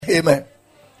Amen.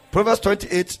 Proverbs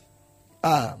 28,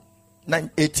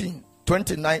 18,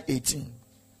 29, 18.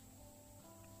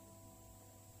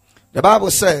 The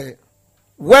Bible says,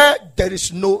 where there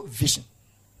is no vision,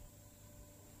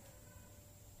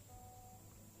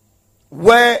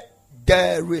 where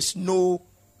there is no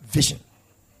vision,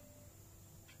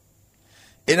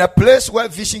 in a place where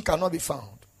vision cannot be found,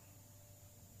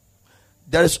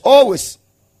 there is always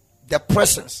the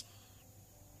presence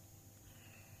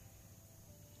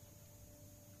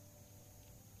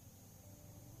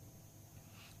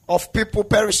of people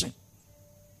perishing.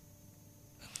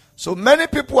 So many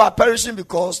people are perishing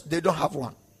because they don't have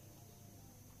one.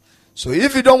 So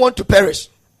if you don't want to perish,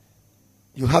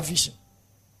 you have vision.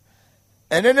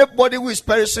 And anybody who is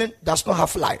perishing does not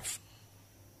have life.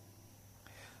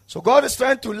 So God is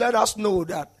trying to let us know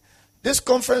that this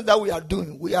conference that we are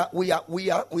doing, we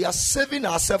are saving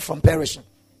ourselves from perishing.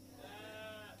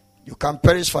 You can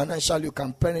perish financially, you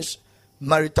can perish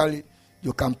maritally,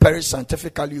 you can perish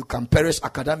scientifically, you can perish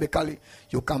academically,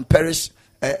 you can perish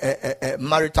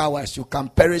marital wise, you can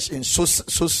perish in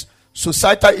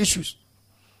societal issues.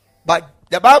 But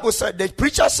the Bible said, the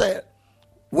preacher said,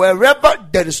 wherever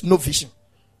there is no vision,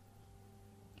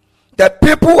 the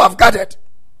people who have gathered,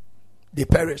 they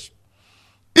perish.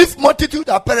 If multitude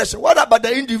are perishing, what about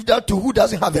the individual to who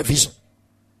doesn't have a vision?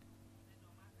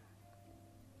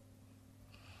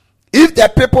 If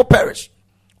the people perish,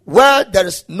 where there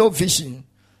is no vision,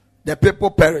 the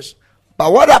people perish.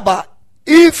 But what about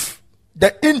if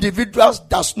the individuals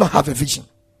does not have a vision?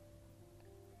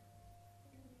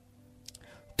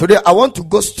 Today I want to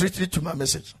go strictly to my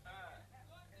message.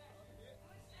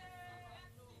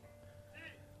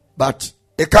 But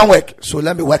it can't work, so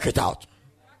let me work it out.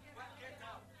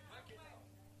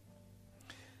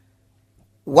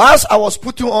 Whilst I was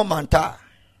putting on my tie,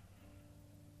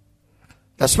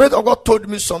 the Spirit of God told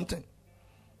me something.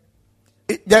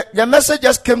 The message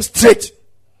just came straight.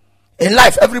 In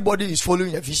life, everybody is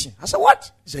following a vision. I said, what?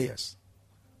 He said, yes.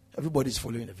 Everybody is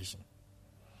following a vision.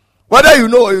 Whether you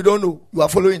know or you don't know, you are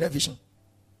following a vision.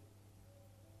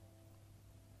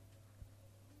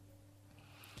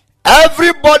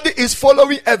 Everybody is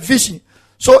following a vision.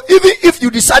 So even if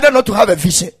you decided not to have a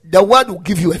vision, the word will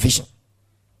give you a vision.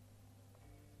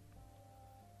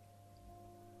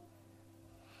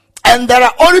 And there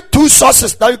are only two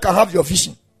sources that you can have your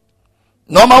vision.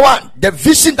 Number one, the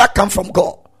vision that comes from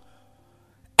God.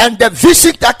 And the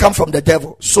vision that comes from the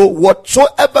devil. So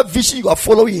whatsoever vision you are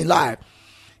following in life,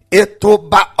 it will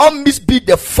by all means be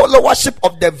the followership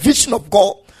of the vision of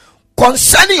God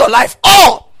concerning your life,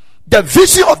 or the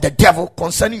vision of the devil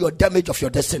concerning your damage of your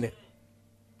destiny.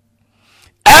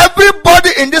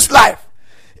 Everybody in this life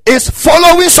is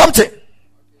following something.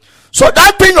 So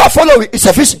that thing you are following is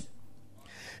a vision.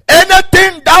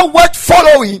 Anything that word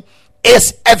following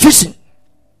is a vision.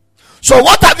 So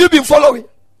what have you been following?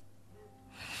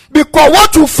 Because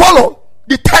what you follow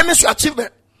determines your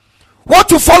achievement.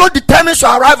 What you follow determines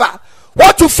your arrival.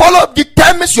 What you follow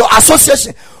determines your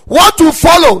association. What you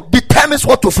follow determines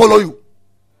what to follow you.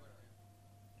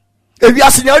 If you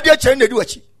are senior, change do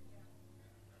it.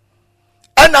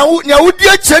 And now you would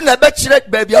change the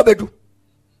best baby abedu.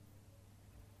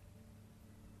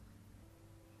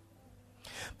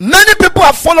 Many people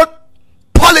have followed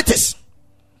politics.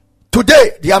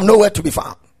 Today, they have nowhere to be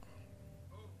found.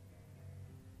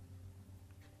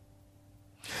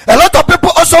 A lot of people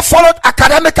also followed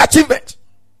academic achievement.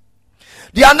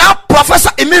 They are now professor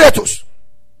emeritus.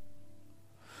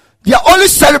 They are only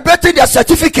celebrating their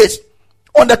certificates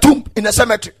on the tomb in the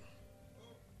cemetery.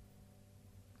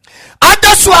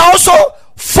 Others who are also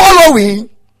following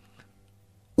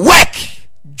work,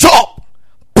 job,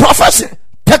 profession,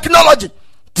 technology,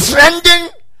 trending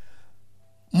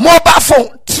mobile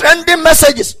phone, trending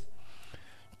messages,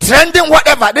 trending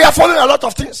whatever. They are following a lot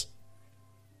of things.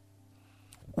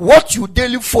 What you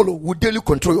daily follow will daily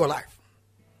control your life.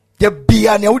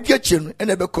 The and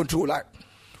never control life.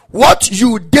 What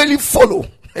you daily follow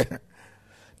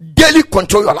daily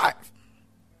control your life.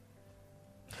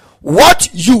 What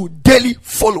you daily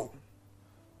follow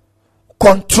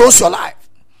controls your life.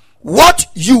 What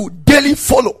you daily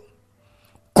follow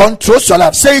controls your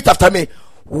life. Say it after me.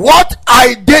 What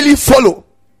I daily follow.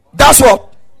 That's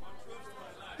what.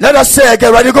 Let us say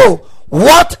again. Ready, go.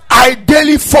 What I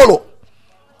daily follow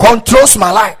controls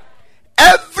my life.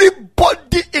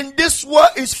 Everybody in this world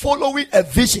is following a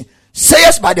vision. Say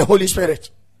yes by the Holy Spirit.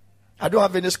 I don't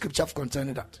have any scripture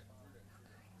concerning that.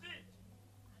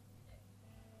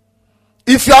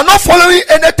 If you are not following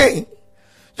anything,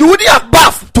 you wouldn't have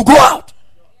bathed to go out.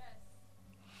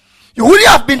 You wouldn't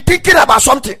have been thinking about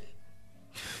something.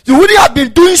 You wouldn't have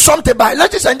been doing something. By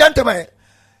ladies and gentlemen,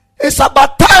 It's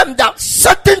about time that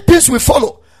certain things we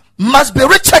follow must be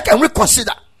rechecked and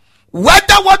reconsidered.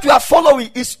 Whether what we are following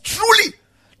is truly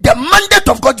the mandate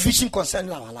of God's vision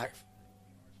concerning our life.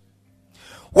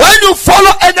 When you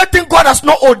follow anything God has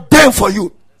not ordained for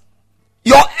you,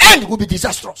 your end will be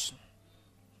disastrous.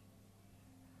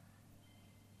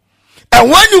 And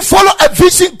when you follow a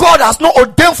vision God has not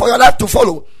ordained for your life to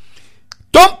follow,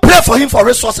 don't pray for him for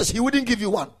resources. He wouldn't give you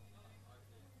one.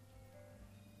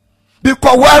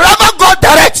 Because wherever God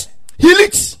directs, he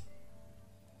leads.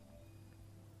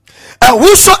 And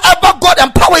whosoever God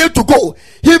empower you to go,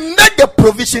 he made the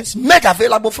provisions made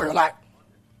available for your life.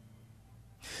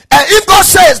 And if God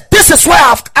says, this is where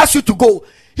I've asked you to go,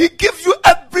 he gives you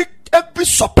every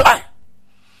supply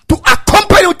to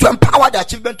accompany you to empower the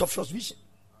achievement of your vision.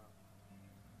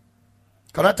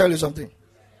 Can I tell you something?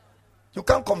 You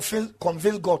can't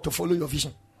convince God to follow your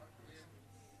vision.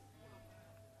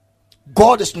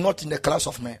 God is not in the class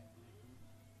of men.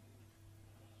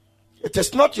 It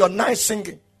is not your nice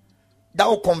singing that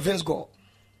will convince God.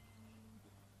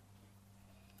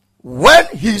 When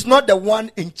he is not the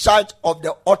one in charge of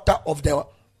the author of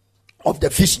the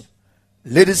vision,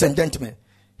 ladies and gentlemen,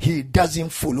 he doesn't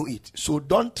follow it. So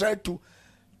don't try to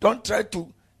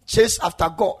chase after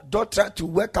God. Don't try to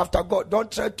work after God.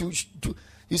 Don't try to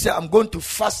you say, I'm going to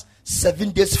fast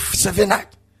 7 days, 7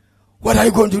 nights. What are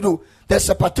you going to do? There's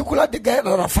a particular guy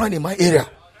that I find in my area,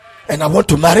 and I want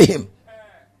to marry him.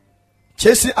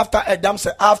 Chasing after Adam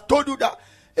said, I've told you that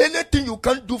anything you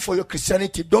can't do for your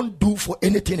Christianity, don't do for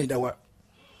anything in the world.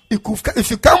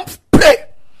 If you can't pray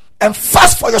and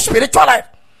fast for your spiritual life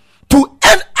to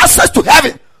earn access to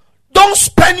heaven, don't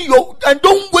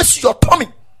don't waste your tummy.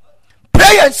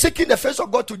 Pray and seeking the face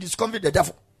of God to discover the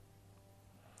devil.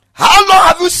 How long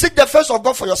have you seek the face of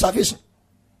God for your salvation?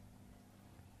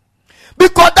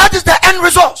 Because that is the end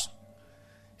result.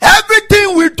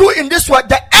 Everything we do in this world,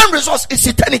 the end result is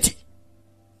eternity.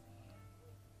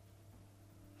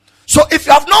 So if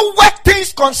you have not worked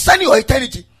things concerning your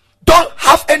eternity, don't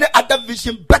have any other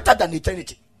vision better than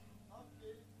eternity.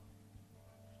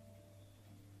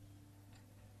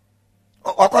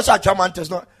 Of course, our German is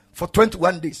not for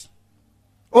 21 days.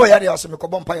 Oh, yeah, they are some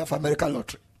company for American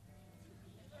lottery.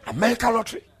 American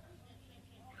lottery.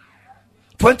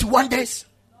 21 days.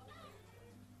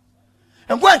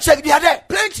 And go and check, they are there,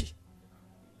 plenty.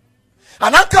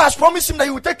 And uncle has promised him that he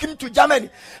will take him to Germany.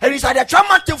 And he's at the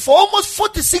German for almost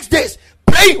 46 days,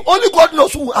 praying. Only God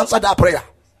knows who will answer that prayer.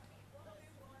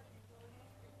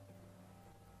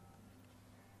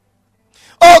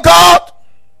 Oh God,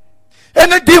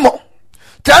 any demon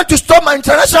trying to stop my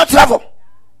international travel,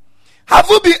 have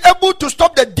you been able to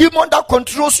stop the demon that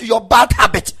controls your bad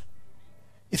habit?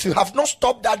 If you have not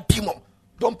stopped that demon,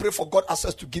 don't pray for God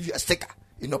access to give you a sticker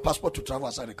in your passport to travel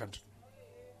outside the country.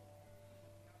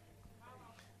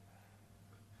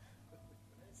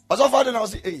 As of now, I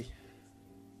was hey.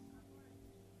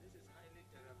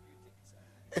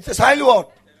 It is highly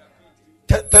what?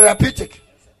 Therapeutic.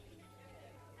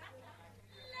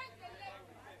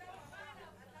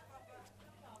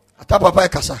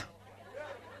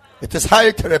 It is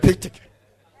highly therapeutic.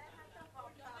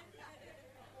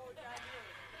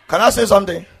 Can I say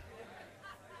something?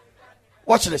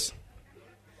 Watch this.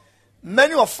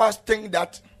 Many of us think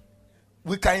that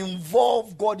we can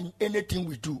involve God in anything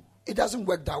we do. It doesn't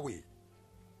work that way.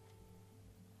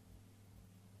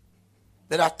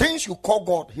 There are things you call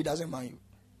God, he doesn't mind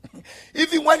you.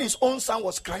 Even when his own son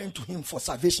was crying to him for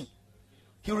salvation,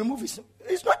 he removed his.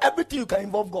 It's not everything you can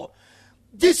involve God.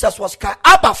 Jesus was crying,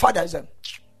 Abba, Father, is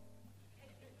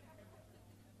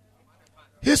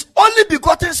his only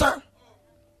begotten son.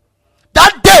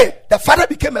 That day, the father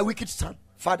became a wicked son.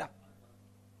 Father,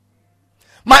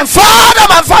 my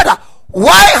father,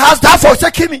 why hast thou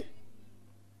forsaken me?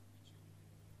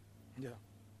 Yeah.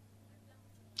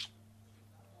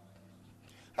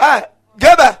 Hey,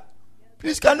 Gabriel,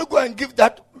 please can you go and give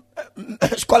that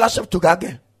scholarship to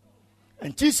Gage?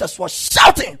 And Jesus was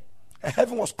shouting, and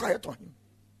heaven was quiet on him.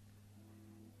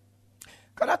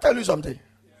 Can I tell you something?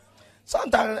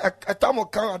 Sometimes a time will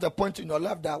come at a point in your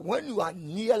life that when you are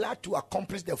nearer to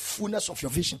accomplish the fullness of your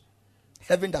vision,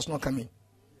 heaven does not come in.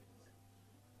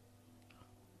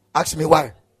 Ask me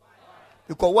why.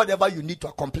 Because whatever you need to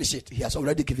accomplish it, he has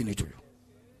already given it to you.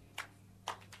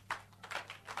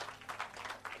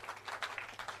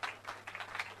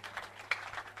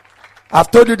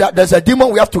 I've told you that there's a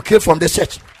demon we have to kill from the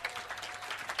church.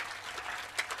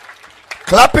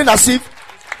 Clapping as if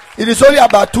it is only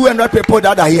about 200 people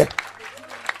that are here.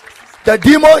 The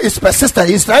demon is persistent.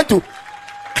 He's trying to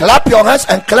clap your hands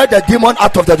and clear the demon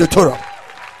out of the auditorium.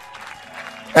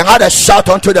 And add a shout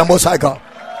unto the Most High God.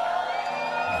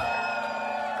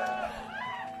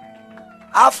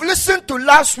 I've listened to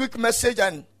last week's message,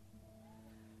 and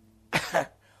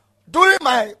during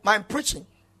my preaching,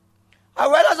 I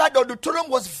realized that the auditorium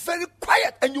was very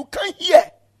quiet and you can't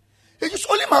hear. It's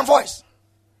only my voice.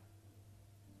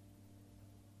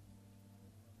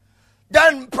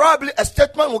 Then probably a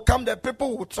statement will come that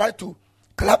people will try to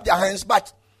clap their hands,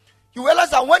 but you realize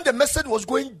that when the message was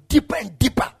going deeper and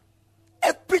deeper,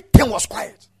 everything was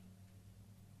quiet.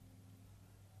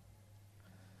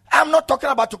 I'm not talking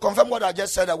about to confirm what I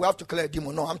just said that we have to clear a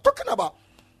demon. No, I'm talking about,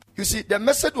 you see, the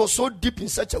message was so deep in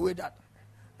such a way that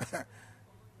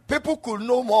people could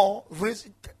no more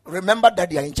remember that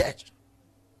they are in church.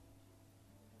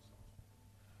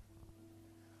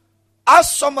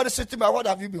 Ask somebody sitting by, what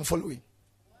have you been following?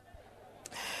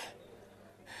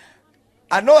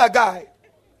 I know a guy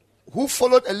who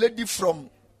followed a lady from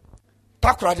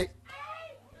Takoradi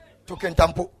to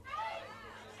Kintampo.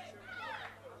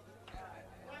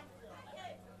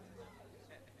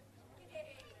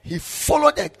 He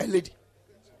followed a lady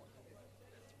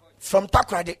from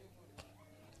Takoradi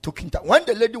to Kintampo. When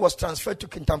the lady was transferred to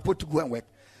Kintampo to go and work,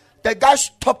 the guy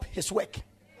stopped his work,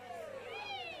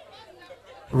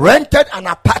 rented an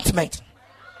apartment,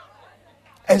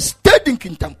 and stayed in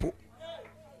Kintampo.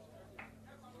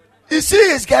 Is he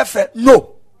his girlfriend?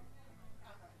 No.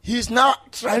 He is now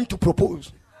trying to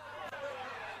propose.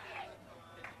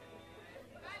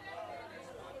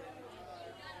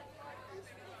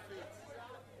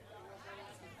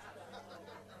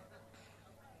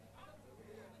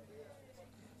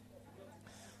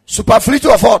 Superfluity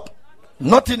of what?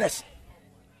 Nothingness.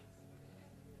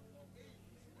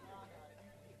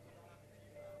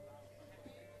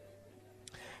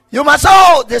 You must say,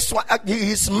 oh, this one,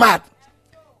 he is mad.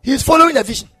 He is following a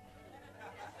vision.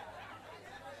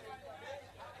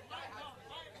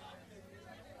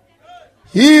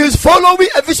 He is following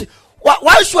a vision.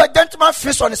 Why should a gentleman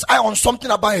fix on his eye on something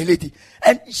about a lady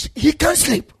and he can't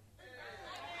sleep?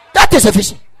 That is a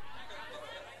vision.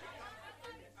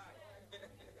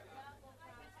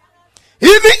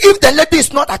 Even if the lady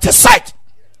is not at his side,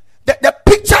 the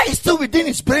picture is still within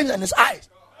his brain and his eyes,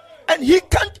 and he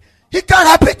can't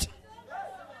help it.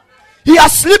 He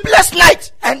has sleepless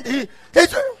nights, and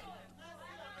he's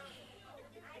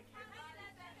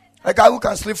a guy who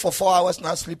can sleep for 4 hours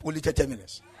now sleep only 30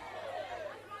 minutes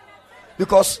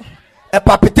because a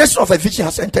palpitation of a vision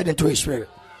has entered into his spirit.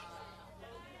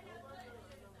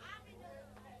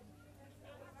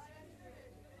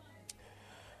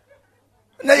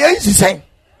 Now here is the same.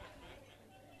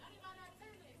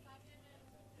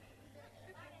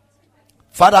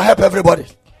 Father, help everybody.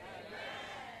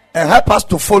 And help us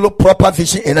to follow proper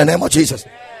vision in the name of Jesus.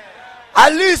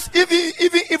 At least,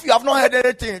 even if you have not heard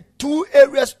anything, 2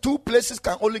 areas, 2 places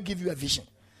can only give you a vision.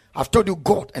 I've told you,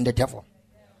 God and the devil.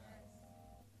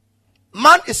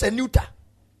 Man is a neuter.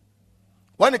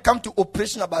 When it comes to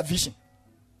operation about vision,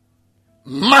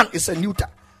 man is a neuter.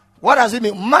 What does it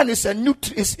mean? Man is a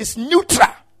neutral. Is neutral.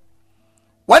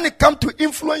 When it comes to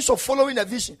influence of following a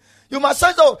vision, you must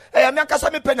say, "Oh,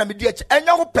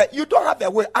 you don't have a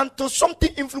way until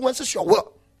something influences your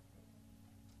will."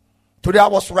 Today I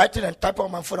was writing and typing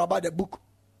on my phone about the book.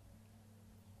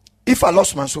 If I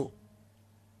lost my soul,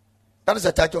 that is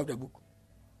the title of the book.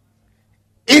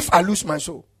 If I lose my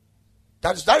soul,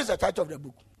 that is the title of the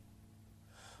book.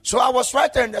 So I was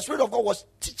writing, and the Spirit of God was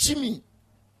teaching me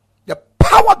the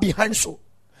power behind soul,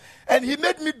 and He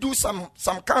made me do some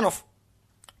kind of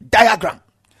diagram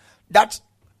that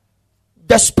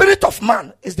the spirit of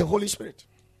man is the Holy Spirit.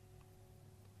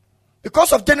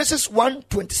 Because of Genesis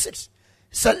 1:26,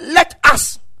 He said, "Let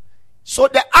us." So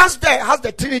the us there has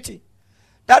the Trinity.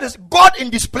 That is God in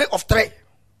display of 3.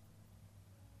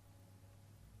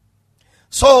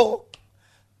 So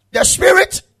the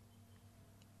spirit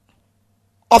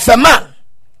of a man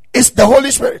is the Holy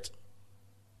Spirit.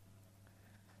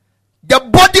 The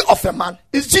body of a man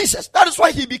is Jesus. That is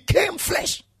why He became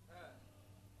flesh,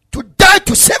 to die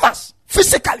to save us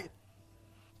physically.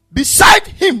 Beside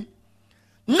Him,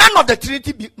 none of the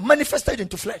Trinity be manifested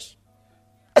into flesh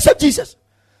except Jesus.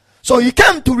 So He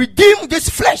came to redeem this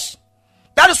flesh.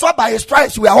 That is why by His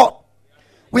stripes we are what?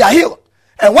 We are healed.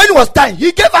 And when He was dying,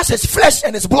 He gave us His flesh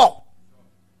and His blood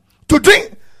to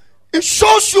drink. It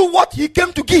shows you what He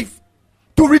came to give,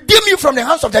 to redeem you from the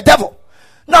hands of the devil.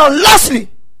 Now lastly,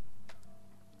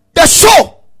 the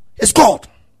soul is God.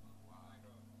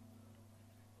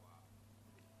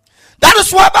 That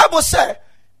is why the Bible says,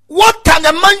 what can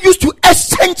a man use to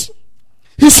exchange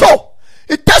his soul?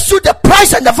 It tells you the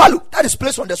price and the value that is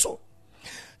placed on the soul.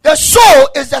 The soul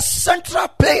is the central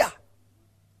player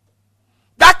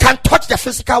that can touch the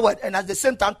physical world and at the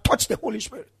same time touch the Holy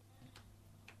Spirit.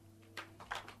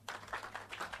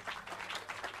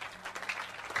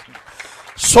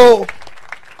 So,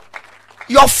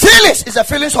 your feelings is the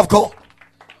feelings of God.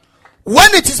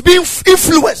 When it is being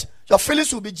influenced, your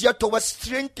feelings will be geared towards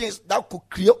strange things that could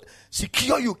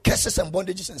secure you curses and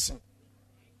bondages and sin.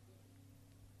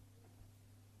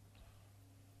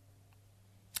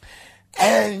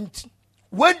 And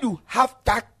when you have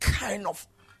that kind of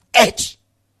edge,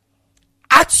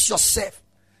 ask yourself,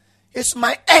 it's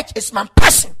my edge, it's my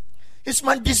passion, it's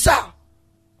my desire,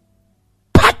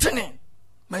 patterning,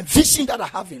 my vision that I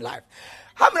have in life.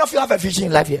 How many of you have a vision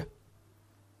in life here?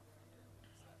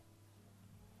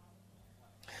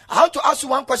 I want to ask you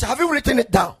one question. Have you written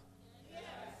it down? Yes.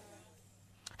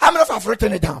 How many of you have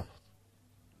written it down?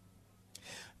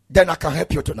 Then I can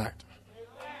help you tonight.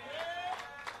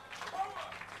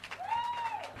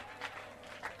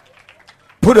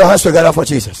 Put your hands together for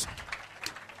Jesus.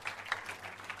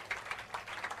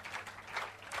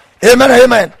 Amen,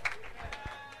 amen.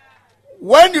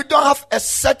 When you don't have a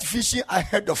set vision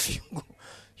ahead of you,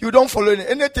 you don't follow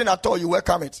anything at all, you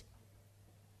welcome it.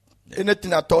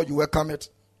 Anything at all, you welcome it.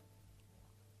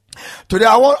 Today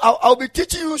I'll be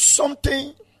teaching you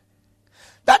something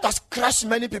that has crushed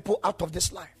many people out of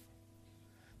this life.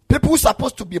 People who are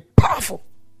supposed to be powerful,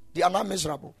 they are not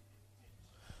miserable.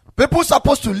 People who are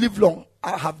supposed to live long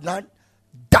have not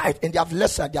died, and they have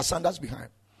left their sandals behind.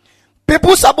 People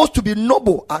who are supposed to be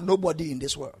noble are nobody in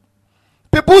this world.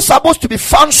 People who are supposed to be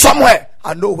found somewhere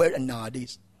are nowhere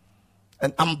nowadays.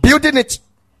 And I'm building it,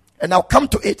 and I'll come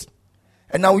to it,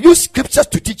 and I'll use scriptures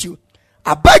to teach you.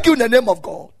 I beg you in the name of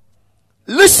God,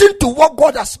 listen to what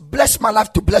God has blessed my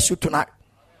life to bless you tonight,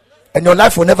 and your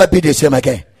life will never be the same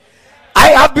again. I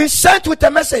have been sent with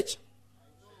a message.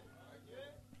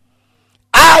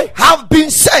 I have been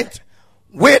sent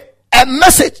with a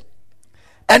message,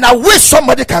 and I wish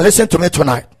somebody can listen to me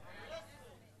tonight.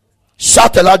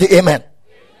 Shout aloud, amen.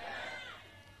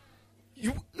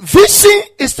 Vision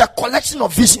is the collection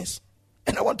of visions,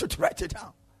 and I want you to write it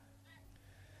down.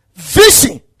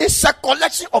 Vision is a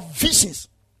collection of visions.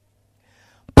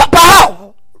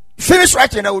 Papa, finish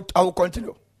writing, I will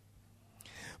continue.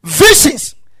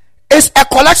 Visions is a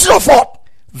collection of what?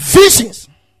 Visions.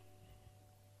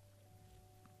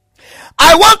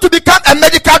 I want to become a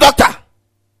medical doctor.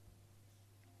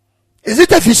 Is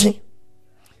it a vision?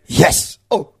 Yes.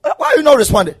 Oh, why are you not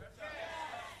responding?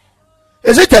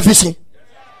 Is it a vision?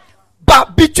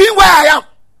 But between where I am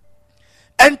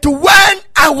and to when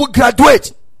I will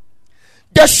graduate,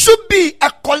 there should be a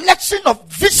collection of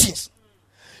visions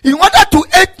in order to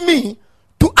aid me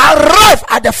to arrive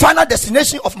at the final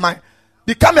destination of my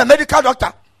become a medical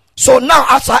doctor. So now,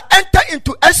 as I enter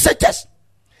into SHS,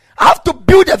 I have to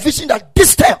build a vision that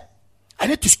this term I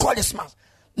need to score this month.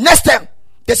 Next term,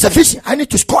 there's a vision I need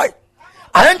to score it.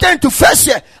 I enter into first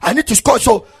year, I need to score.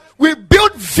 So we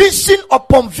build vision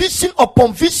upon vision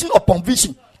upon vision upon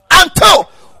vision until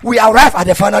we arrive at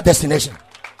the final destination.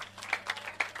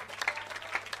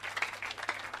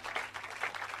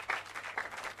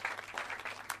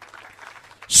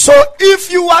 So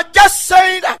if you are just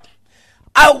saying that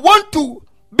I want to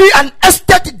be an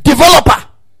estate developer,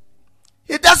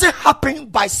 it doesn't happen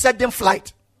by sudden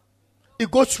flight.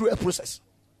 It goes through a process.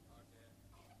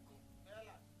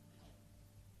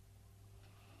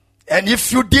 And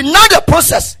if you deny the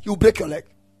process, you break your leg.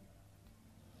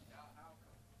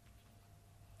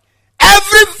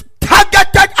 Every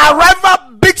targeted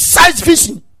arrival big size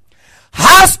vision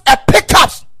has a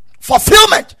pickup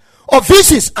fulfillment of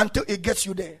visions until it gets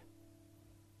you there.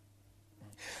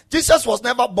 Jesus was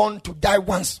never born to die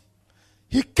once.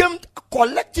 He came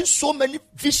collecting so many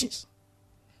visions,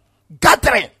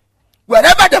 gathering.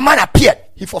 Wherever the man appeared,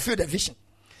 he fulfilled the vision.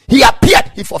 He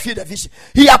appeared, he fulfilled the vision.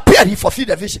 He appeared, he fulfilled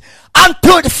the vision.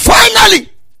 Until finally,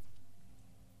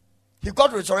 he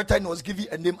got resurrected and was given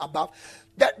a name above.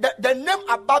 The name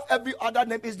above every other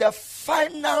name is the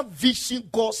final vision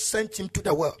God sent him to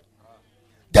the world.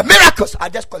 The miracles are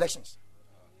just collections.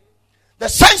 The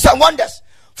signs and wonders,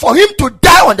 for him to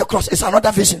die on the cross is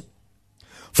another vision.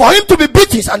 For him to be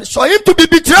beaten and for him to be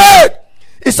betrayed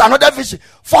is another vision.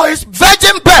 For his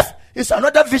virgin birth is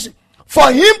another vision. For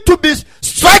him to be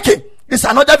striking is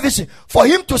another vision. For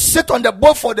him to sit on the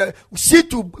boat for the sea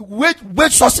to wait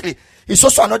sorcery is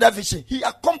also another vision. He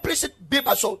accomplished it bit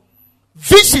by so.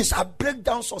 Visions are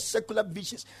breakdowns of secular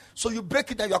visions. So you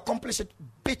break it and you accomplish it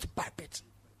bit by bit.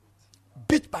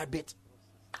 Bit by bit.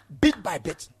 Bit by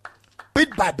bit.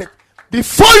 Bit by bit.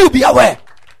 Before you be aware,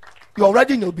 you're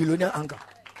already in your billionaire anger.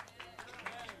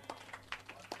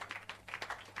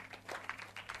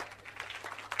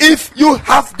 If you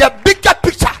have the bigger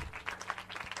picture,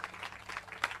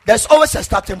 there's always a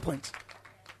starting point.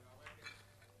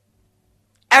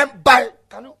 And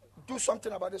can you do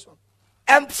something about this one?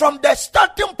 And from the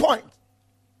starting point,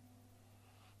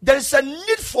 there is a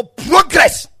need for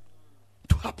progress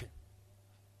to happen.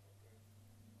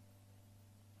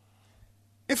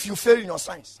 If you fail in your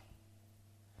science,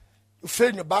 you fail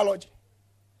in your biology,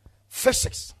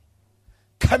 physics,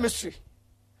 chemistry,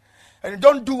 and you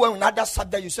don't do well in other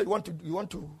subjects, you said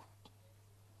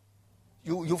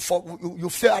you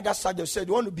fail other subjects, you said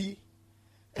you want to be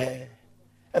a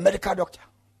medical doctor.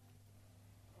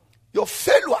 Your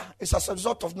failure is as a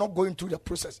result of not going through the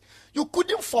process. You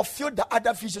couldn't fulfill the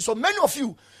other vision. So many of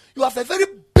you have a very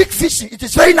big vision. It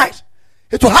is very nice.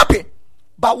 It will happen.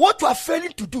 But what you are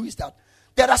failing to do is that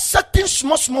there are certain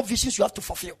small visions you have to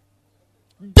fulfill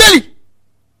daily.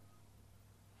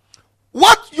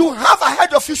 What you have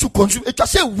ahead of you should consume. It will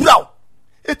say, wow.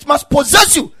 It must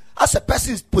possess you as a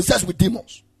person is possessed with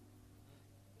demons.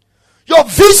 Your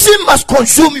vision must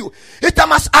consume you. It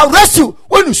must arrest you.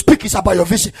 When you speak, it's about your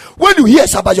vision. When you hear,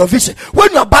 it's about your vision.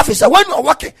 When you are bathing, it's when you are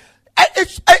walking.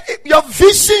 Your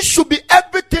vision should be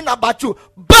everything about you.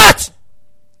 But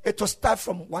it will start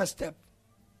from one step.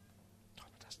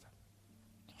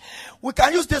 We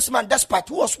can use this man, Despite,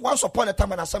 who was once upon a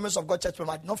time an Assemblies of God church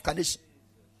member at North Carnation.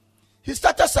 He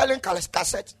started selling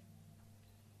cassette,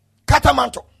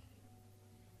 Catamanto.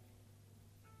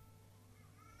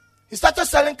 He started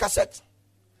selling cassette.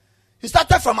 He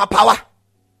started from a power,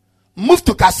 moved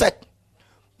to cassette,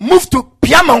 moved to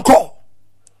Piamonco.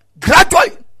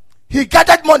 Gradually, he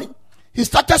gathered money. He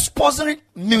started sponsoring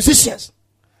musicians.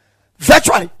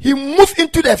 Virtually, he moved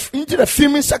into the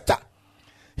filming sector.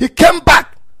 He came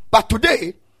back, but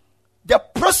today, the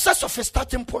process of a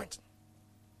starting point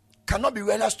cannot be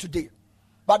realized today.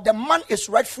 But the man is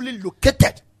rightfully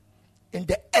located in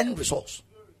the end results.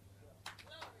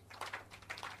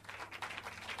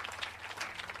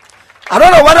 I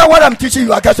don't know whether what I'm teaching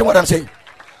you are getting what I'm saying.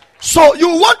 So you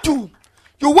want to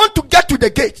get to the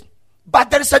gate, but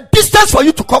there is a distance for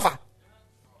you to cover.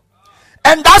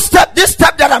 And this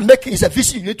step that I'm making is a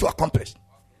vision you need to accomplish.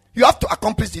 You have to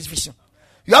accomplish this vision.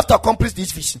 You have to accomplish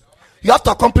this vision. You have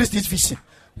to accomplish this vision.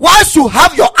 Once you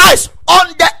have your eyes on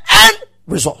the end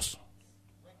results.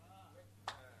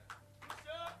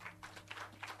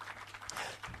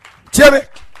 Tell me.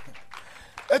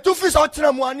 Do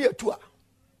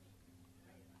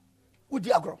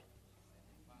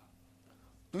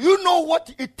you know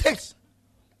what it takes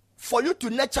for you to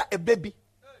nurture a baby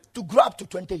to grow up to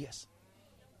 20 years?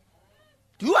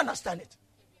 Do you understand it?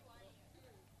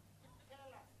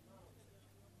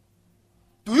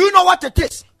 Do you know what it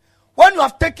is? When you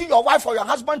have taken your wife or your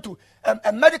husband to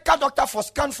a medical doctor for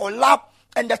scan, for lab,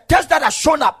 and the test that has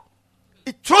shown up,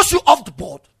 it throws you off the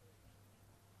board.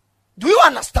 Do you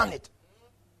understand it?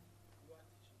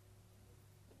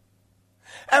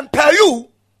 And per you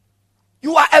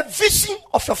are a vision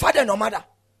of your father and your mother.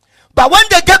 But when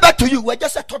they get back to you, we're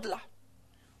just a toddler.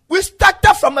 We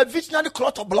started from a visionary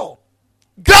cloth of blood.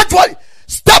 Gradually,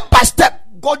 step by step,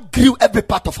 God grew every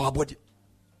part of our body.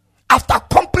 After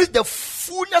accomplishing the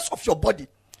fullness of your body,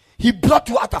 He brought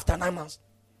you out after 9 months.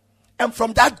 And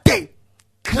from that day,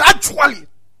 gradually,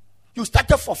 you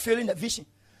started fulfilling the vision.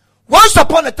 Once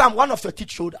upon a time, one of your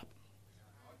teeth showed up.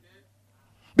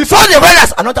 Before they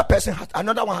realized, another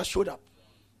one has showed up.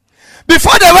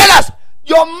 Before they realized,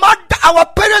 your mother, our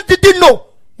parents didn't know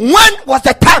when was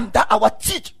the time that our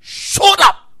teeth showed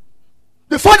up.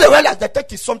 Before they realized, the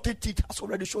 30-something teeth has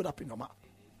already showed up in your mouth.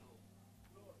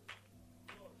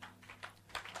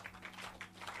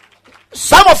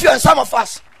 Some of you and some of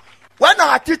us, when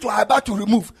our teeth were about to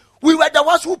remove, we were the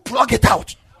ones who plug it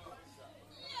out.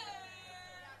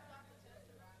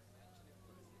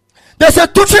 There's a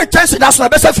toothing chance in national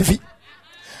best Fifi.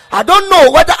 I don't know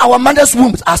whether our mother's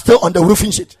wombs are still on the roofing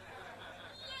sheet.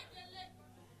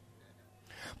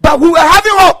 But we were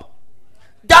having hope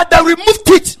that the removed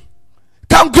teeth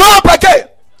can grow up again.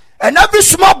 And every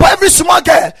small boy, every small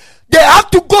girl, they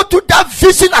have to go to that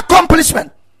vision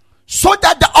accomplishment so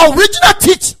that the original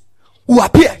teeth will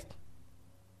appear.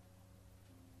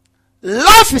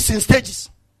 Life is in stages.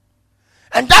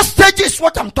 And that stage is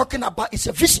what I'm talking about. It's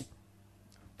a vision,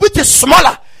 which is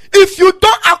smaller. If you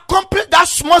don't accomplish that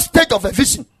small stage of a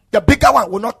vision, the bigger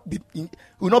one will not be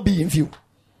in view.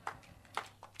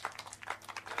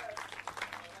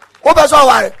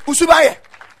 Usubaye.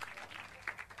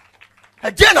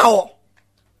 Again, now,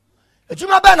 a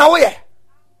Jumaba now,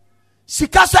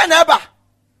 Sikasa never.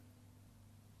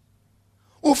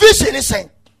 Vision is saying,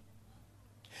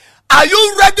 are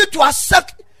you ready to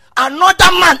accept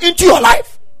another man into your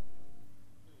life?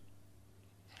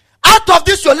 Out of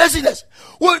this, your laziness.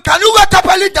 Well, can you wake up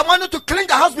early in the morning to clean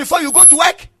the house before you go to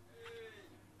work?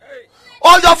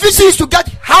 Or your vision is to get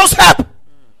house help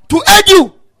to aid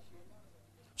you,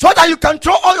 so that you can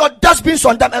throw all your dustbins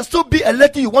on them and still be a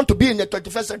lady you want to be in the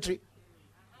 21st century.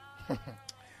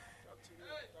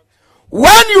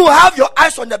 When you have your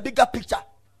eyes on the bigger picture,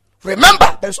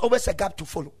 remember there's always a gap to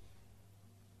follow.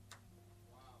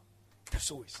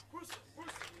 There's always.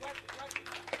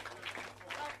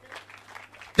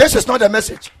 This is not a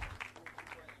message.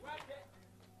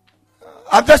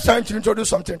 I'm just trying to introduce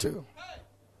something to you.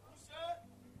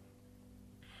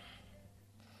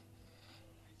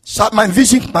 So my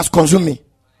vision must consume me.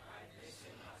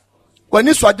 When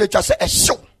this was just say a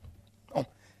show,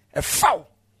 a foul,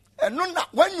 and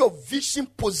when your vision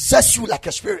possesses you like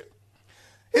a spirit,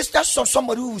 it's just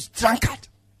somebody who is drunkard,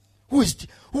 who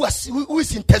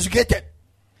is intoxicated.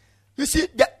 You see,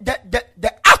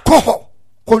 the alcohol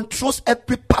controls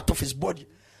every part of his body.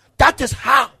 That is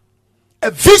how a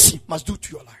vision must do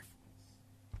to your life.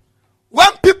 When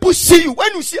people see you,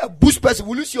 when you see a bush person,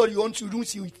 will you see what you want to do?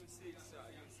 See it.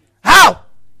 How?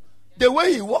 The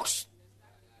way he walks,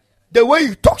 the way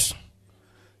he talks,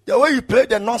 the way you play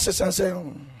the nonsense and say,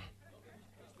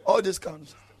 all this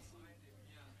comes.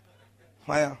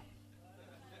 Fire.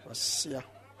 Yeah.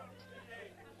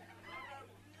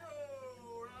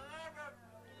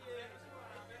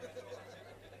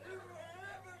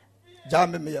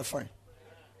 Jam me a fine.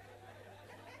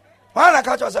 Why I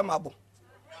catch us a mabo?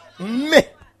 Me.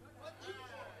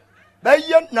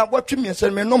 Bayan na what you mean,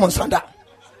 send me no monsanda.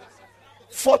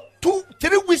 For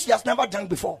 2-3 weeks, he has never drunk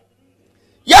before.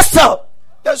 Yes, sir.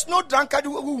 There's no drunkard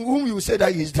whom you say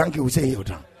that he is drunk, you will say he is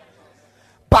drunk.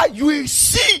 But you will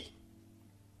see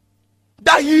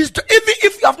that he is, even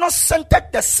if you have not scented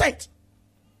the scent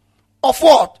of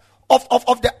what?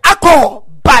 Of the alcohol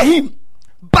by him,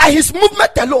 by his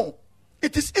movement alone,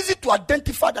 it is easy to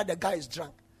identify that the guy is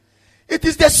drunk. It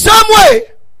is the same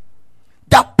way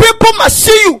that people must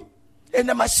see you and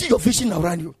they must see your vision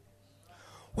around you.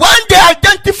 When they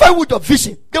identify with your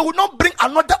vision, they will not bring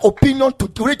another opinion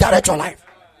to redirect your life.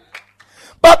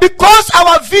 But because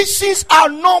our visions are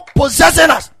not possessing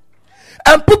us,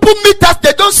 and people meet us,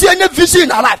 they don't see any vision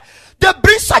in our life. They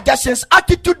bring suggestions,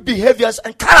 attitude, behaviors,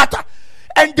 and character,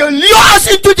 and they lure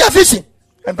us into their vision.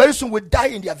 And very soon we die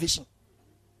in their vision.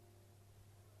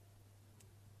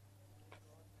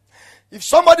 If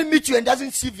somebody meets you and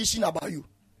doesn't see vision about you,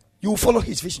 you will follow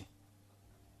his vision.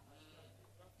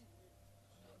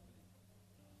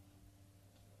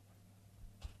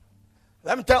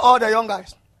 Let me tell all the young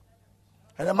guys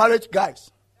and the married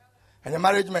guys and the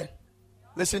married men,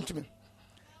 listen to me.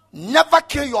 Never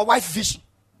kill your wife's vision,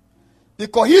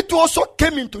 because he too also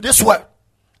came into this world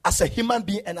as a human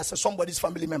being and as somebody's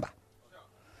family member.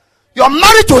 You are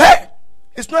married to her.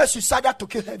 It's not a suicide to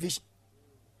kill her vision.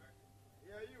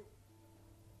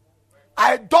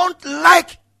 I don't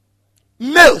like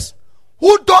males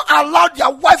who don't allow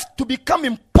their wife to become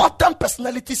important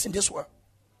personalities in this world.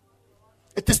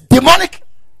 It is demonic.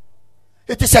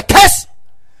 It is a curse.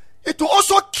 It will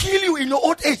also kill you in your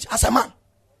old age as a man.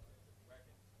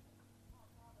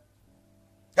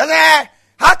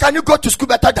 How can you go to school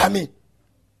better than me?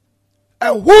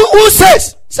 And who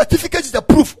says certificate is the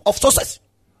proof of success?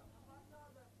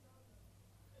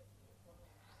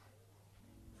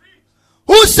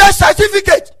 Who says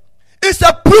certificate is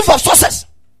the proof of success?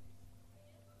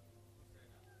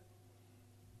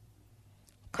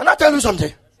 Can I tell you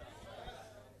something?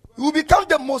 You will become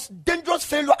the most dangerous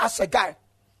failure as a guy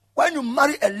when you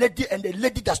marry a lady and the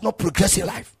lady does not progress in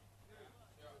life.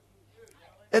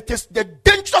 It is the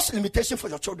dangerous limitation for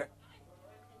your children.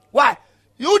 Why?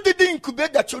 You didn't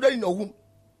incubate the children in your womb.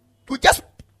 You just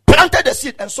planted the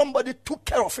seed and somebody took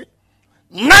care of it.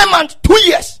 9 months, 2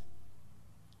 years.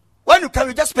 When you can,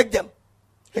 you just pick them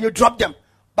and you drop them.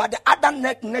 But the other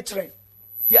natural,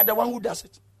 they are the one who does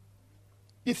it.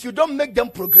 If you don't make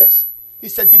them progress,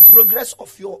 it's the progress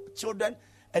of your children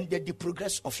and the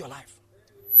progress of your life.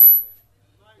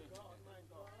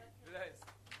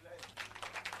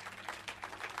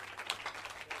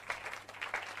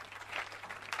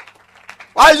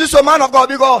 Why is this a man of God?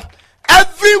 Because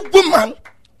every woman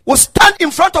will stand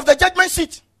in front of the judgment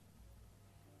seat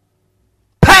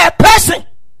per person.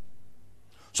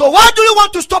 So why do you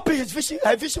want to stop his vision,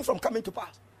 her vision from coming to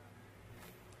pass?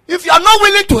 If you are not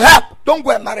willing to help, don't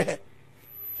go and marry her.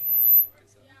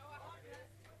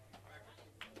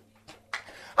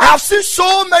 I have seen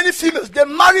so many females, they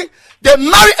marry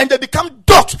and they become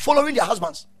dogs following their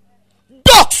husbands.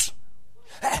 Dogs.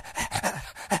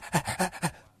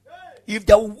 If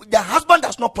the husband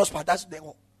does not prosper, that's the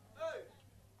one.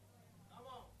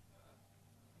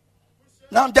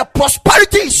 Now the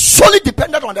prosperity is solely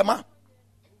dependent on the man.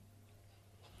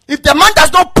 If the man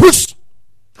does not push,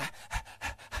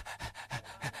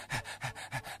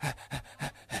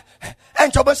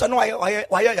 but no,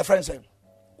 why your friends say?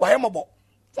 Why am I?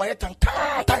 Why time?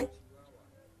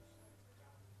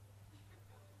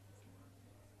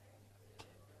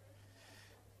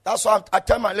 That's why I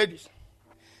tell my ladies,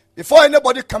 before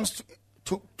anybody comes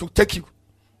to take you,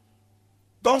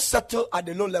 don't settle at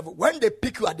the low level. When they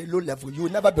pick you at the low level, you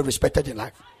will never be respected in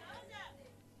life.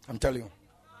 I'm telling you.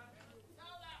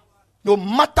 No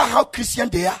matter how Christian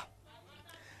they are,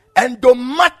 and no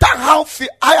matter how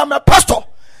I am a pastor.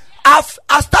 I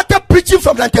started preaching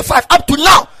from 95 up to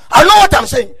now. I know what I'm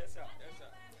saying.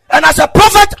 And as a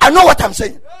prophet, I know what I'm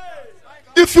saying.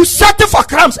 If you settle for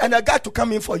crumbs and a guy to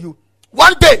come in for you,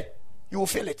 one day you will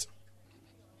feel it.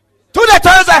 To the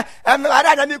times I'm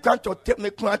rather than to take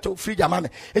me to free your money.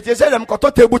 It is said I'm going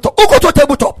to tabletop. Who go to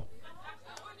tabletop?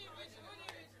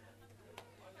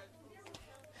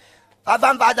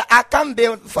 I can't be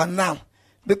for now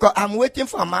because I'm waiting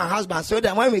for my husband so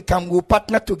that when we come, we'll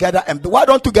partner together and why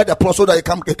don't you get the pro so that you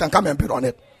can come and bid on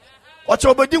it? What's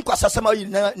your body? Because some of you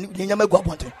never go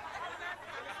about it.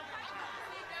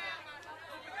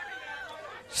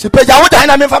 Si pe jawo da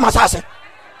na me fa masase.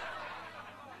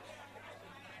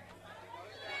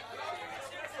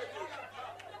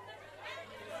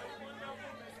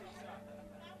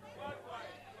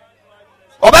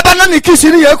 Obeba na ni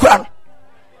kisi ni ye kura no.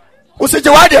 Wo se je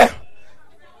wa de.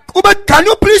 Can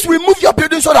you please remove your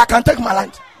building so that I can take my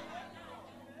land?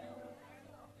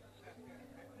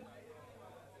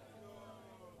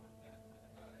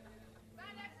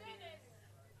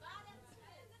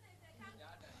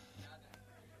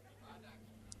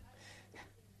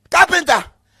 Carpenter,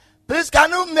 please can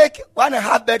you make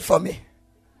 1.5 bed for me?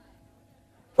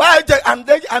 Why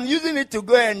I'm using it to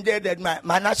go and do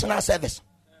my national service.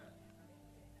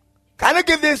 Can you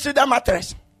give this to the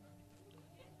mattress?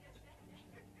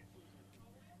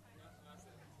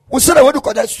 We said I want to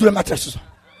call that student mattresses.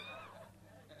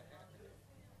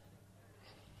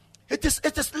 It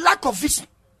is lack of vision.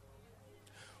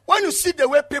 When you see the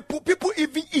way people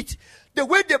even eat, the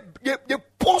way they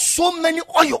pour so many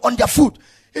oil on their food,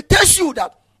 it tells you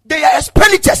that they are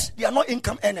expenditures, they are not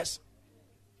income earners.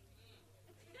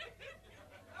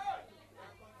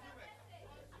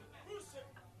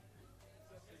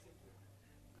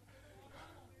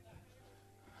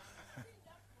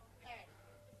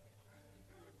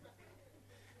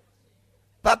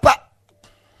 Papa,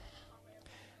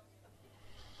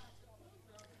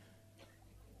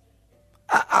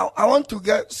 I want to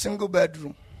get single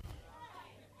bedroom.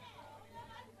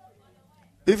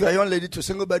 If you're a young lady, to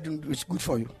single bedroom is good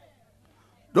for you.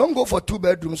 Don't go for 2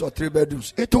 bedrooms or 3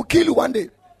 bedrooms. It will kill you one day.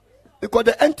 Because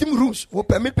the intimate rooms will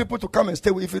permit people to come and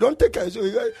stay with. If you don't take care,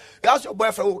 you ask your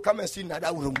boyfriend will come and sit in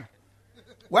another room.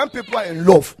 When people are in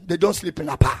love, they don't sleep in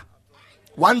a bar.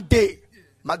 One day,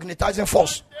 magnetizing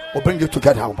force will bring you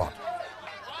together.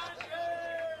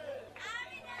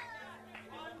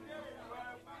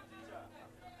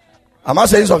 Am I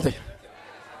saying something?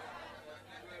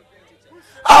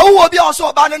 Who will be also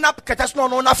abandoning up?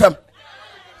 The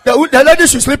lady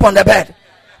should sleep on the bed,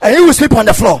 and he will sleep on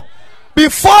the floor.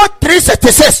 Before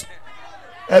 3:36,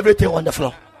 everything on the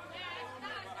floor.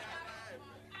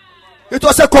 It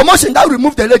was a commotion that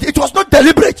removed the lady. It was not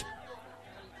deliberate.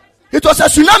 It was a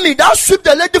tsunami that swept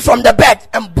the lady from the bed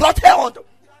and brought her on.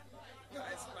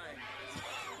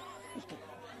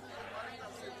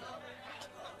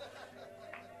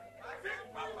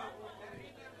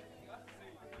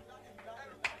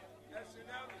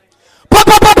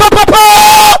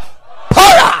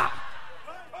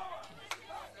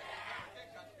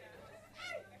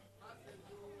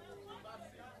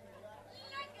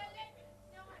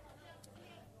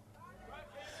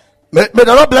 May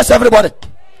the Lord bless everybody.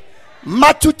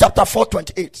 Matthew chapter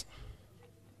 4:28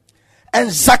 and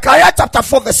Zechariah chapter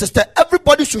 4 verse 10.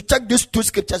 Everybody should check these 2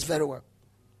 scriptures very well.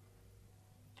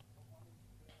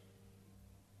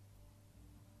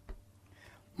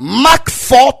 Mark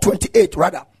 4:28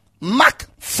 rather. Mark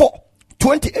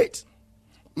 4:28.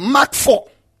 Mark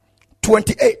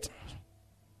 4:28.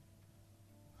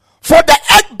 For the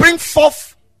earth bring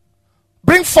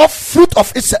forth fruit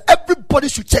of itself. Everybody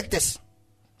should check this.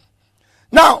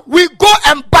 Now, we go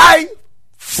and buy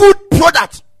food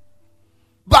products,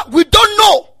 but we don't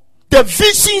know the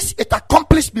visions it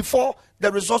accomplished before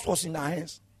the result was in our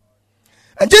hands.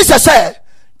 And Jesus said,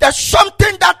 there's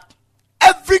something that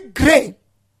every grain,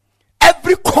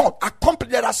 every corn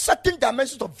accomplished. There are certain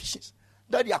dimensions of visions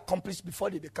that they accomplish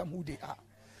before they become who they are.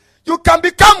 You can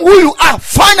become who you are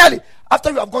finally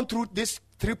after you have gone through these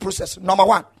 3 processes. Number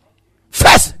 1,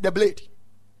 first, the blade.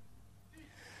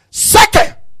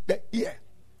 Second, the ear.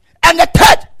 And the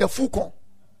third, the full corn.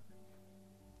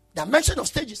 Dimension of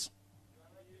stages.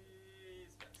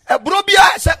 A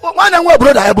brobia say one and one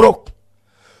brother I broke.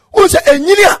 Who say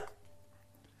engineer?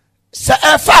 Say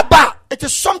a faba. It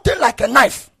is something like a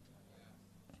knife.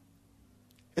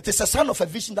 It is a sign of a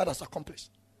vision that has accomplished.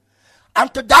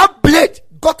 Until that blade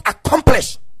got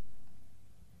accomplished,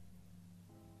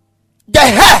 the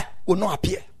hair will not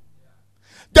appear.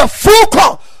 The full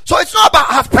corn. So it's not about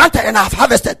I have planted and I have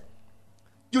harvested.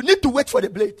 You need to wait for the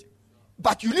blade,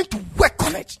 but you need to work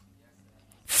on it.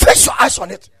 Fix your eyes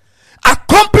on it.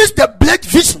 Accomplish the blade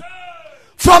vision.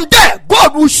 From there,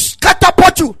 God will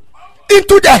catapult you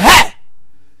into the hair,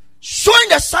 showing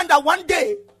the sun that one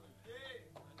day.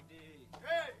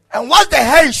 And once the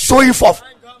hair is showing forth,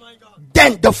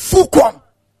 then the full corn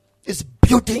is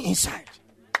building inside.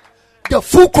 The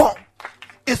full corn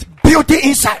is building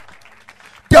inside.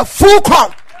 The full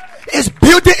corn is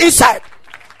building inside.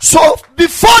 So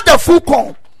before the full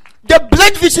corn, the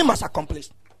blade vision must accomplish.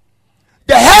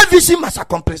 The hair vision must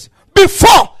accomplish.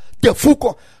 Before the full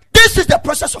corn. This is the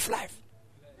process of life.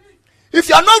 If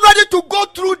you are not ready to go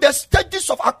through the stages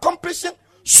of accomplishing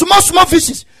small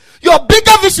visions, your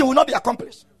bigger vision will not be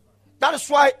accomplished. That is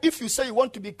why if you say you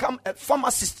want to become a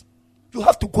pharmacist, you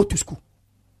have to go to school.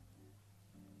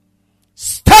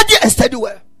 Study and study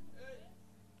well.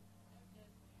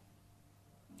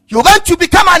 You want to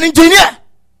become an engineer,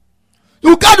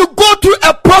 you got to go through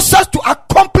a process to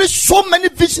accomplish so many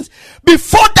visions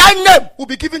before thy name will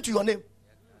be given to your name.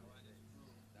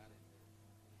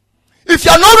 If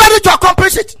you are not ready to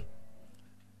accomplish it,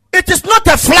 it is not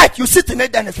a flight. You sit in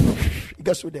it and it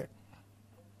gets you there.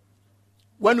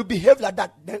 When you behave like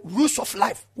that, the rules of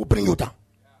life will bring you down.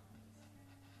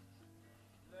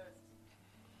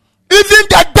 Even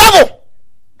the devil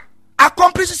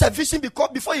accomplishes a vision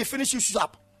before he finishes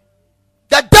up.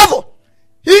 The devil,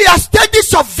 he has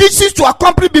stages of visions to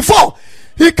accomplish before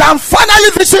he can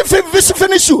finally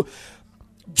finish you.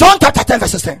 John chapter 10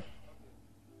 verse 10.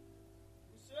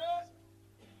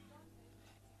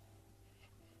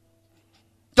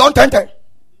 John 10:10.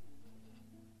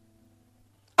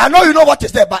 I know you know what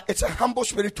is there, but it's a humble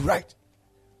spirit to write.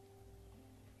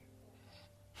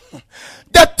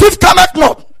 The thief cometh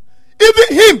not.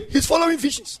 Even him, he's following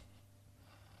visions.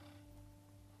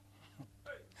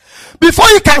 Before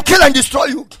he can kill and destroy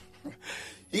you,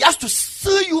 he has to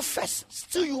steal you first.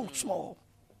 Steal you small.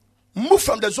 Move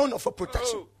from the zone of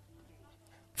protection.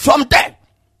 From there,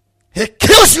 he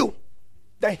kills you.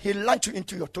 Then he launches you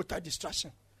into your total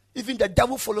destruction. Even the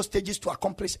devil follows stages to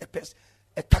accomplish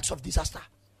a task of disaster.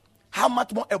 How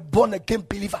much more a born again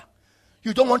believer?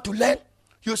 You don't want to learn?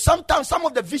 You sometimes, some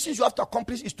of the visions you have to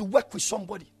accomplish is to work with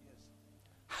somebody.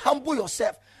 Humble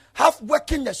yourself. Have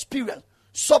working experience.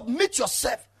 Submit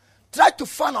yourself. Try to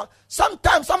find out.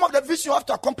 Sometimes some of the visions you have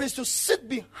to accomplish is to sit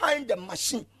behind the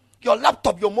machine, your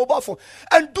laptop, your mobile phone,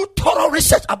 and do thorough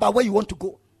research about where you want to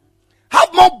go.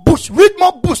 Have more books. Read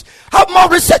more books. Have more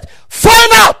research.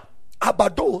 Find out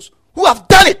about those who have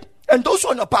done it and those who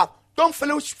are on the path. Don't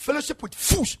fellowship with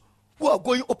fools who are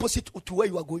going opposite to where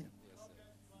you are going.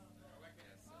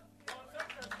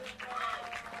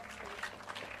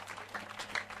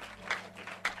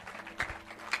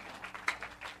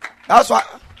 That's why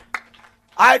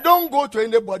I don't go to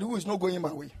anybody who is not going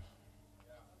my way.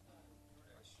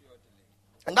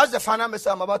 And that's the final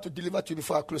message I'm about to deliver to you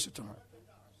before I close it tonight.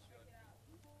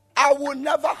 I will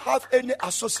never have any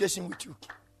association with you.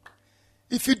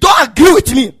 If you don't agree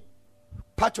with me,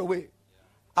 part your way.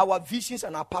 Our visions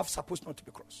and our paths are supposed not to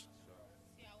be crossed.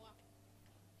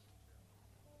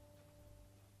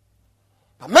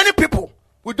 But many people,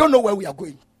 we don't know where we are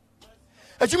going.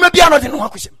 As you may be another one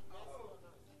question.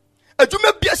 As you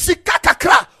may be a sick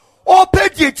kakra or pay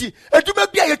deity, as you may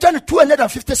be a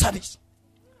 250 service.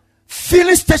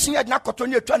 Filling station at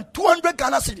Nakotoni, 200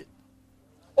 Ghana city.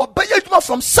 Or pay it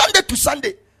from Sunday to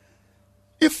Sunday.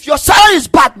 If your salary is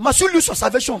bad, must you lose your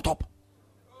salvation on top?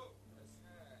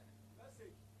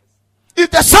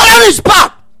 If the salary is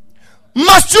bad,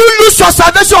 must you lose your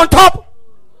salvation on top?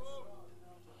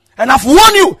 And I've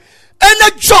warned you,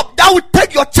 any job that will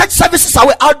take your church services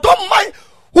away, I don't mind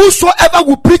whosoever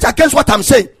will preach against what I'm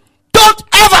saying. Don't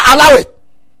ever allow it.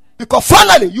 Because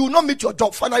finally, you will not meet your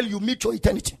job. Finally, you meet your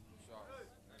eternity.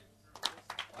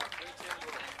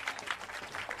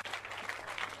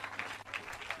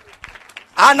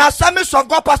 An Assemblies of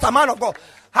God, pastor, man of God,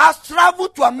 has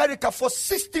traveled to America for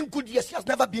 16 good years. He has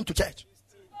never been to church.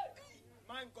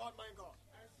 My God.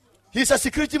 He's a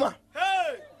security man.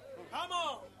 Hey, come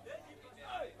on.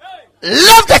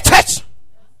 Left the church.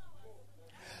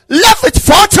 Left with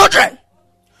 4 children.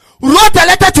 Wrote a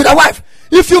letter to the wife.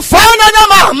 If you find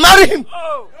another man, marry him.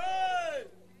 Oh. Hey.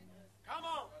 Come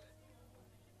on.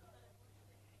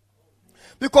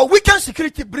 Because weekend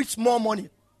security brings more money.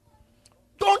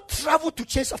 Don't travel to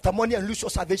chase after money and lose your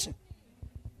salvation.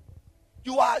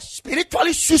 You are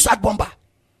spiritually suicide bomber.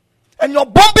 And your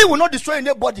bombing will not destroy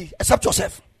anybody except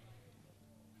yourself.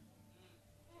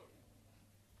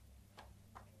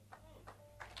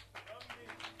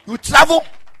 You travel,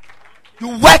 you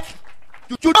work,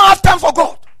 you don't have time for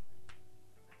God.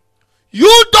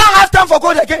 You don't have time for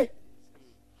God again.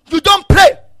 You don't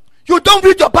pray. You don't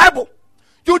read your Bible.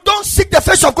 You don't seek the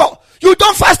face of God. You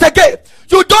don't fast again.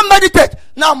 You don't meditate.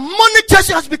 Now money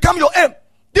chasing has become your aim.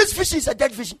 This vision is a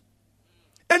dead vision.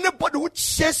 Anybody who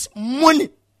chases money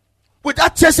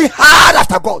without chasing hard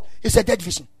after God is a dead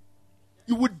vision.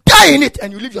 You will die in it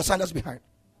and you leave your sandals behind.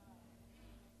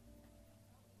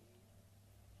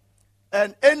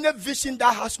 And any vision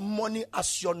that has money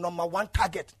as your number one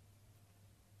target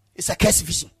is a cursed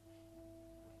vision.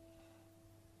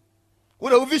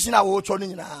 What a vision I will show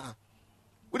you now.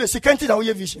 With the second thing I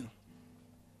will vision.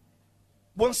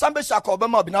 Bon sambe shako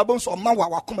bema bina bon so man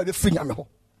wa come be free nyame ho.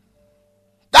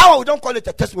 That one we don't call it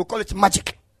a test, we call it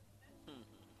magic.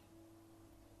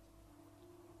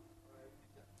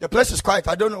 The place is quiet.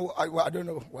 I don't know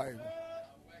why.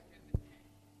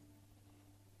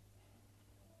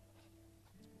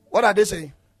 What are they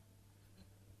saying?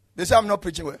 They say I'm not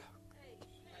preaching well.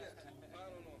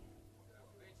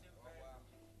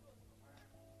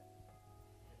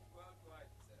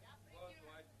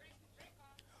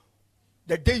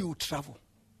 The day you travel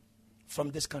from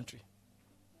this country,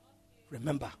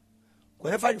 remember,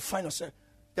 wherever you find yourself,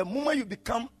 the moment you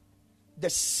become the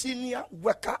senior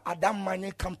worker at that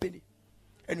mining company,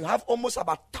 and you have almost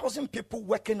about 1,000 people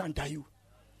working under you,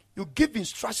 you give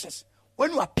instructions.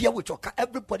 When you appear with your car,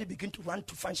 everybody begin to run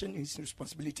to function in his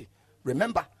responsibility.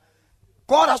 Remember,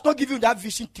 God has not given you that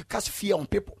vision to cast fear on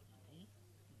people.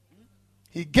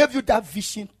 He gave you that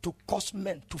vision to cause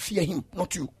men to fear him,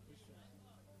 not you.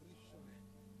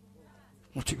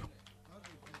 Not you.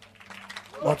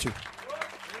 Not you.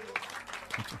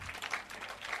 Not you.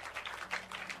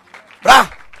 Bra.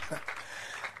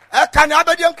 Can you have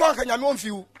a young quack and your own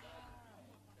view?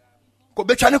 Go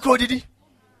be China Crowdedy.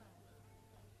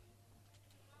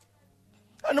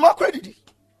 And no more credit.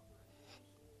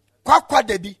 Quack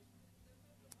Debbie.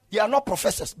 They are not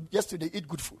professors. Just they eat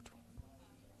good food.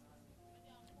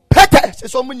 Peter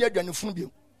says so many than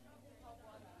you.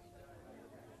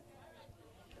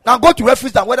 Now go to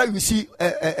refuse and whether you see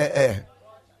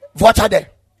water there.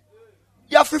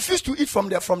 You have refused to eat from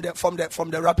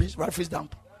the refuse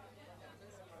dump.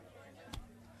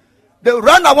 They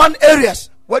run around areas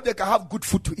where they can have good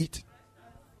food to eat.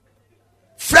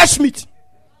 Fresh meat.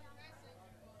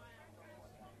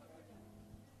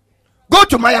 Go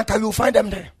to Mayanka, you will find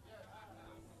them there.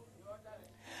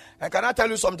 And can I tell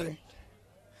you something?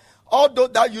 All those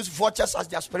that use vultures as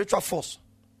their spiritual force,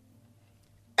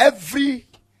 every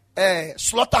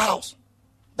slaughterhouse,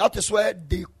 that is where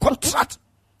they contract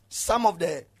some of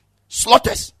the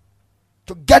slaughters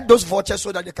to get those vultures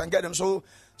so that they can get them. So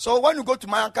when you go to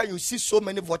Mayanka, you see so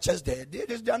many vultures there.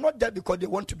 They are not there because they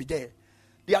want to be there.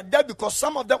 They are there because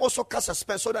some of them also cast a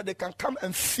spell so that they can come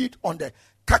and feed on the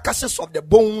carcasses of the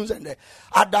bones and the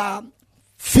other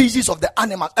feces of the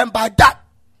animals. And by that,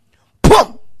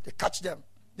 boom, they catch them.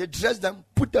 They dress them,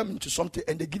 put them into something,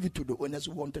 and they give it to the owners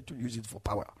who wanted to use it for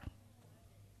power.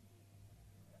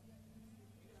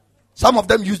 Some of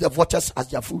them use the vultures as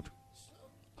their food,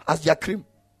 as their cream.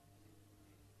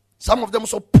 Some of them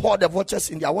also pour the vultures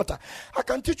in their water. I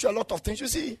can teach you a lot of things. You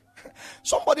see,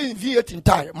 somebody in V8 in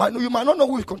time, you might not know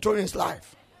who is controlling his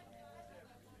life.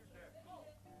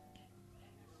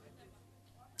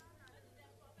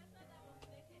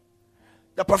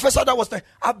 The professor that was there,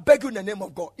 I beg you in the name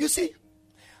of God. You see,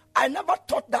 I never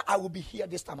thought that I would be here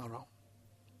this time around.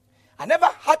 I never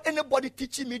had anybody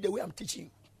teaching me the way I'm teaching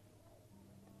you.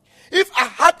 If I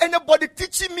had anybody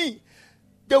teaching me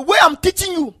the way I'm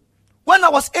teaching you, when I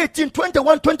was 18,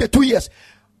 21, 22 years,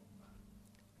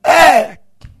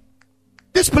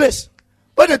 this place,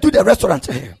 where they do the restaurant,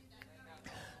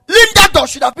 Linda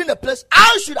should have been a place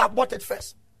I should have bought it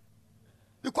first.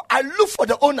 Because I looked for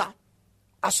the owner.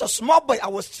 As a small boy, I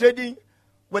was trading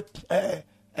with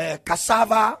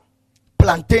cassava,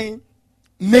 plantain,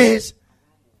 maize,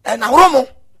 and aromo.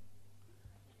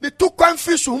 The two coin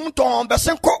fish umton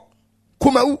besenko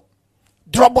kumau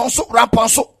drobonso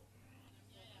rampanso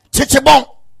chichibon.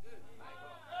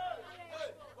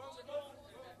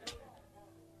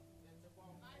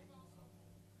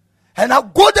 And I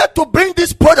go there to bring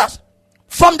these products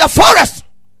from the forest.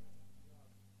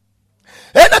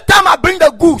 Anytime I bring the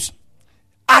goods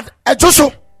at a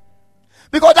Joshua,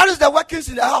 because that is the workings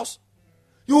in the house.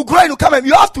 You grow and you come and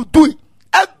you have to do it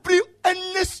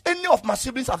Any of my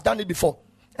siblings have done it before.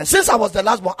 And since I was the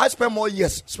last one, I spent more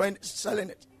years selling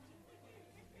it.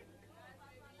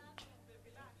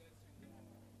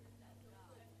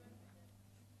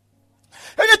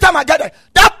 Anytime I get it,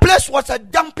 that place was a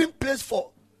dumping place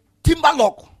for timber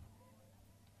log.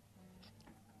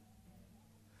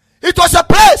 It was a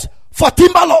place for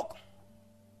timber log.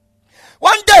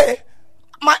 One day,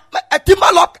 a timber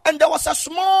log, and there was a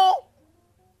small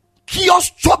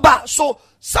kiosk choba. So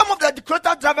some of the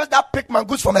decorator drivers that pick my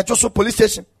goods from a Joso police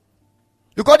station,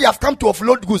 because they have come to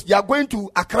offload goods, they are going to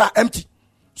Accra empty.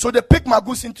 So they pick my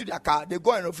goods into their car. They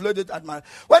go and offload it at my.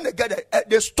 When they get there,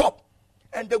 they stop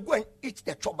and they go and eat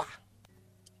the choba.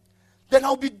 Then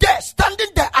I'll be there, standing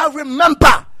there. I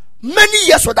remember many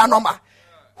years with that number.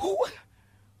 Who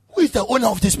is the owner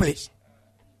of this place?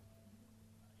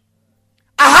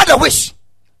 I had a wish,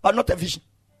 but not a vision.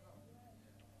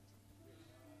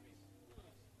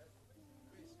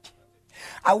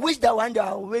 I wish that one day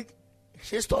I will make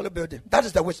a taller building. That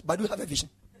is the wish, but do you have a vision?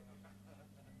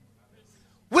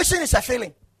 Wishing is a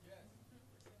feeling.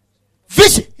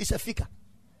 Vision is a figure.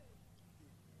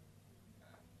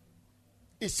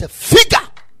 It's a figure.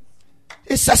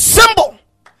 It's a symbol.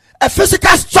 A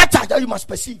physical structure that you must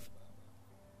perceive.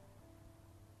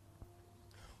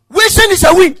 Vision is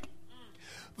a wind.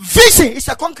 Vision is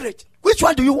a concrete. Which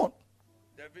one do you want?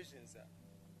 The vision, sir.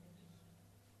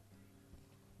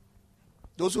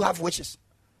 Those who have wishes,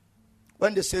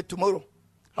 when they say tomorrow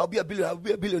I'll be a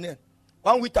billionaire.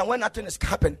 1 week time when nothing is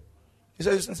happening, he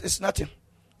says it's nothing.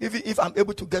 If I'm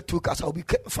able to get 2 cars, I'll be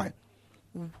fine.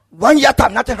 1 year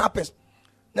time, nothing happens.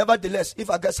 Nevertheless, if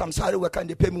I get some salary work and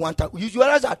they pay me 1 time, you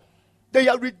realize that they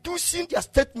are reducing their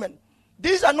statement.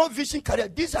 These are not vision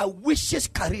careers, these are wishes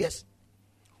careers.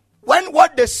 When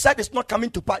what they said is not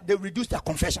coming to pass, they reduce their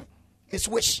confession. It's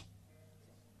wish.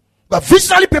 But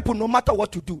visionary people, no matter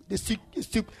what you do, they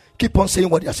still keep on saying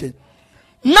what they are saying.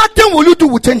 Nothing will you do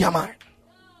will change your mind.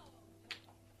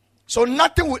 So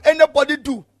nothing will anybody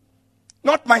do.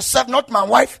 Not myself, not my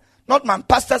wife, not my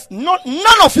pastors, none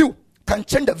of you can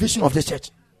change the vision of the church.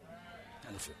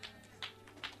 None of you.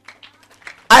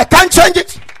 I can't change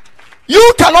it.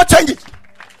 You cannot change it.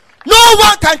 No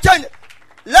one can change it.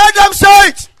 Let them say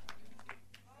it.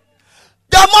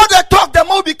 The more they talk, the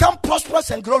more we become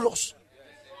prosperous and glorious.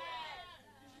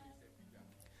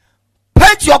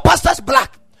 Paint your pastors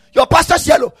black, your pastors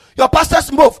yellow, your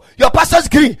pastors mauve, your pastors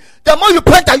green. The more you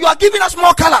paint that, you are giving us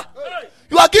more color.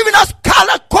 You are giving us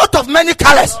color, coat of many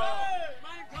colors.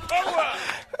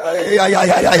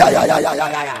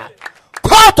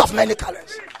 Coat of many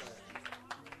colors.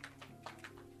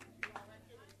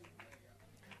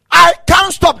 I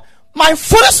can't stop. My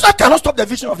foolishness cannot stop the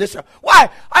vision of this. Why?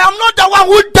 I am not the one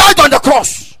who died on the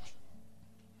cross.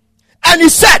 And he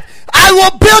said, I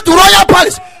will build royal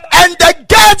palace, and the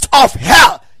gates of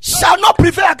hell shall not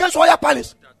prevail against royal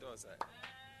palace.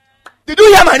 Did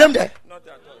you hear my name there?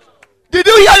 Did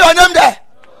you hear your name there?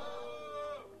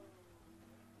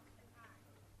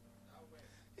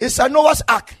 It's a Noah's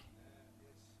Ark.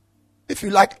 If you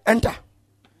like, enter.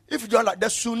 If you don't like, the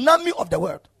tsunami of the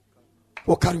world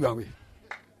will carry you away.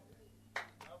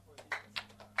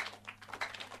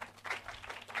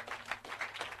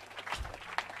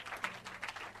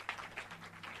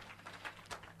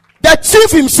 The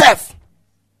thief himself,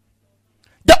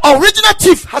 the original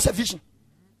thief, has a vision.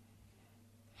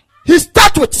 He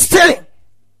starts with stealing.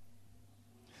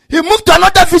 He moved to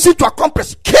another vision to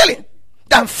accomplish killing.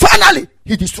 Then finally,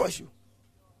 he destroys you.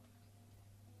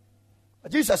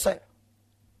 But Jesus said,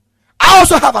 I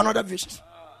also have another vision.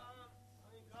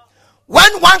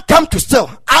 When one comes to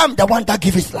steal, I am the one that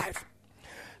gives his life.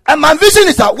 And my vision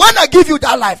is that when I give you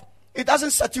that life, it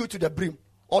doesn't set you to the brim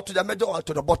or to the middle or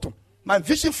to the bottom. My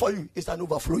vision for you is an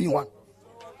overflowing one.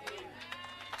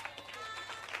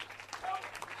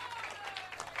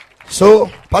 So,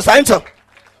 Pastor Enter,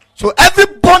 so every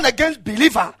born again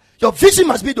believer, your vision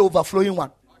must be the overflowing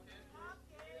one.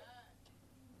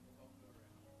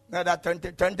 Now that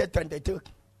 2022,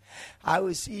 I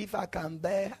will see if I can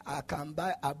buy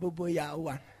a Boboya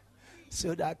one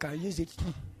so that I can use it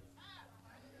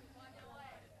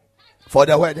for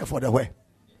the way.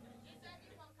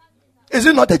 Is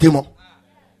it not a demon?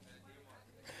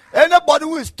 Anybody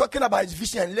who is talking about his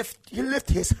vision and he lift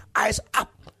his eyes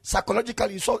up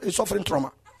psychologically, he's suffering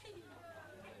trauma.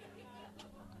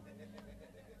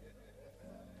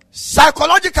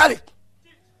 Psychologically,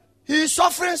 he is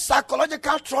suffering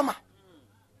psychological trauma.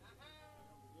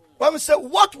 When we say,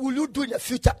 what will you do in the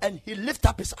future? And he lifts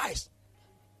up his eyes,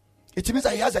 it means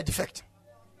that he has a defect.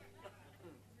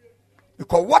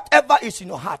 Because whatever is in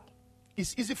your heart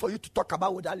it's easy for you to talk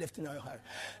about without lifting your hand.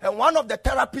 And one of the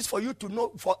therapies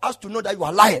for us to know that you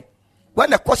are lying,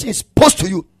 when a question is posed to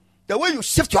you, the way you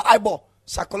shift your eyeball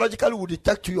psychologically will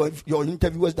detect to your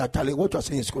interviewers that what you are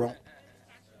saying is wrong.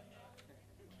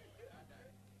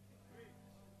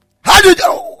 Where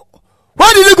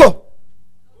did you go?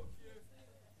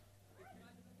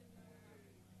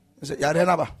 He said,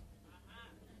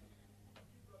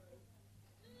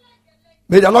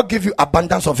 may the Lord give you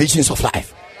abundance of visions of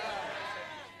life.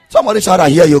 Somebody shout, I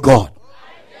hear you, God.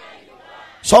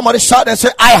 Somebody shout and say,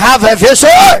 I have a vision.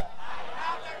 I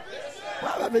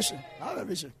have a vision. I have a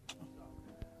vision.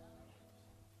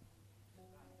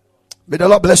 May the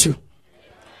Lord bless you.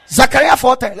 Zechariah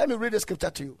 4:10. Let me read the scripture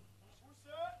to you.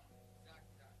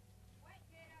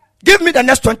 Give me the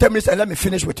next 20 minutes and let me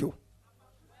finish with you.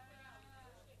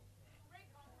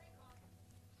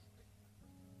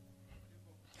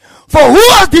 For who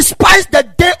has despised the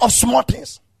day of small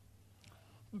things?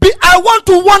 I want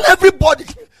to warn everybody.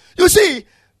 You see,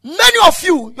 many of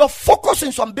you, you're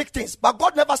focusing on big things, but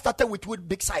God never started with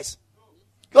big size.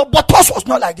 Your bottles was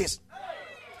not like this.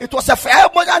 It was a fair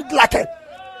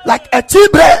like a tea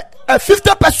bread, a 50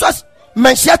 pesos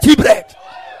mention tea bread.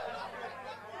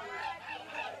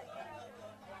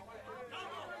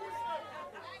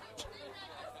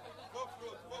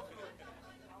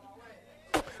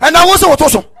 And I was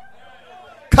also.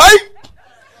 Kai,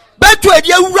 bet to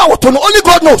idea only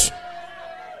God knows.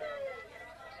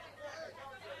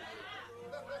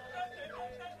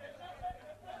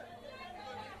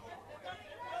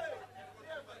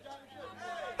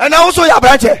 And I also your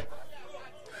branch.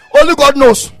 Only God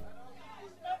knows.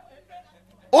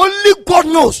 Only God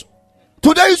knows.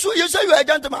 Today you say you are a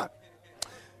gentleman.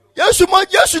 Yes, you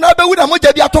not be with a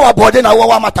moja be ato abode na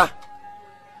wa matter.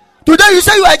 Today you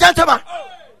say you are a gentleman.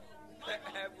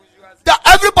 That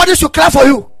everybody should clap for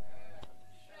you.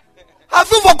 Have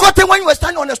you forgotten when you were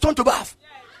standing on a stone to bath?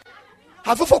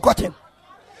 Have you forgotten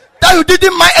that you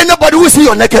didn't mind anybody who see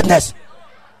your nakedness?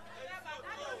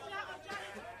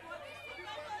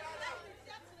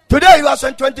 Today you are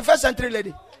some 21st century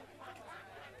lady.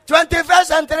 21st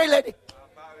century lady.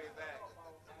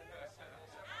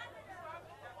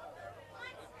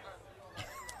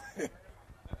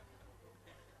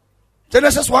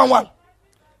 Genesis 1:1.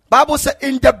 Bible says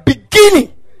in the beginning,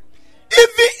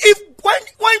 even if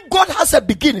when God has a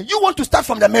beginning, you want to start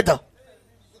from the middle,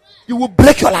 you will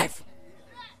break your life.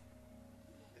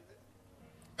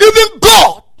 Even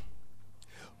God,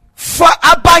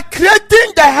 by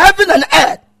creating the heaven and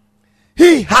earth,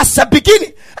 he has a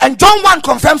beginning. And John 1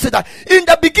 confirms it that in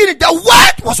the beginning, the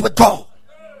word was with God.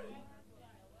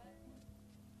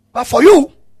 But for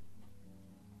you,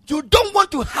 you don't want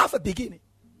to have a beginning.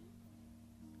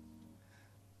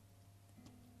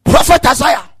 Prophet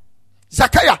Isaiah,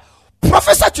 Zechariah,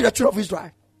 prophesied to the children of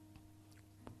Israel.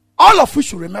 All of you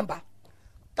should remember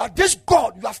that this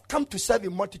God you have come to serve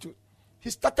in multitude, he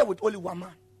started with only one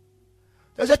man.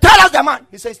 They said, tell us the man.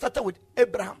 He said, he started with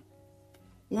Abraham.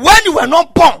 When you were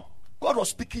not born, God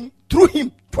was speaking through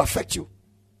him to affect you.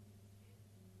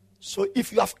 So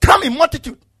if you have come in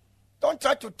multitude, don't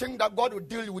try to think that God will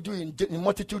deal with you in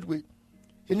multitude way.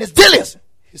 In his dealings,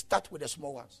 he starts with the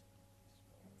small ones.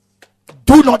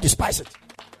 Do not despise it.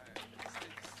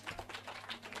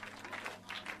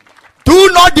 Do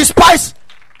not despise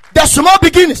the small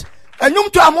beginnings. And you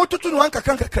to one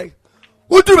kakran.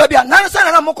 Who do baby?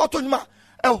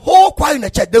 A whole choir in the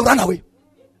church, they run away.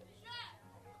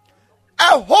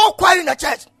 A whole choir in the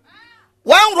church.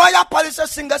 When Royal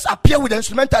Palace singers appear with the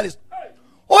instrumentalists,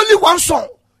 only one song,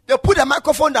 they put a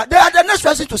microphone there. They are the next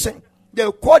person to sing. They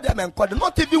call them and call them.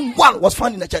 Not even one was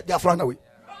found in the church. They have run away.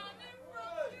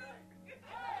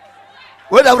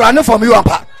 Well, they're running from you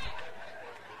apart.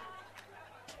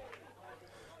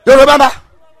 You remember?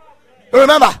 You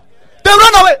remember? They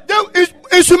run away.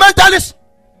 They instrumentalists,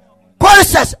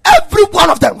 choristers, every one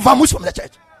of them vamoosed from the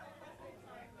church.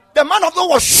 The man of God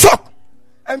was shocked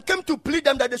and came to plead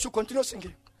them that they should continue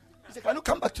singing. He said, can you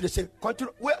come back to the same?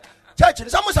 Continue. Church,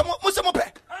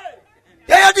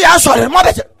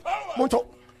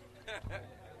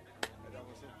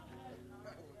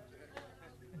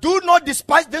 do not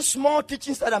despise these small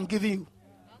teachings that I'm giving you.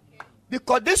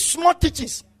 Because these small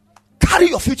teachings carry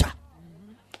your future.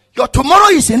 Your tomorrow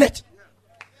is in it.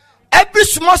 Every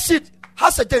small seed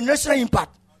has a generational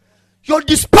impact. You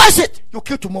despise it, you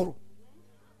kill tomorrow.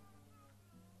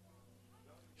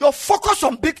 Your focus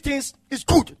on big things is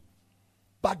good.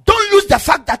 But don't use the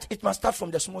fact that it must start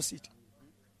from the small seed.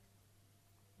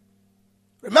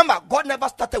 Remember, God never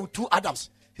started with 2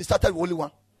 Adams. He started with only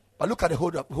one. But look at the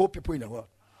whole people in the world.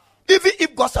 Even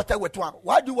if God started with 1,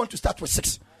 why do you want to start with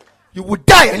 6? you will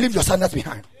die and leave your sandals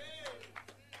behind.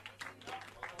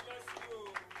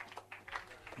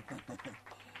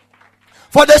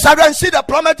 For they shall and see the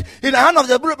plummet in the hand of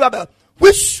the brother,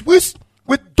 which with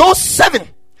those 7,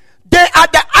 they are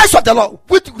the eyes of the Lord,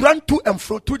 which run to and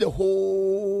fro through the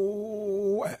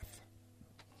whole earth.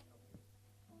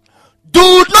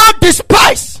 Do not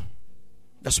despise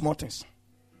the small things.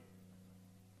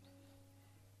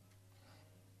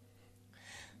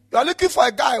 You are looking for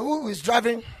a guy who is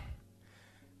driving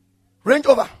Range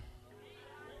Rover.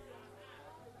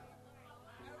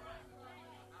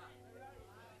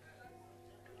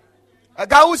 A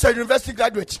guy who's a university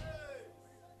graduate.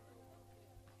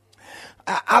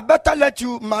 I better let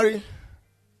you marry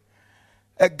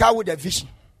a guy with a vision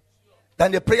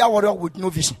than a prayer warrior with no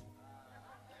vision.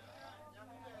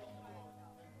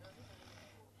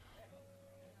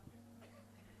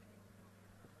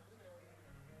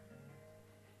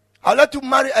 I'll let you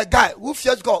marry a guy who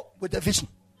fears God with a vision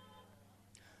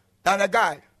than a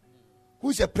guy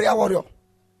who's a prayer warrior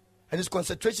and his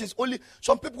concentration is only.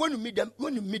 Some people, when you meet them,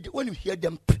 when you hear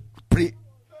them pray,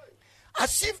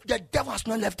 as if the devil has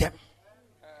not left them,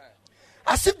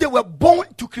 as if they were born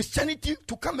to Christianity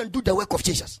to come and do the work of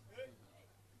Jesus.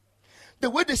 The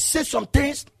way they say some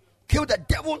things, kill the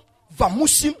devil,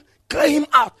 vamoose him, clear him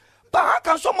out. But how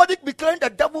can somebody be clearing the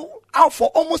devil out for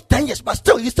almost 10 years, but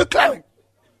still he's still clearing?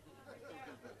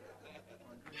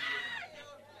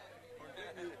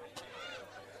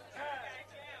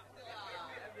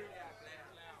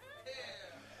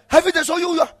 Every day, so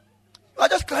you are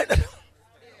just crying.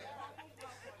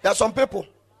 There are some people,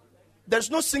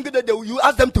 there's no single day you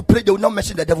ask them to pray, they will not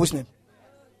mention the devil's name.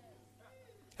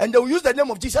 And they will use the name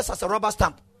of Jesus as a rubber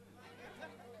stamp.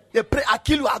 They pray, I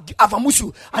kill you, I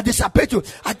avamush I disappear you,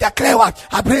 I declare what,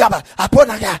 I pray about, I put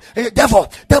devil,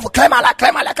 claim my life,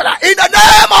 in the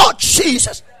name of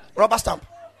Jesus. Rubber stamp.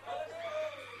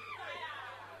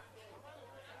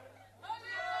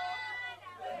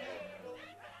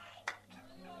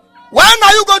 When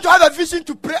are you going to have a vision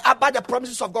to pray about the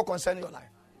promises of God concerning your life?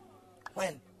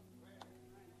 When?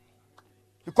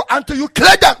 Because until you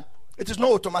clear them, it is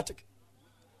not automatic.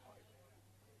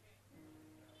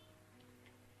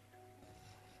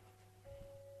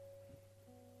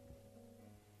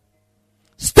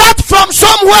 Start from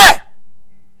somewhere.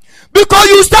 Because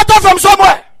you started from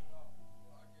somewhere.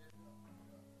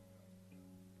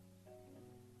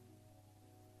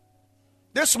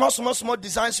 These small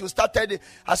designs you started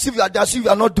as if you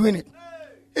are not doing it.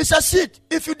 It's a seed.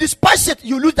 If you despise it,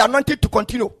 you lose the anointing to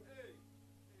continue.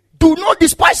 Do not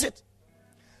despise it.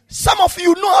 Some of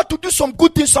you know how to do some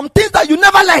good things, some things that you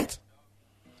never learned.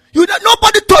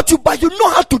 Nobody taught you, but you know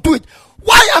how to do it.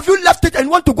 Why have you left it and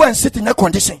want to go and sit in air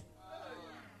condition?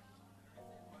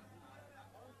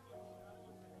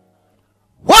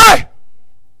 Why?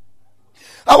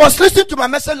 I was listening to my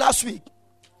message last week.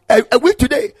 A week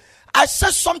today. I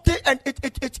said something and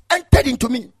it entered into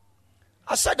me.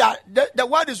 I said that the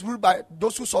world is ruled by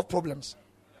those who solve problems.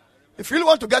 If you really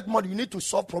want to get money, you need to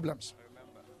solve problems.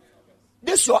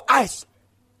 This your eyes.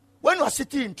 When you are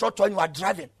sitting in church, when you are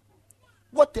driving,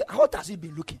 how has he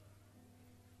been looking?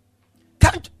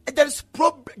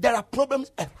 There are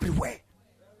problems everywhere.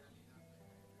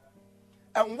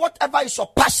 And whatever is your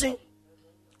passion,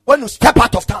 when you step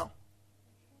out of town,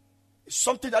 it's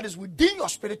something that is within your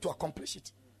spirit to accomplish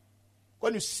it.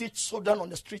 When you see children on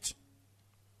the street,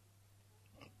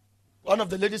 one of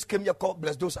the ladies came here called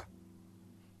Blesdosa.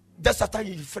 Just after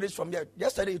he finished from there,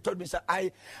 yesterday he told me,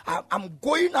 I'm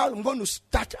going out, I'm going to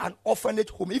start an orphanage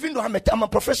home, even though I'm a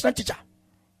professional teacher.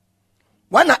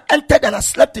 When I entered and I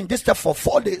slept in this stuff for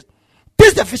 4 days, this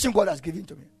is the vision God has given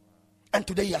to me. And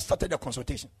today he has started the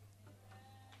consultation.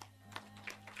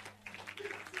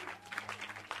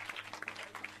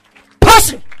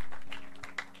 Passion.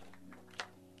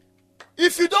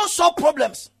 If you don't solve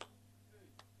problems,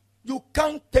 you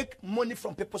can't take money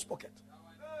from people's pocket.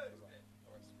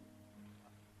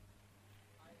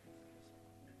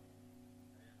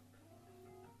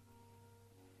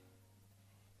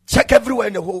 Check everywhere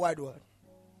in the whole wide world.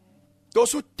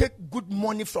 Those who take good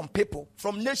money from people,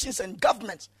 from nations and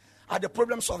governments, are the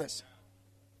problem solvers.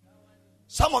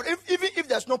 Even if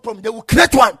there's no problem, they will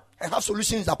create one and have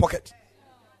solutions in their pocket.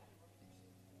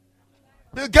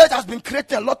 Bill Gates has been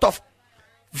creating a lot of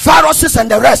viruses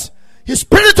and the rest. He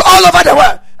spread it all over the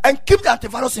world and keep the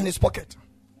antivirus in his pocket.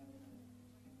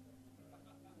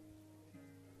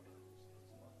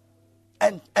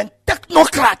 And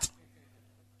technocrat,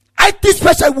 IT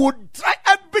special would try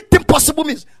everything possible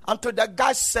means until the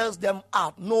guy sells them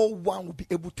out. No one will be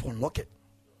able to unlock it.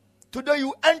 Today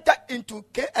you enter into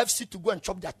KFC to go and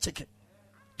chop their chicken.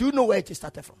 Do you know where it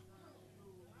started from?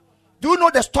 Do you know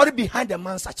the story behind the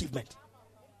man's achievement?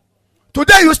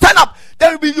 Today you stand up,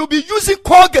 then you'll be using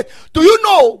Colgate. Do you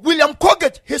know William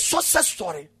Colgate, his success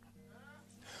story?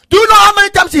 Do you know how many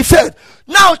times he failed?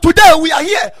 Now today we are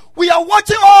here. We are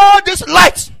watching all these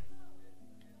lights.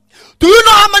 Do you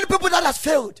know how many people that has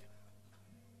failed?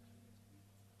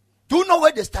 Do you know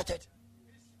where they started?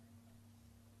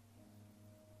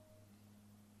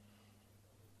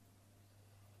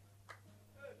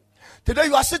 Today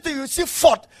you are sitting, you see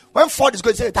Ford. When Ford is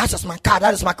going to say, that is my car,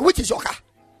 that is my car. Which is your car?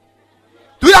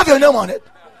 Do you have your name on it?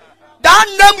 That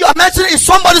name you are mentioning is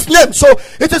somebody's name. So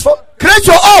it is for, create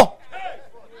your own.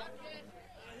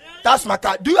 That's my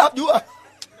car. Do you have,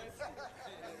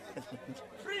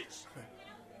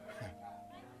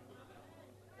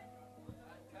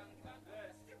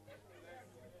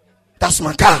 that's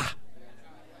my car.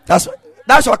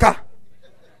 That's your car.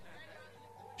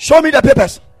 Show me the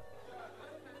papers.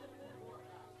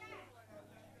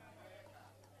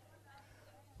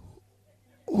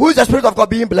 Who is the Spirit of God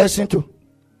being blessing to?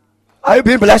 Are you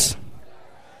being blessed?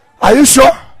 Are you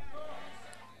sure?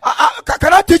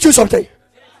 Can I teach you something?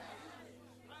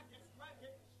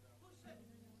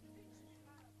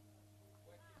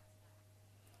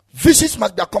 Visions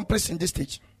must be accomplished in this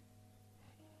stage.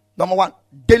 Number one,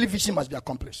 daily vision must be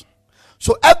accomplished.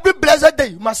 So every blessed day,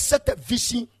 you must set a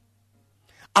vision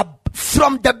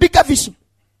from the bigger vision.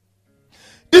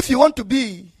 If you want to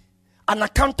be an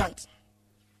accountant,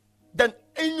 then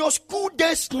in your school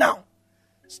days now,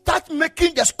 start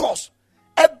making the scores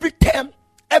every term,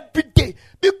 every day,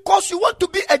 because you want to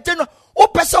be a general or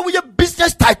person with a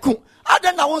business tycoon. I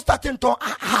don't know starting to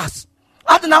has.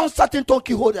 I don't know starting to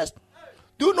key holders.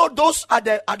 Do you know those at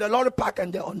the lorry park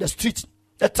and on the street,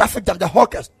 the traffic jam, the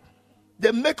hawkers?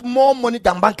 They make more money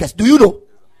than bankers. Do you know?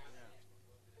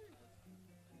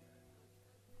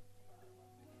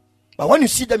 But when you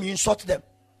see them, you insult them.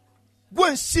 Go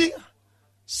and see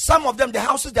some of them, the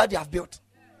houses that they have built.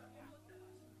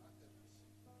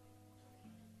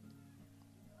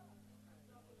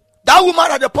 That woman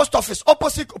at the post office,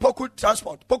 opposite Poku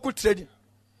Transport, Poku Trading,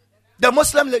 the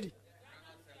Muslim lady,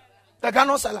 the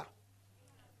Ghana seller.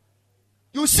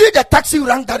 You see the taxi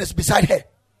rank that is beside her.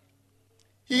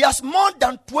 He has more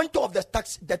than 20 of the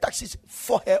taxis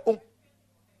for her own.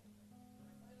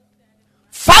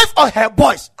 5 of her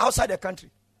boys outside the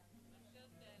country.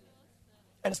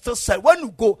 And still said, when you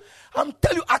go, I'm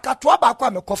telling you, Akatwa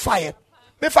Bakwa me ko fire.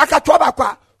 If Akatwa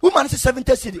Bakwa, woman is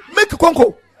 70 city. Make a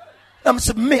congo. I'm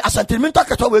saying, me, as a sentimental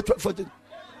Akatwa wait for it.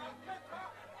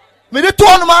 Me, the 2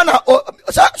 man,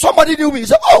 somebody knew me. He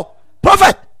said, oh,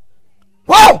 prophet,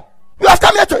 wow, you have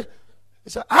come here to it.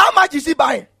 He said, how much is he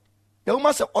buying? The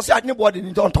woman said, oh, see, I didn't bought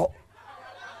it, don't talk.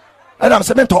 And I'm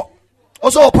saying, talk.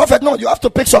 Also, prophet, no, you have to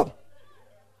pick some.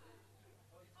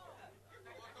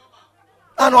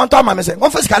 And on time, I'm saying, I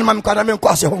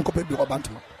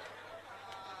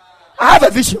have a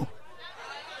vision.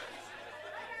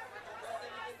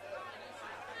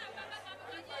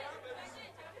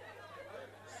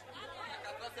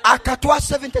 Akatwa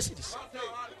 70 cities.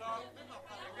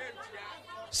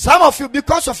 Some of you,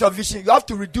 because of your vision, you have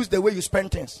to reduce the way you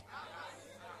spend things.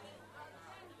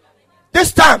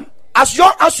 This time, as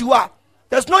young as you are,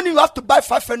 there's no need you have to buy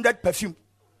 500 perfume,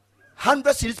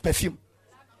 100 series perfume.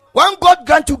 When God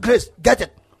grant you grace, get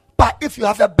it. But if you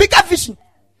have a bigger vision,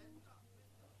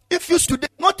 if you today,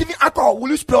 not even alcohol, will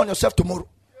you spray on yourself tomorrow?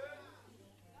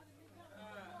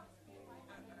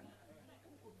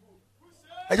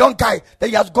 A young guy that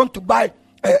he has gone to buy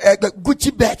a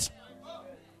Gucci bed.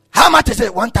 How much is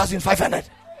it? 1,500.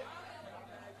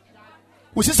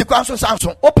 We see the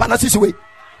Samsung. Open us this way.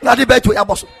 Now the bed to your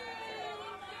boss.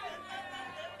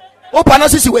 Open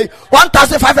us this way.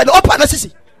 1,500. Open us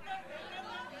this.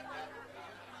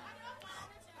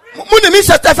 Mune means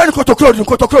Stephen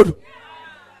Kotokrodu.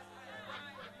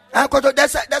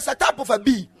 There's a type of a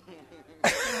bee.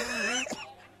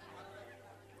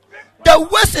 The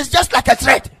waist is just like a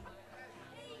thread.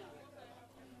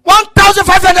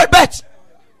 1,500 bets.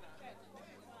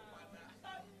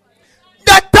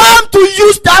 The time to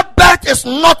use that bet is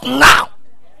not now.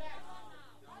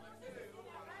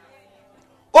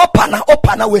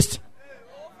 Opana waist.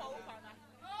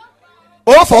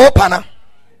 O for opana.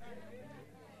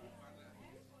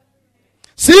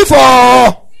 C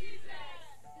for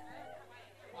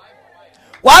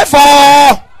Y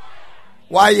for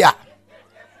wire.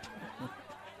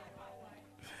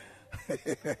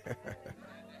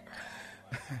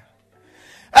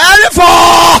 L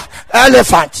for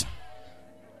elephant.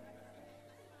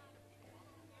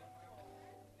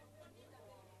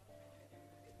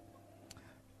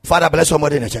 Father, bless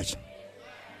somebody in the church.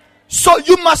 So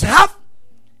you must have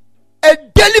a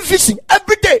daily vision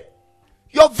every day.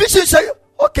 Your vision say,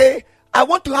 okay, I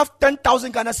want to have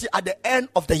 10,000 Ghana cedis at the end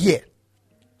of the year.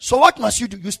 So what must you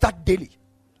do? You start daily.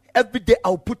 Every day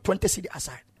I'll put 20 cedis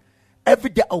aside. Every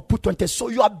day I'll put 20. So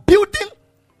you are building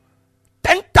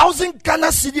 10,000 Ghana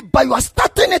cedis, but you are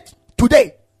starting it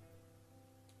today.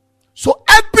 So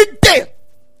every day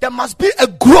there must be a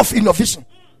growth in your vision,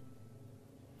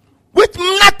 which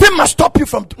nothing must stop you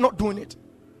from not doing it.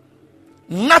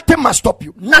 Nothing must stop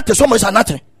you. Nothing. Somebody say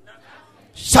nothing.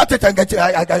 Shout it and get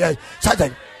it. Shout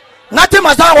it. Nothing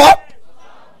must stop what?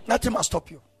 Nothing must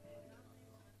stop you.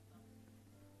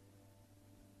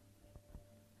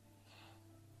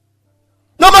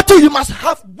 Number 2, you must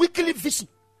have weekly vision.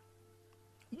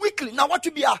 Weekly. Now what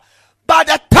will be by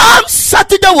the time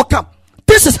Saturday will come,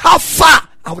 this is how far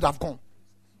I would have gone.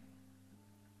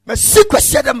 My secret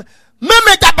said them.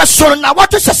 Now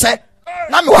what is say?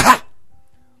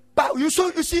 But you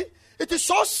see, it is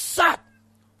so sad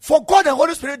for God and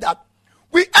Holy Spirit that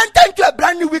we enter into a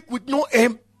brand new week with no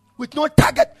aim, with no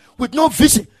target, with no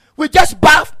vision. We just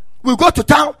bath, we go to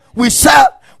town, we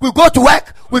sell, we go to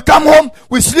work, we come home,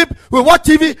 we sleep, we watch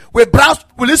TV, we browse,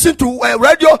 we listen to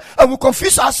radio, and we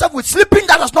confuse ourselves with sleeping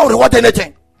that does not reward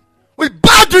anything. With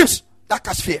bad dreams that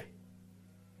cause fear.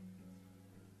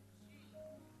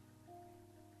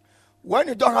 When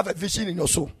you don't have a vision in your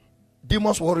soul,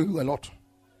 demons worry you a lot.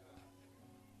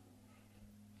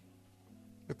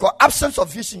 Because absence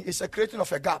of vision is a creating of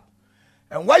a gap.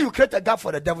 And when you create a gap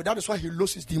for the devil, that is why he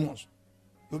loses demons.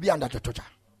 You'll be under the torture.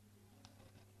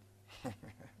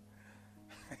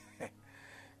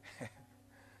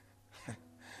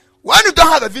 When you don't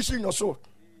have a vision in your soul,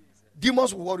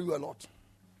 demons will worry you a lot.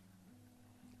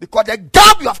 Because the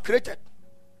gap you have created,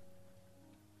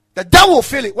 the devil will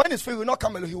feel it. When it's filled, he will not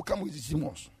come alone, he will come with his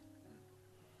demons.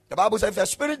 The Bible says if a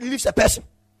spirit leaves a person,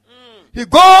 he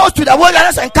goes to the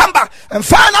wilderness and come back and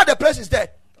find out the place is there.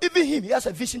 Even him, he has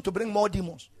a vision to bring more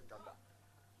demons.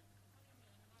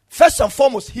 First and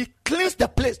foremost, he cleans the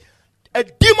place. A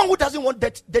demon who doesn't want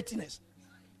dirtiness.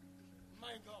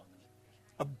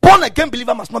 A born again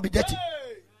believer must not be dirty.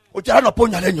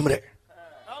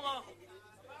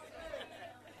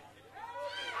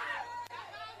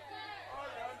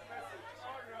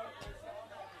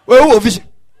 Where vision?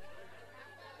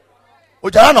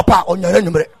 Ojara no pa onyare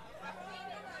numere.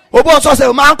 Obo so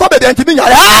say man ko bebe ntimi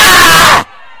nyare.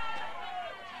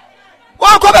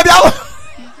 Wan ko bebe awo.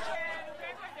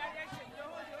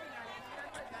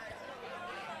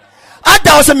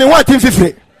 Ada o se me wan tin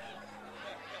fifire.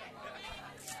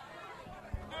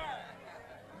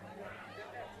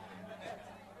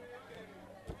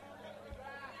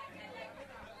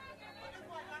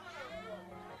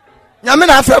 Nyame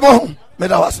na afre bo.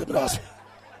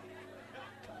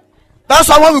 That's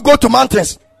why when we go to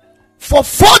mountains, for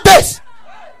 4 days,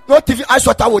 not even ice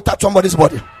water will touch somebody's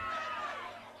body.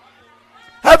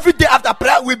 Every day after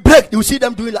prayer, we break. You see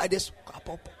them doing like this.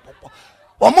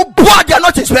 They are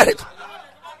not in spirit.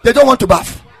 They don't want to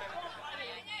bath.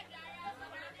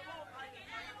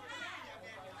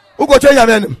 Who go change your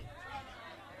name?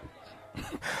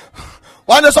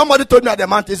 One day somebody told me at the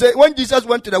mountain, he said, when Jesus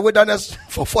went to the wilderness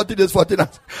for 40 days, 40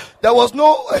 nights, there was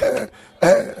no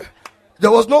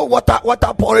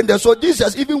water pouring there. So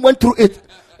Jesus even went through it.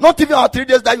 Not even our 3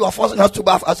 days that you are forcing us to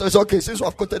bath. I said, it's okay, since we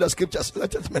have quoted the scriptures,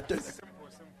 let us maintain.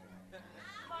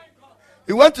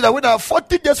 He went to the wilderness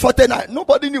 40 days, 40 nights.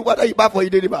 Nobody knew whether he bathed or he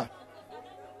didn't bath.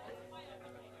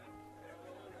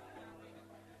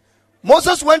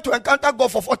 Moses went to encounter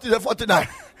God for 40 days, 49.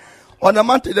 On the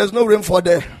mountain, there's no rain for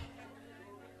there.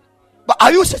 But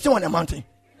are you sitting on a mountain?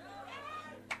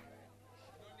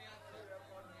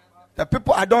 The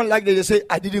people I don't like, they say,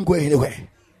 I didn't go anywhere.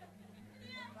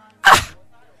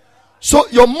 So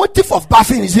your motive of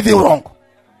bathing is even wrong.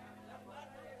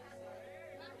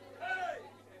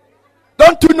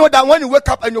 Don't you know that when you wake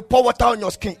up and you pour water on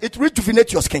your skin, it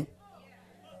rejuvenates your skin?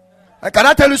 And can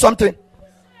I tell you something?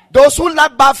 Those who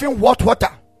like bathing hot water,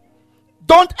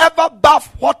 don't ever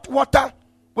bath hot water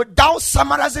without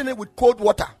summarizing it with cold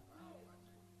water.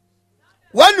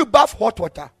 When you bath hot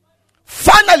water,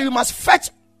 finally you must fetch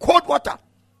cold water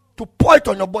to pour it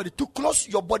on your body, to close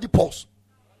your body pores.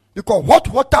 Because hot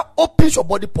water opens your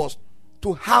body pores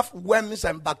to have worms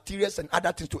and bacteria and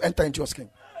other things to enter into your skin.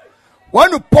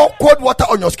 When you pour cold water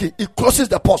on your skin, it closes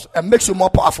the pores and makes you more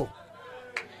powerful.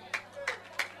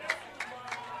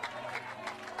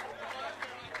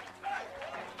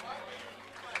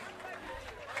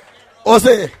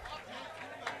 Ose.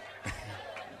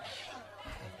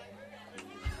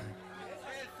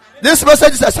 This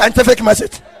message is a scientific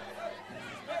message.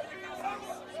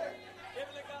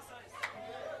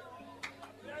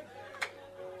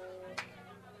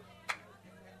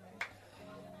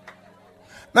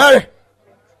 Mary.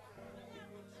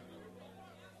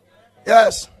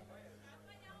 Yes.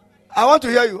 I want to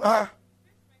hear you.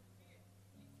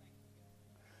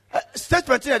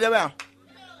 Statement in there.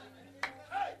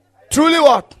 Truly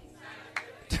what?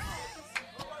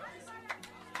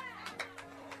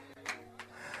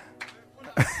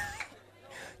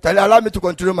 Tell you, allow me to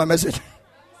continue my message.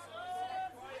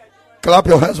 Clap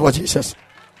your hands for Jesus.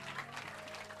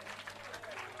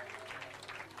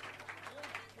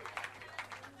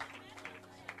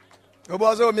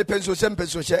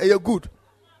 You're good.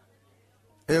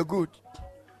 You're good.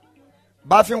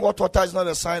 Bathing hot water is not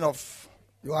a sign of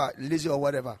you are lazy or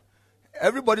whatever.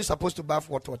 Everybody's supposed to bath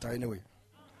hot water anyway.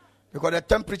 Because the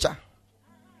temperature,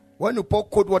 when you pour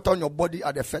cold water on your body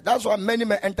at the first, that's why many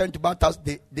men enter into baths,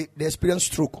 they experience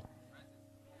stroke.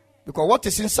 Because what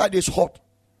is inside is hot.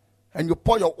 And you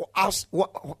pour your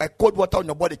cold water on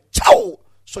your body, chow!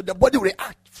 So the body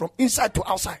reacts from inside to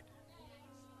outside.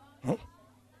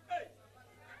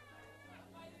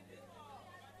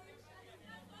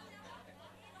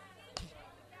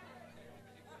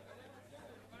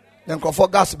 Then come for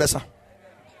gas better.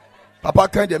 Papa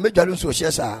can't make Jalun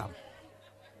social.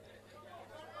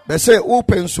 They say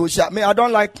open social. Me, I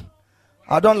don't like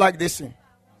this thing.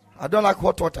 I don't like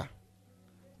hot water.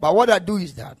 But what I do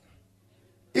is that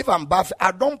if I'm bathing,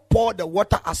 I don't pour the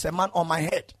water as a man on my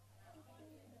head.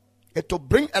 It will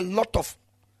bring a lot of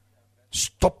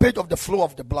stoppage of the flow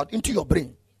of the blood into your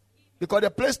brain. Because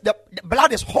the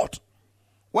blood is hot.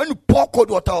 When you pour cold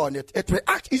water on it, it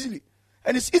reacts easily.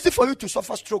 And it's easy for you to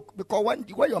suffer stroke because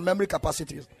where your memory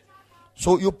capacity is.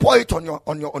 So you pour it on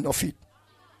your feet.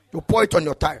 You pour it on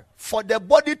your thigh. For the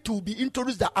body to be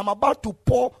introduced that I'm about to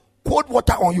pour cold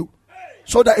water on you.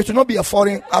 So that it will not be a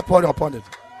foreign outpouring upon it.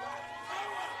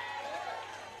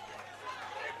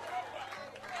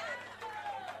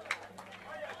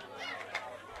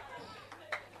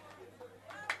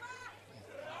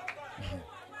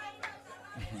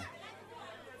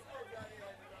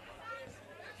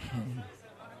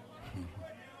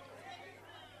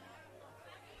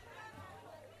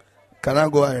 Can I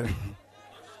go ahead?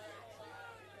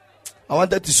 I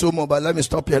wanted to show more, but let me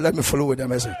stop here. Let me follow with the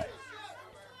message.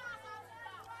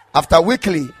 After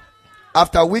weekly,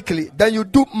 then you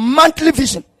do monthly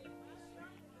vision.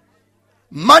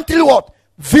 Monthly what?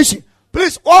 Vision.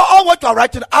 Please, all what you are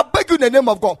writing, I beg you in the name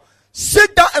of God,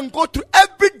 sit down and go through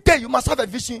every day. You must have a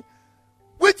vision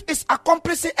which is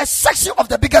accomplishing a section of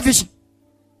the bigger vision.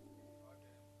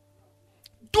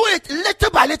 Do it little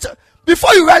by little.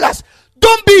 Before you realize,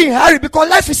 don't be in a hurry because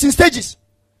life is in stages.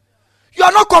 You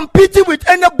are not competing with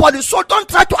anybody, so don't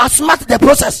try to outsmart the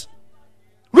process.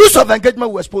 Rules of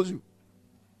engagement will expose you.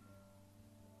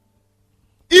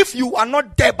 If you are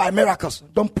not there by miracles,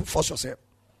 don't force yourself.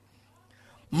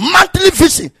 Monthly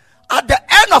vision. At the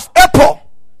end of April,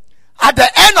 at the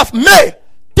end of May,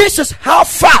 this is how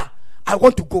far I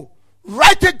want to go.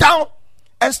 Write it down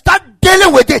and start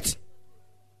dealing with it.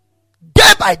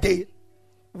 Day by day,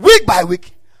 week by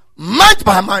week, month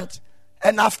by month,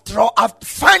 and after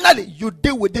finally you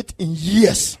deal with it in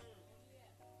years.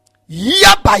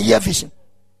 Year by year vision.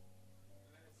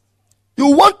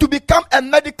 You want to become a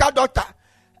medical doctor,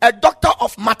 a doctor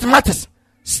of mathematics.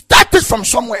 Start it from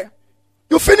somewhere.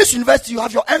 You finish university, you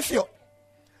have your MPhil.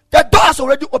 The door is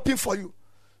already open for you.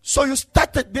 So you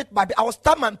started bit by bit. I will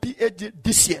start my PhD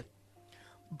this year.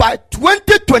 By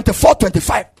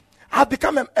 2024-25, I've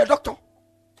become a doctor.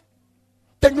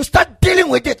 Then you start dealing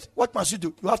with it. What must you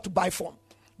do? You have to buy form.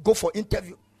 Go for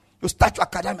interview. You start your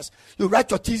academics. You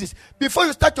write your thesis. Before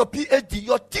you start your PhD,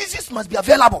 your thesis must be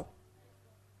available.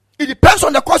 It depends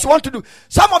on the course you want to do.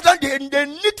 Some of them, they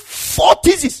need 4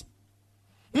 theses.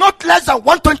 Not less than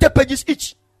 120 pages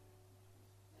each.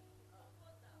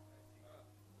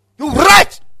 You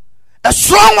write a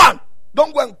strong one.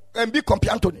 Don't go and be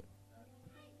Compi Anthony.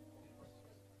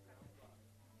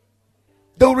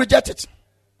 They will reject it.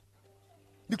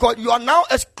 Because you are now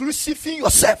exclusiving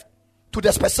yourself to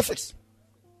the specifics.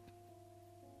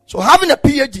 So having a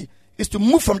PhD is to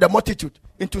move from the multitude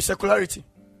into secularity.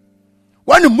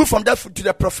 When you move from that to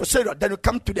the professorial, then you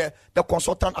come to the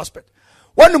consultant aspect.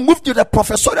 When you move to the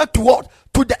professorial to what?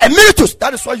 To the emeritus,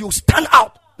 that is why you stand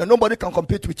out. Then nobody can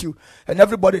compete with you. And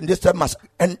everybody in this time must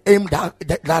aim that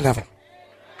level.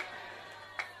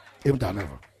 Aim that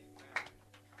level.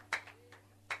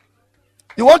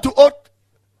 You want to own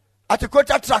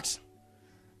articulator tracks.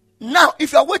 Now,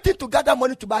 if you are waiting to gather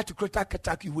money to buy articulator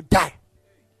track, you will die.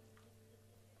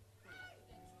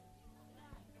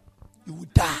 You will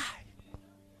die.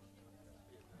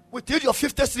 With your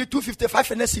 50 cedis,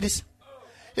 255 and cedis,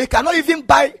 you cannot even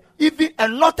buy even a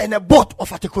knot and a boat of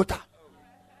articulator.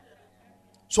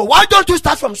 So why don't you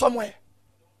start from somewhere?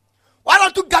 Why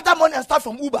don't you gather money and start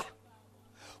from Uber?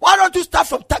 Why don't you start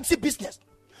from taxi business?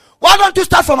 Why don't you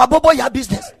start from Aboboya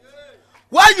business?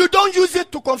 Why you don't use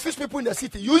it to confuse people in the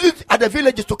city? Use it at the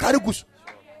villages to carry goods.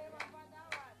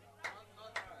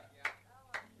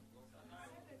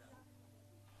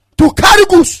 To carry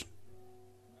goods.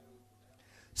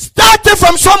 Start it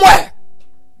from somewhere.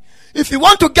 If you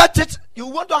want to get it, you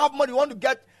want to have money, you want to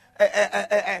get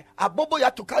a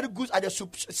Aboboya to carry goods at the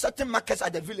certain markets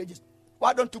at the villages.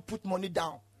 Why don't you put money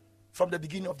down from the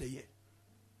beginning of the year?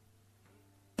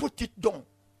 Put it down.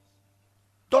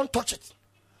 Don't touch it.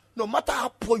 No matter how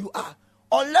poor you are,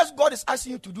 unless God is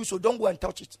asking you to do so, don't go and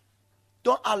touch it.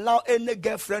 Don't allow any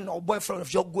girlfriend or boyfriend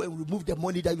of yours go and remove the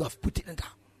money that you have put in there.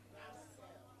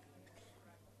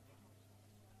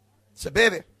 Say,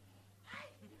 baby,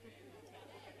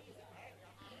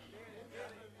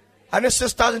 I need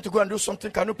 6,000 to go and do something.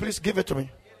 Can you please give it to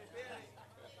me?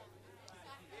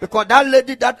 Because that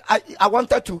lady that I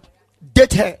wanted to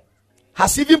date her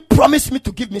has even promised me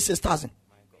to give me 6,000.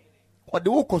 What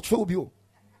the whole control you?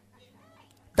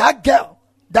 That girl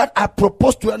that I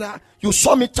proposed to her, you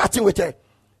saw me chatting with her.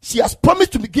 She has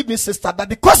promised to give me 6,000, but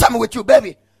because I'm with you,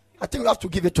 baby, I think you have to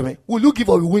give it to me. Will you give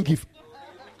or you won't give?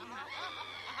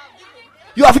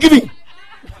 You have given.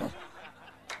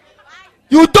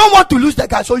 You don't want to lose the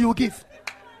guy, so you give.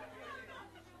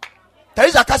 There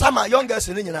is a customer, young girls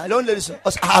in India. I don't listen.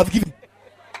 I have given.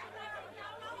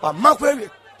 But Mark, where?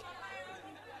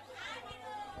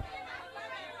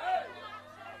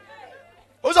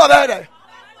 Who's over there?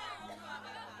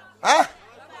 Huh?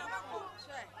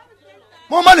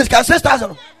 More money can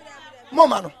 6,000. More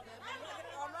money.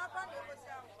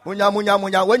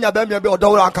 Munya. When you be or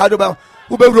dollar and card about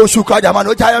who be Rosu Kadaman,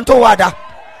 which I am to Wada.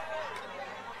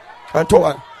 And to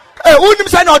one. Hey, who didn't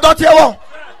say no, don't you want?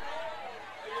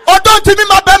 Or don't you mean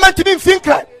my payment to me think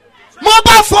like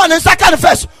mobile phone and second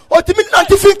first? Or to me not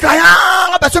to think like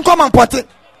ah, but some come and put it.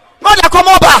 Mother come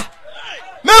over.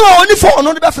 Me only phone,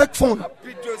 only perfect phone.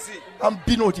 I'm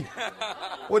binoti.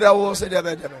 What I will say there,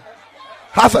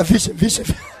 have a vision.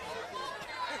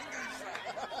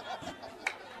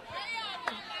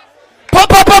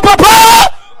 Papa.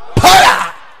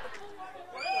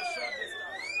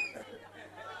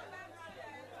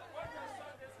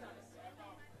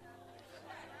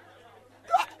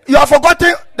 You have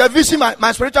forgotten the vision,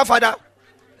 my spiritual father.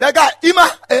 The guy,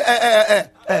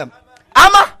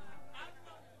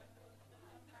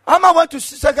 Amma went to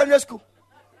secondary school.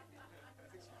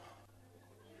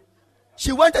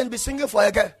 She went and be singing for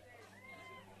a girl.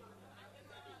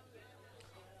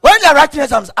 When they're writing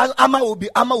exams, Amma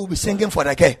will be singing for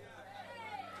the girl.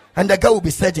 And the girl will be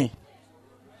studying.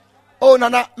 Oh,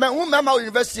 Nana, Mama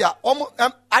University, I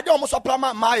don't almost apply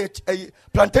my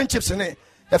plantain chips in it.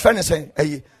 Your friend is saying,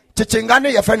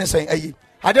 Chichingani, your friend is saying,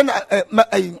 I don't know,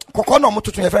 Cocono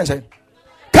Motu, your friend saying,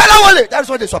 Kalawale, that's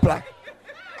what they supply.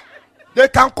 They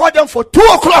can call them for 2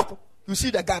 o'clock. You see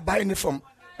the guy buying it from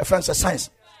a friend of science.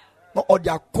 Or they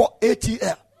are called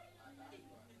ATL.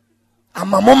 And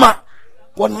my mama,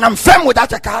 when I'm firm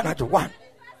without a car, not one.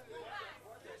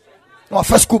 No,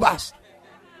 first school bus.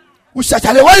 We said,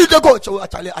 where you go? So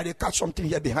actually, I catch something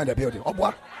here behind the building.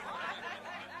 Obwa,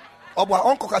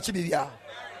 Uncle Kachibia.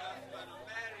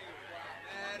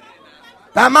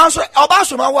 Now, Master,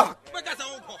 Obaso, my work.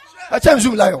 I tell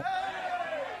you, Lion.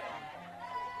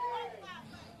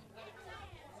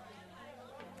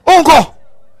 Uncle,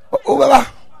 over.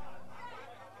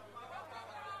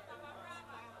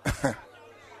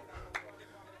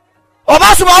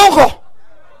 Obaso, my uncle.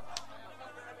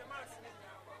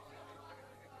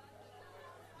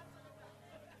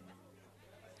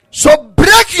 So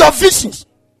break your visions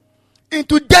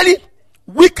into daily,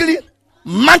 weekly,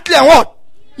 monthly, and what?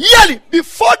 Yearly.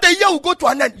 Before the year will go to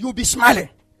an end, you'll be smiling.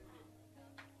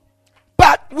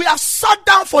 But we have sat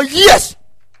down for years,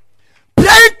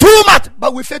 praying too much,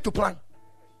 but we fail to plan.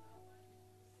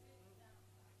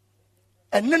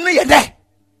 And then you're there.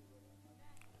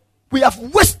 We have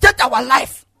wasted our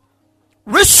life,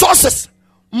 resources,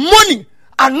 money,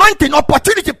 anointing,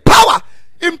 opportunity, power.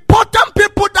 Important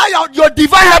people that are your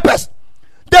divine helpers.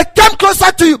 They came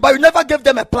closer to you, but you never gave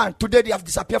them a plan. Today they have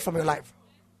disappeared from your life.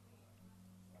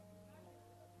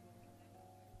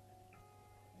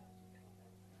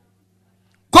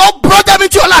 God brought them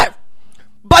into your life,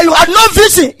 but you had no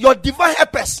vision. Your divine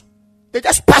helpers, they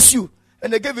just passed you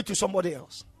and they gave it to somebody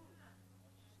else.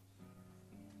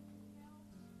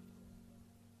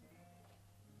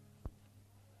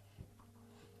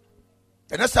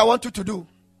 The next thing I want you to do,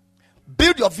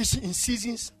 build your vision in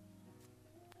seasons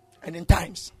and in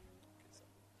times.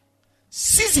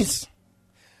 Seasons.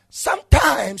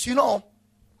 Sometimes,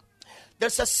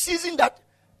 There's a season that,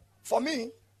 for me,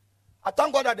 I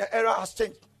thank God that the era has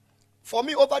changed. For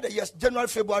me, over the years, January,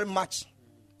 February, March,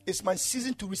 is my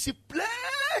season to receive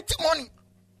plenty money.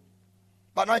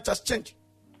 But now it has changed.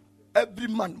 Every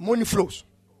month, money flows.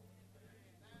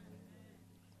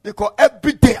 Because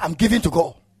every day I'm giving to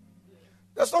God.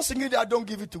 There's no singing that I don't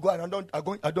give it to God and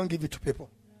I don't give it to people.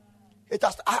 It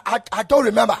has. I don't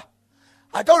remember.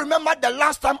 I don't remember the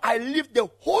last time I lived the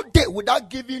whole day without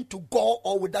giving to God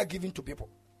or without giving to people.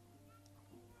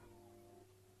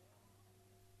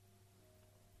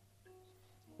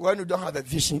 When you don't have a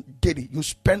vision, daily, you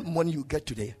spend money you get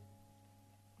today.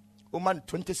 Woman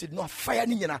 20 said, no, fire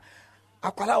ni nyina.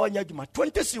 Akwala wa nyaduma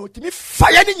 20 said, otimi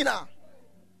fire ni nyina.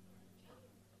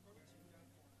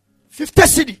 50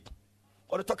 cedi.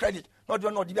 Or the credit. Not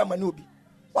one or the manubi.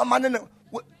 One man,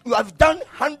 you have done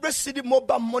 100 cedi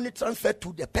mobile money transfer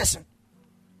to the person.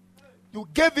 You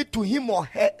gave it to him or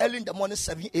her early in the morning,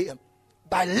 7 a.m.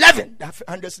 By 11, the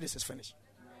 100 cedis is finished.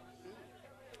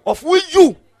 Of which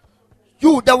you,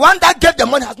 the one that gave the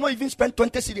money, has not even spent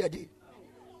 20 cedi a day.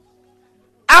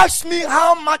 Ask me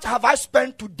how much have I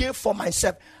spent today for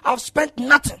myself. I've spent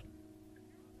nothing.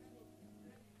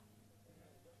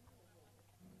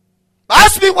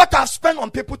 Ask me what I've spent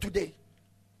on people today.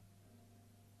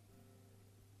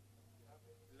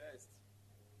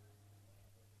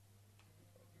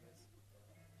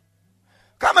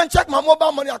 Come and check my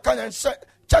mobile money account and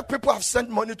check people have sent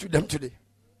money to them today.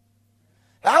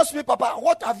 Ask me, Papa,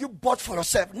 what have you bought for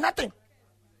yourself? Nothing.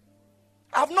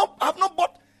 I've not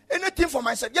bought anything for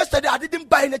myself. Yesterday, I didn't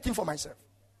buy anything for myself.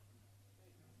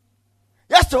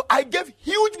 Yesterday, I gave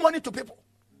huge money to people.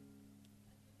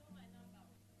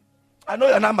 I know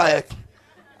your number. I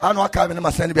know I can't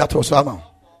even send it to someone.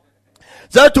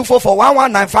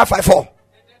 0244119554.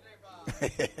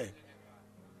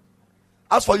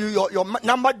 As for you, your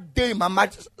number day in my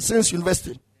mind since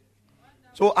university.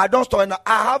 So I don't store.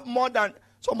 I have more than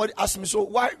somebody asked me. So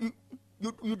why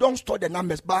you don't store the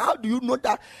numbers? But how do you know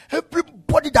that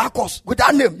everybody that calls with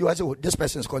that name, you will say, oh, this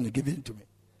person is going to give it to me.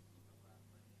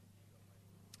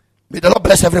 May the Lord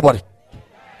bless everybody.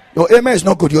 Your amen is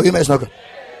not good. Your amen is not good.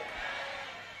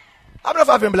 How many of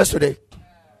you have been blessed today?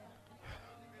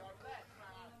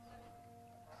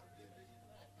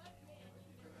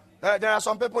 There are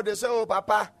some people, they say, oh,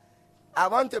 Papa, I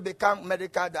want to become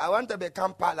medical, I want to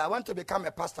become pilot, I want to become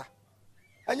a pastor.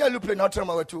 And you're looking at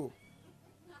them too.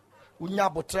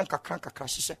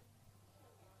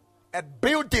 A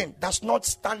building does not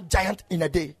stand giant in a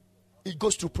day. It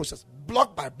goes through process,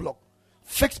 block by block,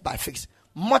 fix by fix,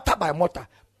 mortar by mortar,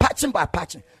 patching by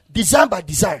patching, design by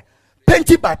design,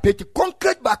 painting by painting,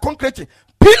 concrete by concrete,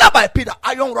 pillar by pillar,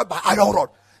 iron rod by iron rod.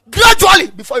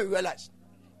 Gradually, before you realize.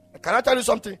 Can I tell you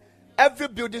something? Every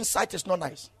building site is not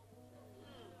nice.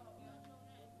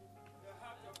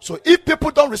 So if people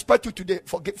don't respect you today,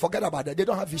 forget about that. They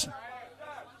don't have vision.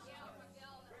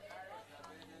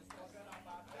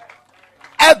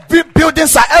 Every building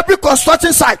site, every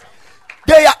construction site,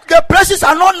 the places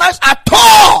are not nice at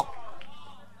all.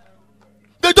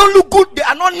 They don't look good. They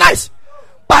are not nice.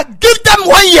 But give them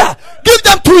 1 year, give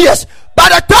them 2 years. By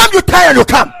the time you tire, you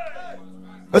come.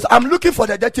 Because I'm looking for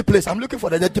the dirty place. I'm looking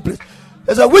for the dirty place.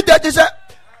 There's a with that. Said,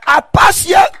 I passed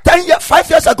here 5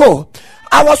 years ago.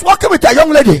 I was walking with a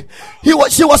young lady.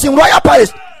 She was in Royal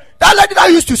Palace. That lady that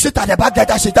used to sit at the back there,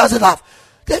 that she doesn't have.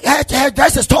 Her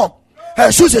dress is torn.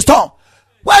 Her shoes is torn.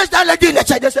 Where is that lady in the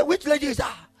church? They said, which lady is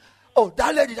that? Oh,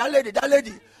 that lady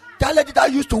that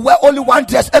used to wear only one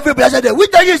dress every blessed day.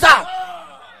 Which lady is that?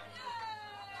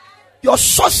 Your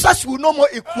success will no more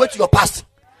equate your past.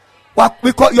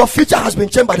 Because your future has been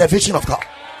changed by the vision of God.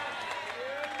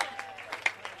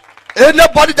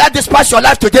 Anybody that despises your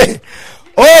life today,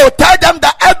 oh, tell them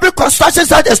that every construction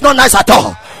site is not nice at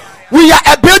all. We are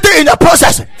a building in the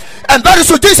process, and very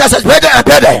soon Jesus is building a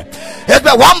building. It's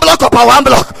been one block upon one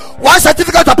block, one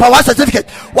certificate upon one certificate,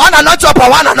 one anointing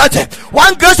upon one anointing,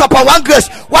 one grace upon one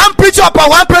grace, one preacher upon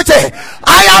one preacher.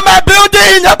 I am a building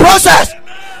in the process,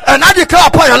 and I declare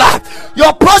upon your life,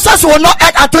 your process will not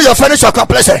end until you finish your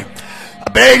completion.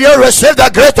 May you receive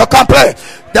the grace to complete,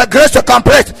 the grace to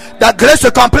complete, the grace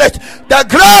to complete, the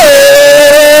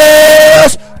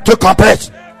grace to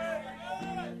complete.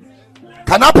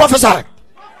 Can I prophesy?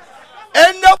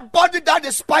 Anybody that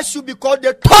despises you because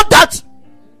they thought that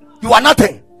you are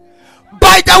nothing,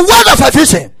 by the word of a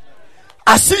vision,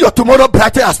 I see your tomorrow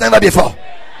brighter as never before.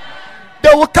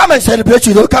 They will come and celebrate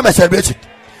you. They will come and celebrate you.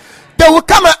 They will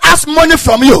come and ask money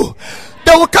from you.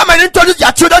 They will come and introduce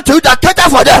their children to you that cater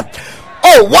for them.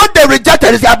 Oh, what they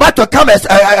rejected is about to come as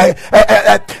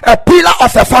a pillar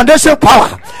of a foundation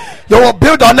power. You will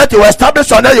build on it, you will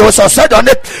establish on it, you will succeed on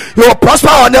it, you will prosper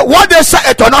on it. What they said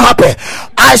it will not happen,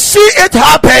 I see it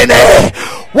happening.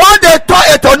 What they thought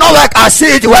it will not work, I see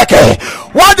it working.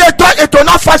 What they thought it will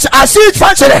not function, I see it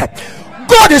functioning.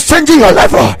 God is changing your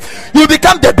level. You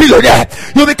become the billionaire.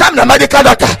 You become the medical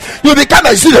doctor. You become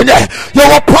a zillionaire. You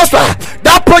will prosper.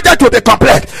 That project will be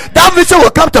complete. That vision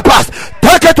will come to pass.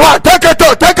 Take it one. Take it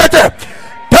two. Take it three.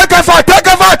 Take it four. Take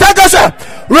it five. Take it six.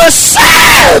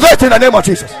 Receive it in the name of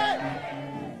Jesus.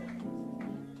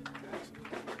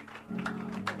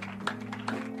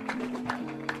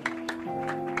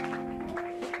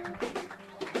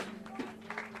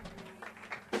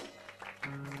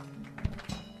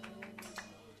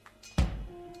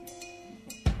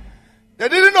 They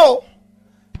didn't know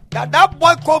that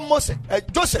boy called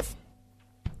Joseph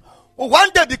will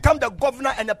one day become the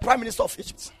governor and the prime minister of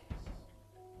Egypt.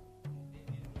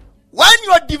 When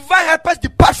your divine helpers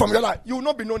depart from your life, you will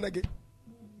not be known again.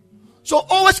 So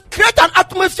always create an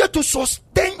atmosphere to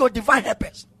sustain your divine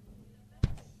helpers.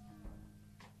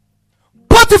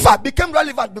 Potiphar became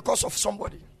relevant because of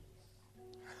somebody.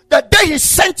 The day he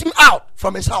sent him out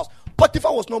from his house,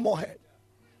 Potiphar was no more heard.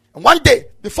 And one day,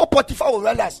 before Potiphar will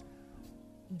realize,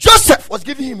 Joseph was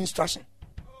giving him instruction.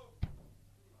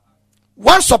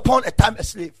 Once upon a time, a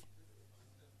slave.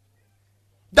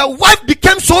 The wife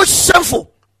became so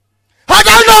shameful. I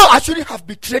don't know, I shouldn't have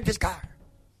betrayed this guy.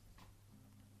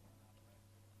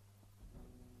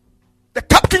 The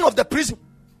captain of the prison,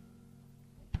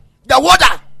 the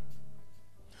warder,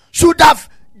 should have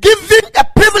given a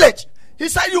privilege. He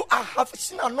said, I have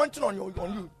seen anointing on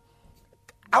you.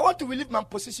 I want to relieve my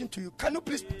position to you. Can you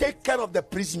please take care of the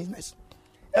prisoners?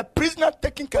 A prisoner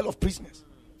taking care of prisoners.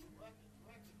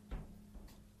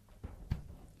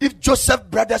 If Joseph's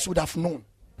brothers would have known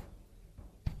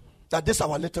that this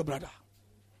our little brother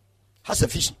has a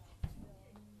vision,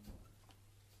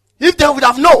 if they would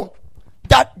have known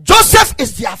that Joseph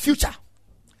is their future.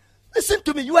 Listen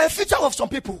to me, you are a future of some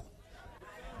people.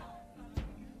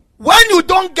 When you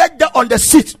don't get there on the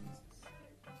seat,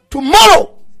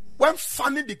 tomorrow, when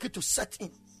famine begins to set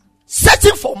in,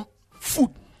 searching for food,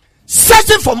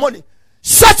 searching for money,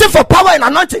 searching for power and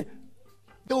anointing,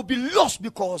 they will be lost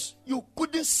because you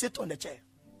couldn't sit on the chair.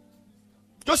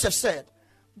 Joseph said,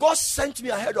 God sent me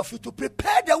ahead of you to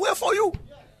prepare the way for you,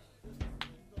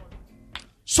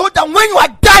 so that when you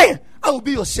are dying, I will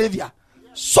be your savior.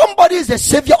 Somebody is the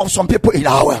savior of some people in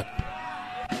our world,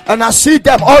 and I see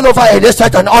them all over in this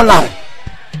church and online.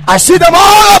 I see them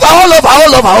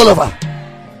all over.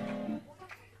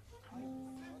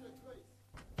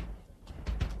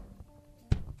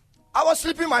 I was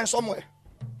sleeping mine somewhere.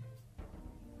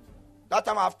 That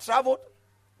time I've traveled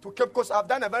to Cape Coast. I've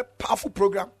done a very powerful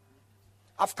program.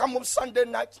 I've come home Sunday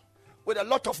night with a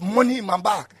lot of money in my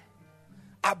bag.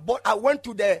 I went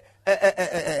to the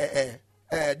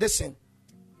this thing.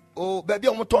 Oh, baby,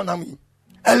 I'm turning me.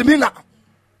 Elmina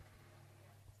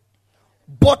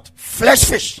bought flesh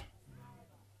fish,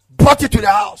 brought it to the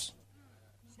house,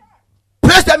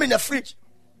 placed them in the fridge.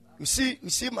 You see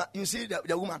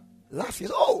the woman laughing.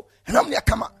 Oh, and I'm near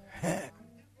come out. I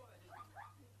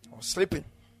was sleeping.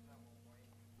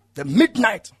 The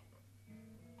midnight,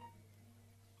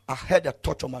 I heard a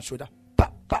touch on my shoulder.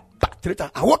 Pa, pa, pa, 3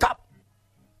 times. I woke up.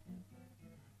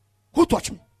 Who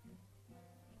touched me?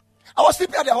 I was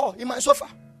sleeping at the hall in my sofa.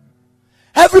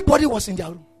 Everybody was in their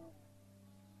room.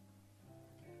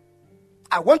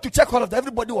 I went to check all of them.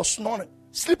 Everybody was snoring,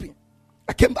 sleeping.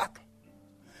 I came back.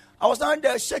 I was down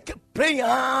there shaking, praying.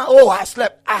 I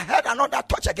slept. I heard another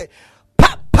touch again.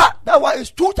 Pa, pa. That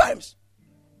was 2 times.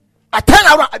 I turned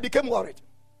around. I became worried.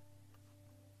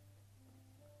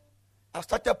 I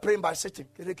started praying by sitting.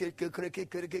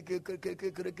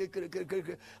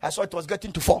 I saw it was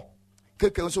getting to 4.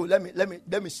 So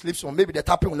let me sleep some. Maybe the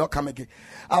tapping will not come again.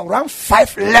 Around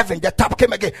 5:11, the tap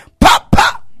came again. Pa,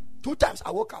 pa. 2 times.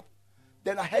 I woke up.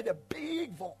 Then I heard a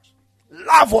big voice,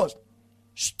 loud voice.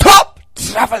 Stop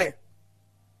traveling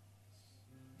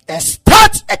and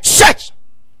start a church.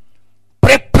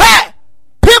 Prepare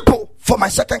people for my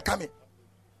second coming.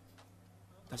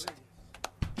 That's it.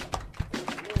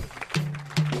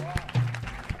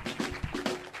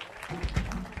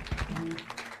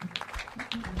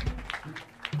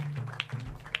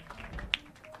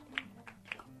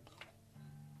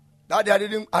 That day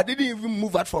I didn't even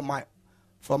move out from my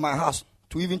house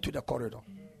to even to the corridor.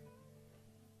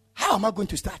 How am I going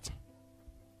to start?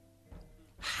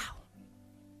 How?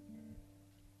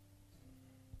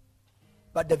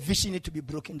 But the vision needs to be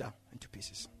broken down into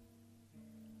pieces.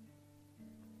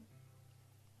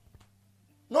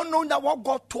 No, knowing that what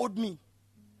God told me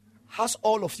has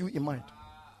all of you in mind.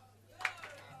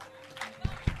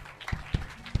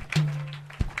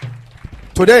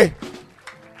 Today,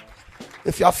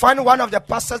 if you are finding one of the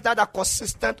pastors that are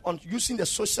consistent on using the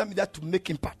social media to make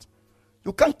impact,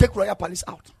 you can't take Royal Palace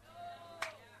out.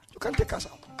 You can't take us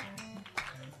out.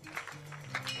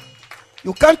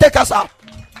 You can't take us out.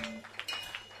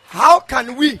 How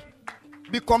can we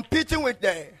be competing with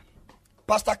the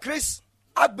Pastor Chris,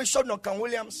 Archbishop Duncan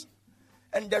Williams,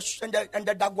 and the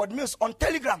Dagwood Mills on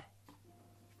Telegram?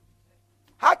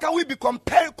 How can we be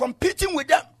competing with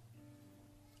them?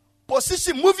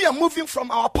 Position moving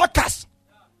from our podcast.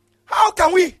 How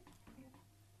can we?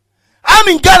 I'm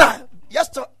in Ghana. Yes,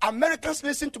 Americans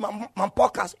listen to my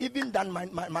podcast even than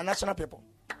my national people.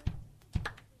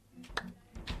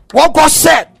 What God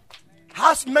said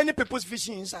has many people's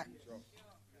vision inside.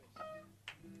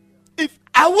 If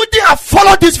I wouldn't have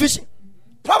followed this vision,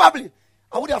 probably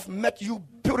I would have met you,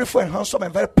 beautiful and handsome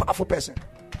and very powerful person.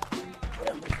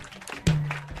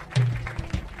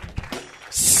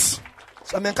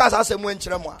 So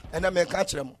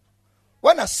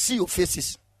when I see your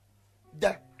faces,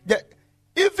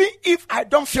 even if I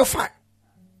don't feel fine,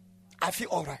 I feel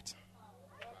all right.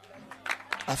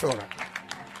 I feel all right.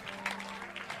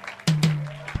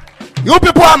 You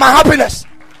people are my happiness.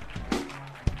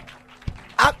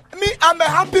 I'm a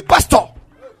happy pastor.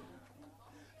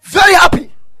 Very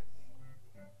happy.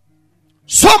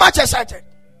 So much excited.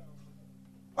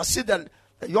 I see the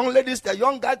young ladies, the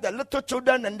young guys, the little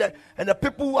children, and the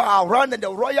people who are around in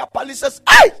the Royal Palaces.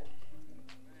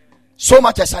 So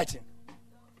much exciting.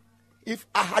 If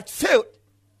I had failed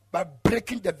by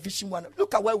breaking the vision one,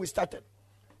 look at where we started.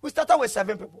 We started with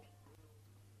 7 people.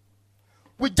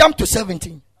 We jumped to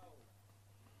 17.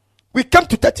 We came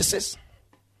to 36.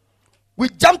 We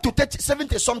jumped to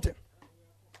 70 something.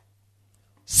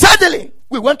 Suddenly,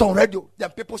 we went on radio. Then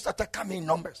people started coming in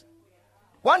numbers.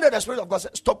 One day the Spirit of God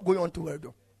said, stop going on to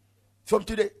radio. From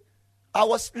today, I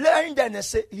was laying there and I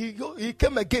said, he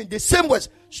came again. The same words,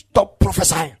 stop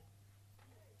prophesying.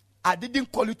 I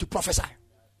didn't call you to prophesy.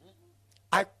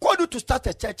 I called you to start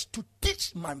a church to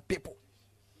teach my people.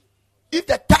 If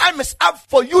the time is up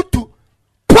for you to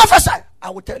prophesy, I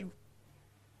will tell you.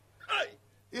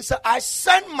 He said, I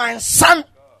sent my son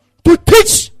to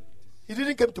teach. He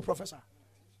didn't come to prophesy.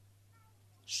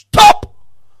 Stop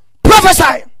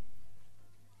prophesying.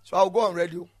 So I'll go on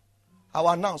radio. I'll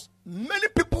announce. Many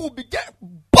people will be there.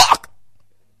 Back.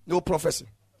 No prophecy.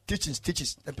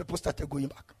 Teachings. And people started going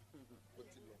back.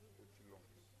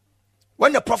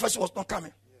 When the prophecy was not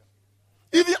coming.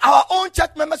 Even our own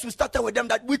church members, we started with them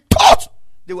that we thought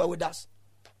they were with us.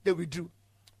 They withdrew.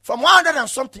 From 100 and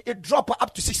something, it dropped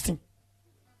up to 16.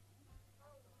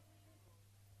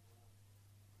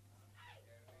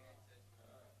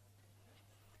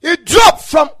 It dropped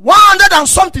from 100 and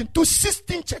something to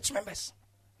 16 church members.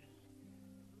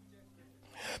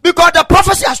 Because the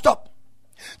prophecy has stopped.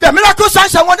 The miracle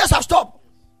signs and wonders have stopped.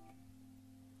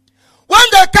 When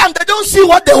they come, they don't see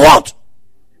what they want.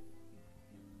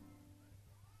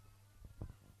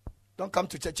 Don't come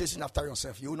to church chasing after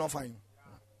yourself. You will not find you.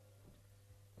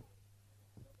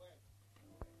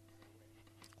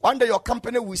 One day your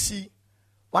company will see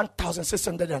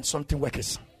 1,600 and something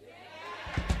workers.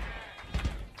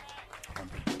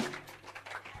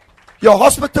 Your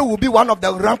hospital will be one of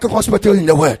the ranking hospitals in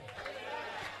the world.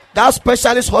 That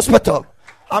specialist hospital,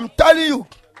 I'm telling you,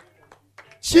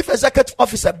 chief executive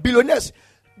officer, billionaires,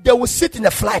 they will sit in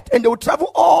a flight and they will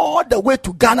travel all the way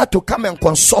to Ghana to come and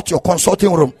consult your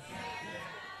consulting room.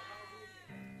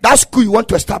 That school you want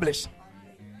to establish,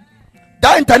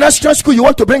 that international school you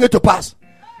want to bring it to pass,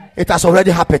 it has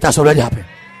already happened. It has already happened.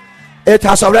 It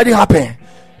has already happened.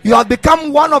 You have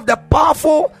become one of the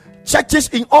powerful churches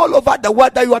in all over the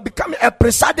world, that you are becoming a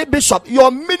presiding bishop.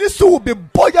 Your ministry will be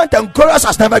buoyant and glorious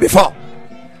as never before.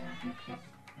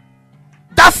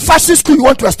 That fashion school you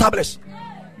want to establish,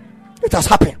 it has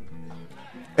happened.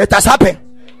 It has happened.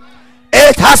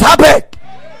 It has happened.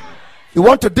 You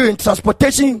want to do in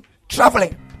transportation,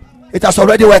 traveling, it has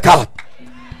already worked out.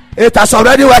 It has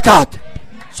already worked out.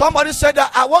 Somebody said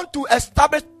that I want to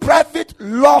establish private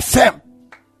law firm.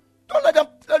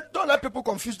 Don't let people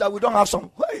confuse that we don't have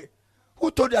some. Hey, who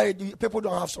told you people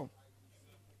don't have some?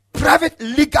 Private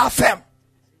legal firm.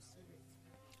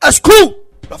 A school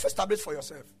you have established for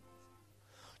yourself.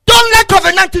 Don't let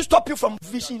COVID-19 stop you from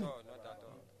vision.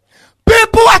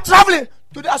 People are traveling.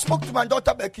 Today I spoke to my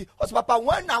daughter Becky. I said, Papa,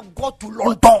 when I got to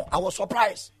London, I was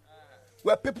surprised.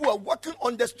 Where people were walking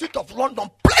on the street of London,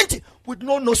 plenty, with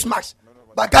no nose masks.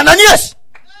 But Ghanaians.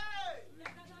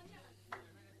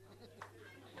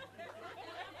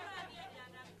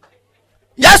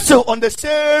 Yes, still on the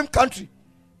same country,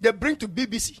 they bring to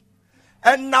BBC.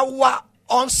 And now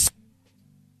on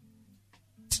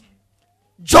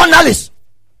journalists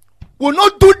will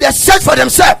not do the search for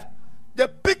themselves. They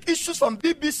pick issues from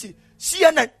BBC,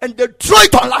 CNN, and they throw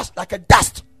it on us like a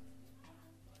dust.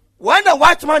 When a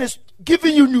white man is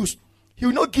giving you news, he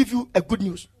will not give you a good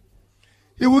news.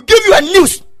 He will give you a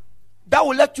news that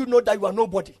will let you know that you are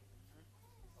nobody.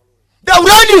 The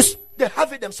real news, they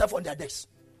have it themselves on their desks,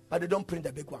 but they don't print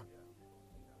the big one.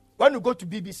 When you go to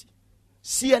BBC,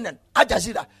 CNN, Al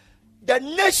Jazeera, the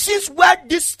nations where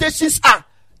these stations are,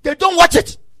 they don't watch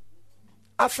it.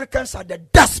 Africans are the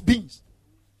dustbins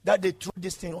that they throw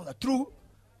this thing on through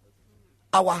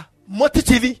our multi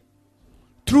TV,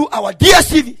 through our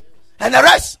DSTV, and the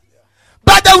rest.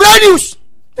 But the real news,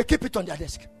 they keep it on their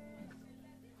desk.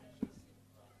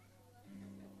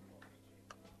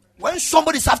 When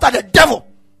somebody is after the devil,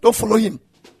 don't follow him.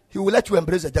 He will let you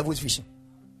embrace the devil's vision.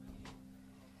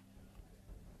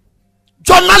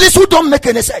 Journalists who don't make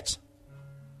any sense.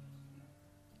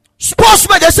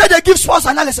 Sportsmen, they say they give sports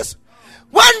analysis.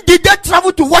 When did they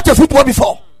travel to watch a football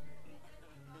before?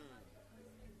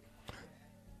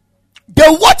 They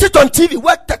watch it on TV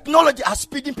where technology is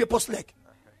speeding people's leg.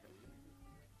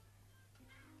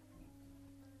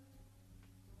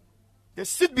 They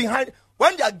sit behind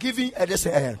when they are giving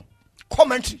a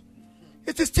commentary.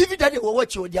 It is TV that they will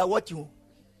watch you. They are watching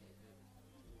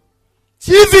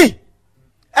TV.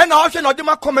 And I also know they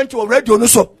might comment on radio.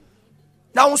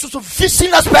 Now also so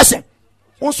visionless person.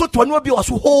 Also to know be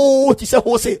also whole. He said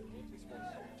whole say.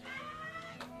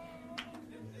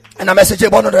 And a message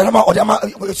about the Rama or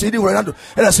the CD Ronaldo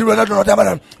and I see Ronaldo or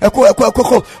the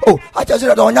oh, I just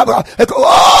said on Yaba.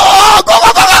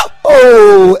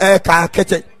 Oh, Eka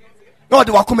Kete. No,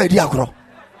 the Wakume Diagro.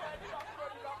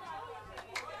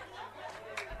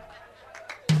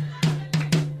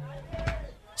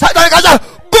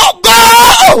 Go!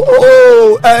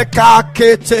 Oh, Eka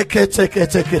Kete.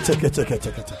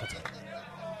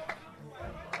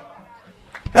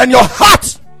 And your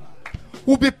heart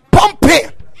will be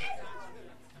pumping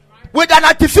with an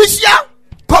artificial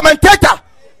commentator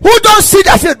who don't see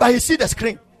the field, but he see the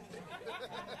screen.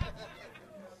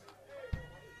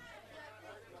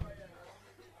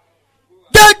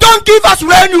 They don't give us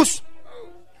real news.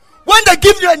 When they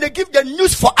give you and they give the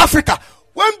news for Africa,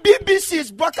 when BBC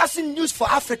is broadcasting news for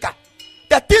Africa,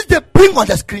 the things they bring on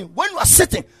the screen, when you are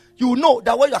sitting, you will know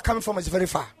that where you are coming from is very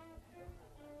far.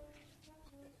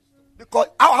 Because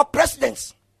our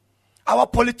presidents, our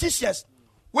politicians,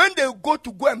 when they go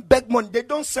and beg money, they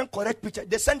don't send correct picture.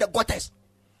 They send the gutters.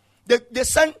 They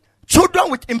send children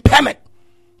with impairment.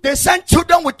 They send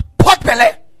children with pot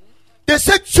belly. They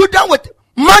send children with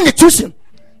malnutrition.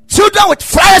 Children with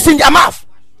flyers in their mouth.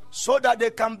 So that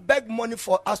they can beg money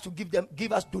for us to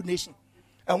give us donation.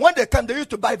 And when they come, they used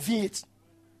to buy V8.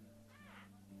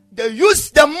 They use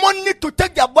the money to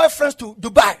take their boyfriends to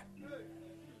Dubai.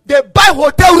 They buy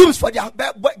hotel rooms for their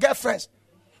girlfriends.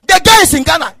 The guy is in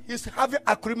Ghana. He's having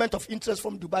agreement of interest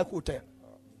from Dubai Hotel.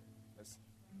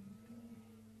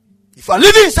 If you are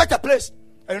living in such a place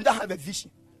and you don't have a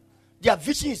vision, their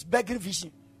vision is begging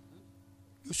vision.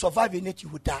 You survive in it, you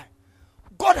will die.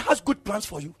 God has good plans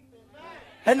for you.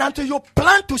 And until you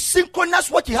plan to synchronize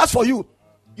what He has for you,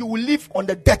 you will live on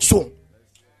the dead zone.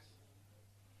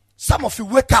 Some of you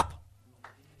wake up.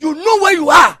 You know where you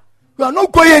are. You are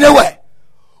not going anywhere.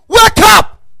 Wake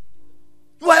up!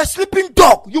 You are a sleeping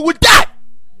dog. You will die.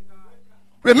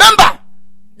 Remember,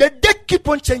 the day keep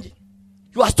on changing.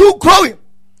 You are still growing.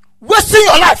 Wasting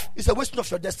your life is a wasting of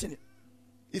your destiny.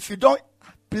 If you don't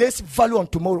place value on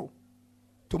tomorrow,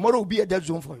 tomorrow will be a dead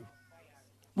zone for you.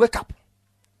 Wake up.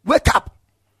 Wake up.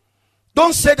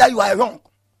 Don't say that you are young.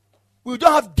 We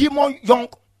don't have demon young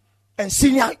and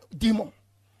senior demon.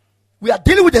 We are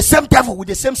dealing with the same devil with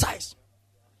the same size.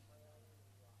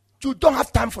 You don't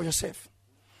have time for yourself.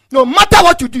 No matter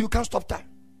what you do, you can't stop time.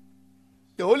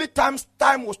 The only time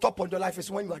will stop on your life is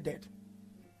when you are dead.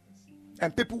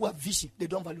 And people who have vision, they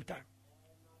don't value time.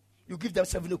 You give them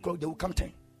 7 o'clock, they will come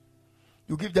 10.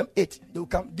 You give them 8, they will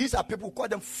come. These are people who call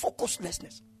them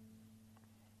focuslessness.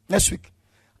 Next week,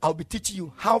 I'll be teaching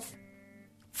you how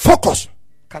focus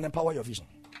can empower your vision.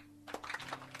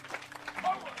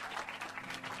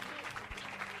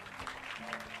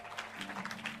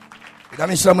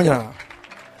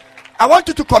 I want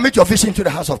you to commit your vision to the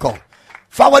house of God.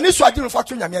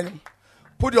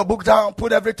 Put your book down,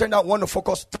 put everything down, want to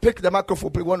focus, pick the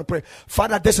microphone, want to pray.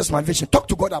 Father, this is my vision. Talk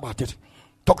to God about it.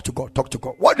 Talk to God, talk to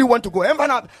God. What do you want to go?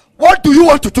 What do you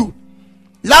want to do?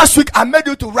 Last week, I made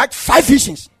you to write 5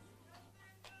 visions.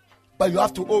 But you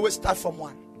have to always start from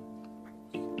one.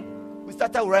 We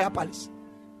started with Royal Palace.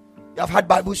 We have had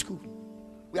Bible school.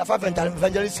 We have had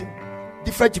evangelism,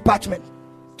 different departments.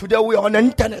 Today we are on the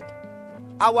internet.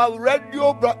 Our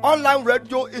radio, online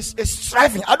radio is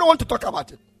thriving. I don't want to talk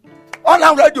about it.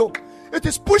 Online radio, it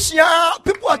is pushing out.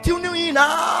 People are tuning in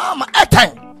at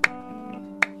time.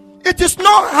 It is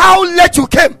not how late you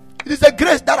came. It is the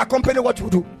grace that accompany what you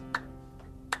do.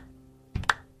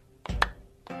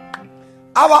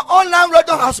 Our online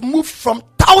radio has moved from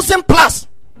 1,000 plus.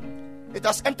 It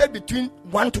has entered between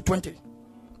 1 to 20.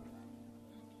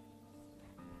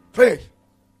 Pray.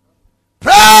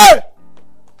 Pray.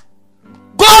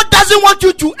 God doesn't want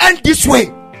you to end this way.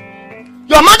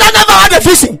 Your mother never had a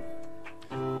vision.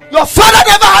 Your father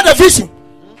never had a vision.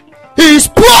 He is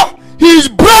poor. He is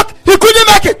broke. He couldn't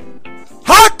make it.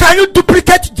 How can you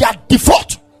duplicate their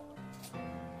default?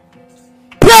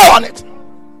 Pray on it.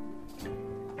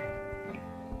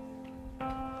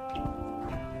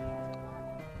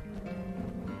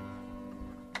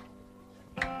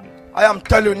 I am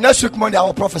telling you, next week Monday I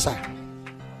will prophesy.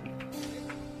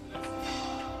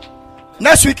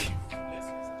 Next week,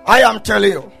 I am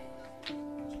telling you.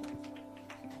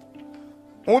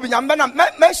 I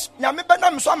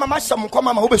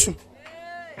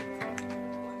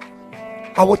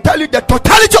will tell you the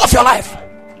totality of your life.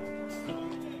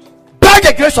 By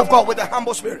the grace of God with a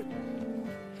humble spirit.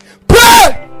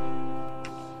 Pray.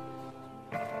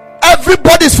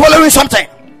 Everybody is following something.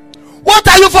 What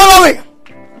are you following?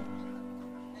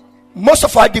 Most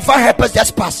of our divine helpers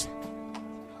just pass.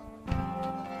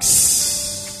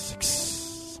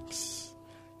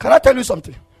 Can I tell you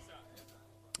something?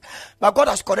 But God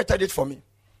has corrected it for me.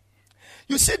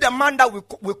 You see the man that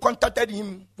we contacted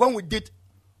him when we did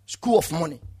School of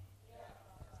Money.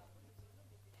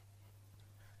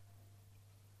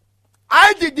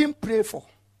 I didn't pray for.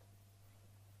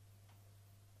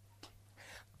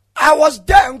 I was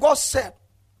there and God said,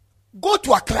 go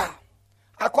to Accra.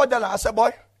 I called them and I said,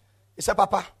 boy. He said,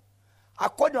 Papa, I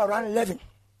called you around 11.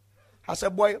 I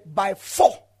said, boy, by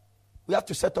 4, we have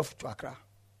to set off to Accra. He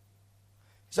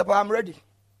said, Papa, I'm ready.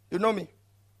 You know me.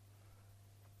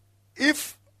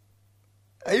 If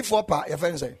your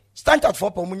friend say, stand at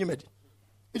 4, it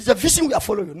is a vision we are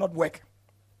following, not work.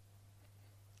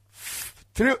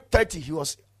 3:30, he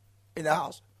was in the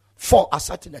house. 4, I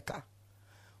sat in the car.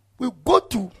 We go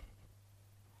to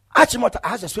Achimota.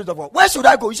 I asked the Spirit of God, where should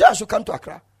I go? He said, I should come to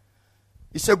Accra.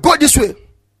 He said, go this way.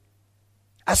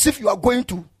 As if you are going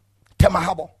to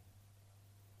Temahabo.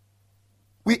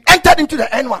 We entered into the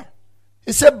N1.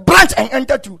 He said, branch and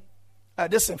enter to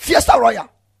this Fiesta Royal.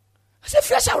 I said,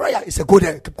 Fiesta Royal. He said, go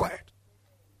there, keep quiet.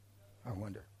 I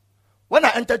wonder. When I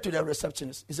entered to the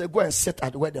receptionist, he said, go and sit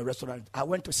at where the restaurant is. I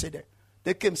went to sit there.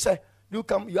 They came, said,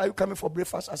 are you coming for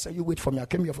breakfast? I said, you wait for me. I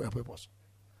came here for your purpose.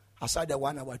 I sat there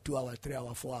 1 hour, 2 hours, 3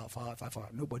 hours, 4 hours, 5 hours, 5 hours.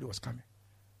 Nobody was coming.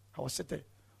 I was sitting.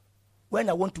 When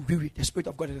I want to weary, the Spirit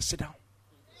of God says, sit down.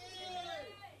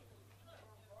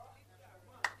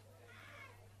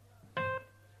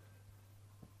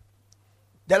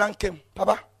 The land came,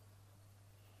 Papa.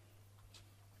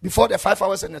 Before the 5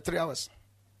 hours and the 3 hours,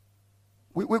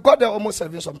 we got there almost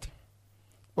 7 something.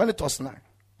 When it was 9,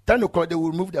 10 o'clock, they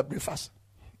will remove their breakfast.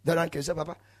 The land came, said,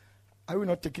 Papa, are we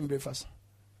not taking breakfast?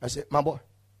 I said, my boy,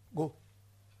 go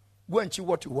and choose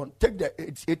what you want. Take the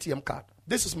ATM card.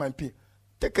 This is my pay.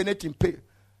 Take an ATM pay.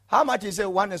 How much is it?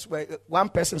 One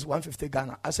person's 150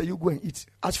 Ghana. I said, you go and eat.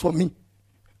 As for me,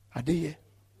 I did here.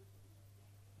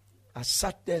 I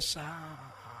sat there, sir.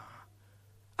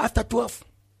 After 12,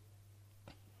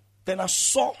 then I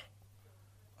saw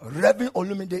Reverend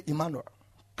Olumide Emmanuel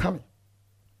coming.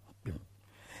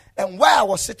 And where I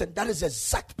was sitting, that is the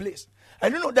exact place.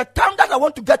 And you know, the time that I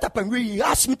want to get up and read, he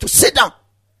asked me to sit down.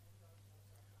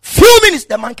 Few minutes,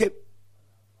 the man came.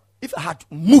 If I had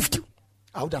moved,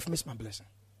 I would have missed my blessing.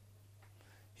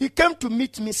 He came to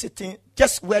meet me sitting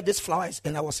just where this flower is,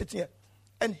 and I was sitting here.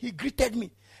 And he greeted me,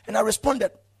 and I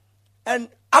responded. And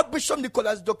Archbishop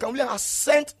Nicholas Dokan has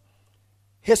sent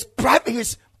his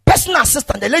personal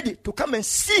assistant, the lady, to come and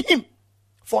see him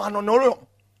for an honorarium.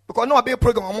 Because no a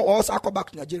program, I'm also go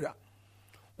back to Nigeria.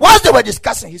 Once they were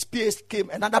discussing, his PA came,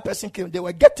 another person came. They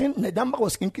were getting, the number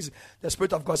was increasing. The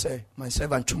Spirit of God said, my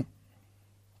servant Chum,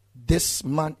 this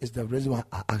man is the reason why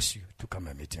I asked you to come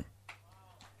and meet him.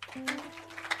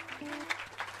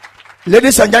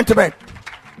 Ladies and gentlemen,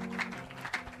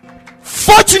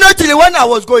 fortunately, when I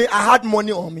was going, I had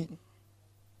money on me.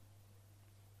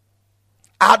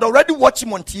 I had already watched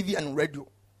him on TV and radio.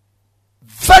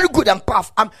 Very good and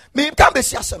powerful. Then,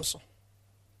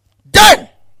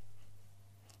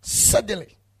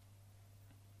 suddenly,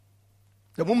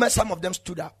 the moment some of them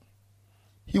stood up,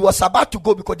 he was about to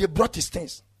go because they brought his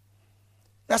things.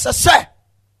 And I said, sir,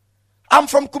 I'm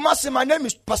from Kumasi. My name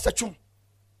is Pastor Chum.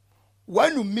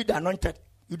 When you meet the anointed,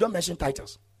 you don't mention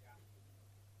titles.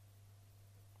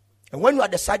 And when you are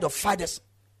at the side of fathers,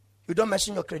 you don't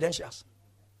mention your credentials.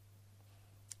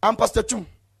 I'm Pastor Chum.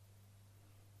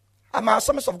 I'm an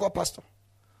Assemblies of God pastor.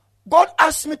 God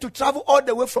asked me to travel all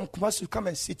the way from Kumasi to come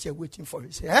and sit here waiting for you.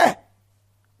 He said, eh?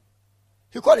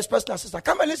 He called his personal assistant.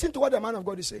 Come and listen to what the man of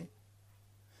God is saying.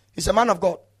 He's a man of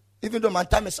God. Even though my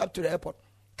time is up to the airport.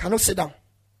 Cannot sit down.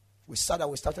 We sat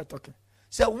down, we started talking.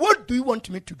 He said, what do you want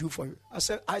me to do for you?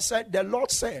 I said, the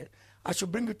Lord said, I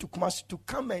should bring you to Kumasi to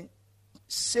come and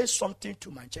say something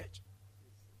to my church.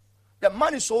 The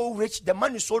man is so rich. The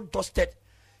man is so dusted.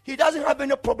 He doesn't have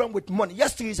any problem with money.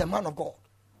 Yes, he is a man of God.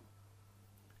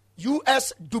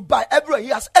 US, Dubai, everywhere. He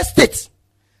has estates.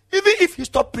 Even if he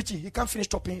stopped preaching, he can't finish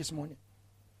stopping his money.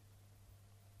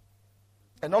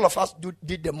 And all of us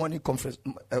did the money conference,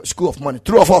 school of money.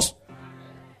 3 of us.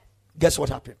 Guess what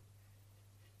happened?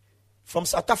 From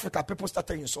South Africa, people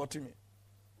started insulting me.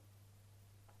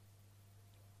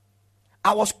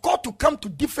 I was called to come to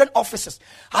different offices.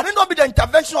 I did not be the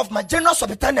intervention of my general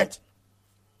superintendent.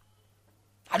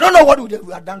 I don't know what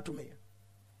they had done to me.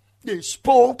 They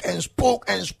spoke and spoke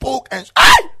and spoke and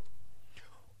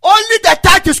only the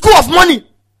title school of money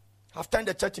have turned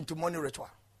the church into money ritual.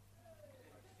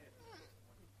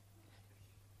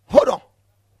 Hold on.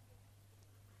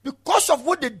 Because of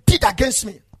what they did against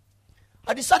me,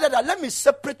 I decided that let me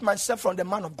separate myself from the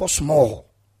man of God small.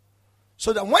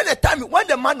 So that when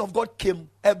the man of God came,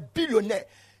 a billionaire,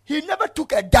 he never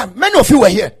took a dime. Many of you were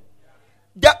here.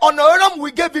 The honorarium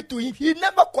we gave it to him, he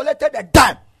never collected a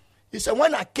dime. He said,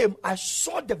 when I came, I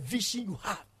saw the vision you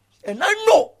have. And I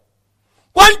know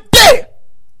one day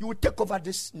you will take over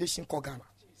this nation called Ghana.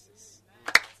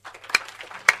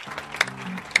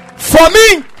 For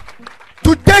me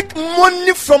to take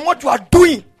money from what you are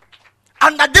doing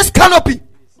under this canopy,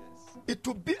 it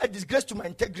will be a disgrace to my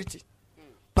integrity.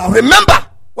 But remember,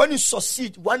 when you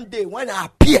succeed one day, when I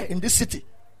appear in this city,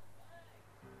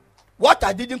 what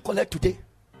I didn't collect today,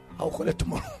 I will collect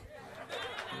tomorrow.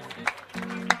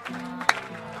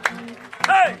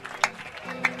 Hey!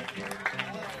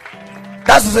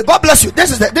 That's it. God bless you.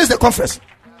 This is the conference.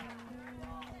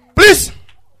 Please,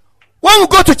 when we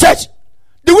go to church,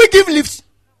 do we give lifts?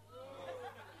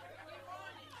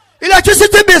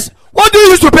 Electricity bills, what do you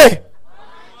use to pay?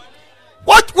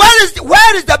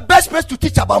 Where is the best place to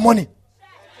teach about money?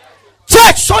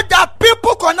 Church, so that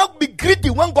people cannot be greedy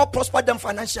when God prosper them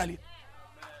financially.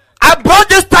 I brought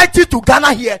this title to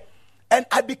Ghana here, and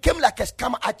I became like a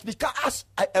scammer. I became as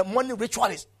a money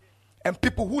ritualist. And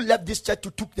people who left this church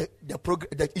to took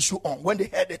the issue on when they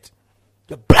heard it.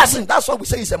 The blessing, that's what we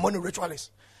say is a money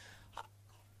ritualist.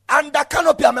 And that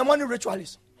cannot be a money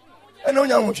ritualist.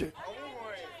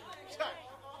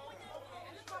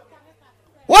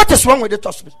 What is wrong with the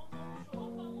hospital?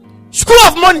 School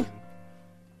of money.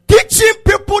 Teaching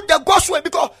people the gospel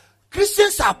because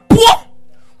Christians are poor.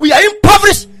 We are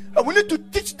impoverished. And we need to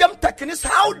teach them techniques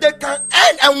how they can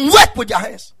earn and work with their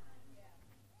hands.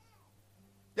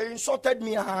 They insulted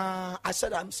me. I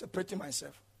said, I'm separating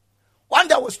myself. One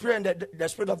day I was praying, the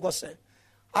Spirit of God said,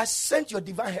 I sent your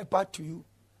divine helper to you,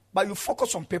 but you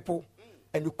focus on people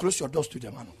and you close your doors to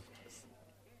them.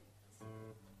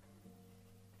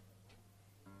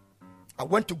 I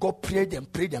went to God, prayed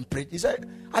and prayed and prayed. He said,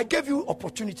 I gave you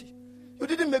opportunity. You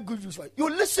didn't make good use of it. You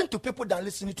listen to people than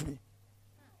listening to me.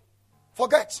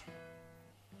 Forget.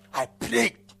 I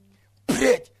prayed.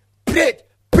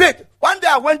 One day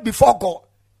I went before God.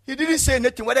 He didn't say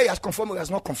anything, whether he has confirmed or he has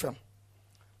not confirmed.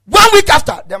 1 week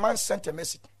after, the man sent a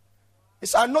message. He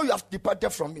said, I know you have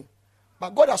departed from me,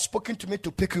 but God has spoken to me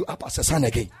to pick you up as a son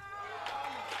again.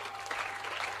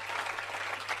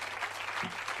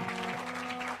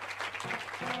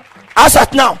 As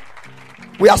at now,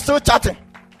 we are still chatting,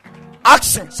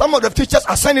 asking. Some of the teachers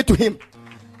are sending to him,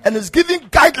 and he's giving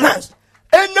guidelines.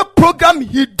 Any program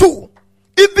he do,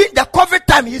 even the COVID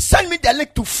time, he sent me the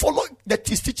link to follow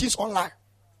his teachings online.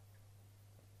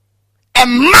 A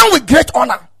man with great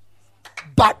honor,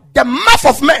 but the mouth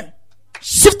of men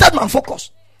shifted my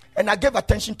focus, and I gave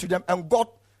attention to them, and God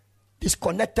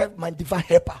disconnected my divine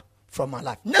helper from my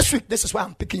life. Next week, this is where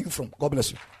I'm picking you from. God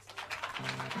bless you.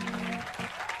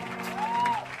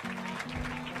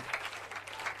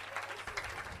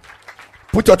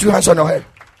 Put your 2 hands on your head.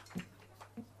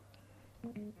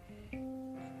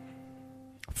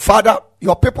 Father,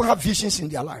 your people have visions in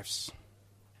their lives.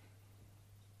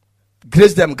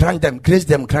 Grace them, grant them. Grace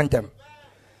them, grant them.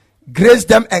 Grace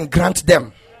them and grant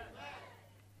them.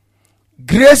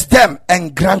 Grace them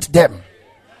and grant them.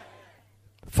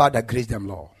 Father, grace them,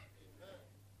 Lord.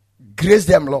 Grace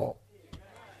them, Lord.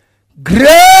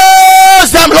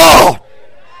 Grace them, Lord.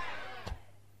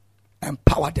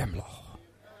 Empower them, Lord.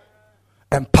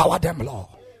 Empower them, Lord.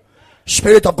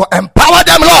 Spirit of God, empower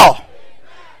them, Lord.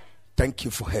 Thank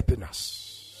you for helping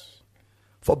us,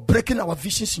 for breaking our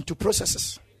visions into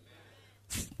processes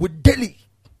with daily,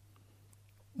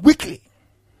 weekly,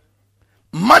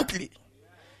 monthly,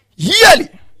 yearly,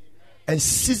 and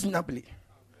seasonably.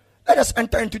 Let us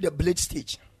enter into the blade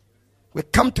stage. We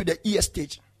come to the ear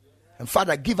stage, and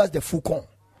Father, give us the full corn,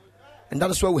 and that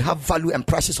is where we have value and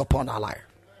prices upon our life.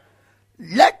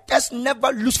 Let us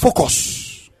never lose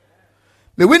focus.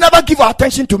 May we never give our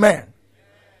attention to men,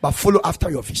 but follow after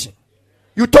your vision.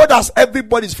 You told us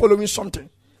everybody is following something.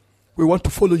 We want to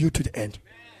follow you to the end.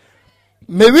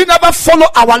 May we never follow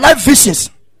our life visions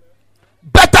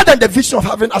better than the vision of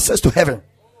having access to heaven.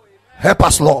 Help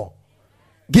us, Lord.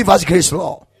 Give us grace,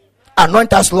 Lord.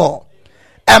 Anoint us, Lord.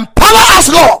 Empower us,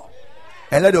 Lord.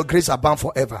 And let your grace abound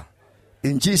forever.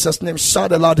 In Jesus' name,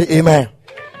 shout aloud, amen.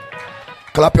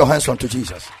 Clap your hands unto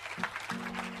Jesus.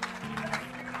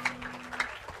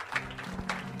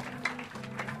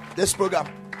 This program,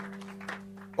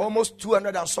 almost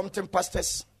 200 and something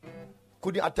pastors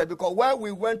couldn't attend, because when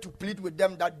we went to plead with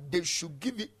them that they should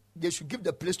give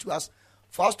the place to us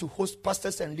for us to host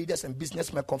pastors and leaders and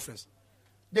businessmen conference,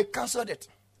 they cancelled it.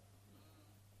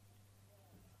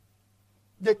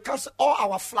 They canceled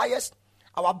all our flyers,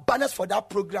 our banners for that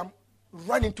program,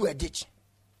 ran into a ditch.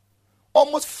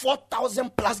 Almost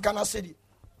 4,000 plus Ghana City.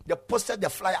 They posted the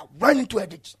flyer, ran into a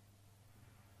ditch.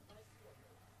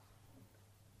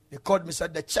 They called me,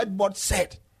 said the church board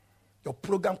said your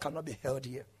program cannot be held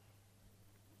here.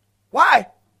 Why?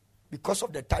 Because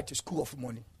of the title School of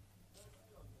Money.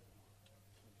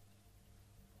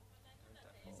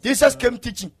 Jesus came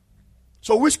teaching.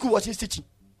 So which school was he teaching?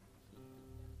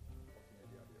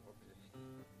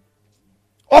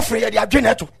 Offering the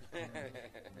agenda.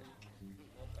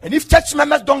 And if church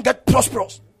members don't get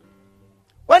prosperous,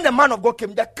 when the man of God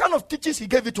came, the kind of teachings he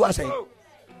gave it to us, how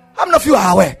many of you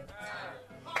are aware?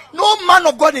 No man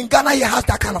of God in Ghana here has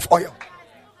that kind of oil.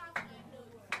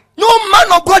 No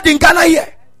man of God in Ghana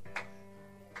here.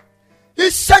 He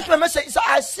sent me a message. He said,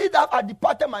 I see that I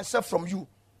departed myself from you,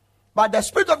 but the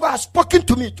Spirit of God has spoken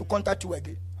to me to contact you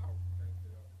again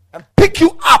and pick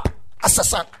you up as a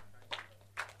son.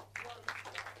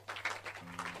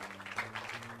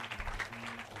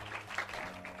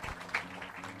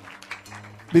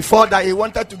 Before that, he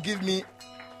wanted to give me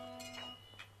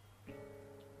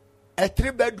a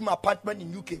 3-bedroom apartment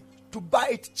in UK to buy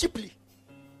it cheaply.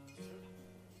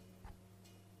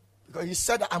 Because he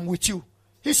said, I'm with you.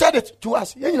 He said it to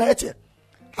us.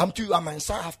 I'm to you, I'm my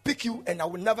son. I have picked you and I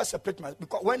will never separate myself.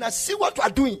 Because when I see what you are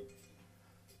doing,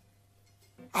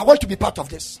 I want to be part of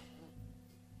this.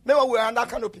 Remember, we were under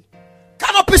canopy.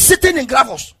 Canopy sitting in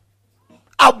gravels.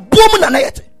 A boom and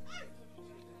a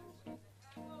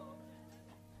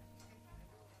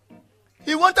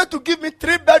He wanted to give me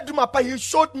 3-bedroom apartment. He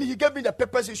showed me, he gave me the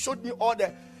papers, he showed me all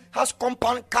the house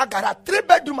compound, car garage,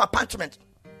 3-bedroom apartment.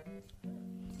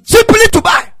 Simply to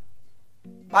buy.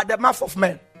 By the mouth of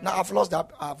men. Now I've lost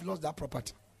that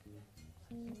property.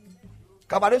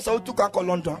 Kabare sa utu kan ko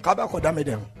London, kaba ko dame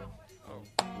dem.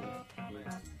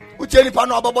 Ucheni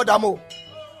pano ababo damo.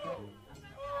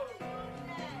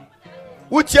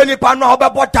 Ucheni pano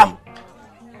ababo dam.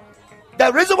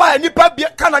 The reason why nipa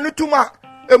kana nutuma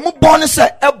a mu born say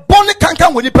a born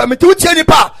can when you permit you to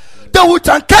nipa, they will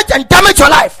catch and damage your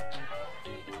life.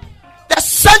 The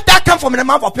scent that comes from the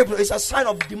mouth of people is a sign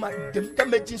of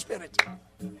damaging spirit.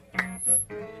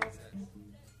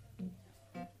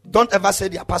 Don't ever say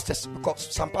they are pastors,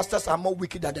 because some pastors are more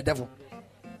wicked than the devil.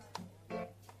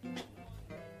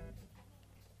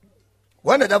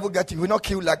 When the devil gets you, he will not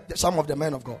kill you like some of the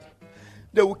men of God.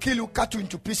 They will kill you, cut you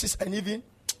into pieces, and even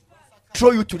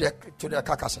throw you to their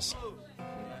carcasses.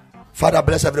 Father,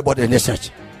 bless everybody in this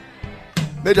church.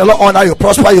 May the Lord honor you,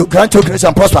 prosper you, grant you grace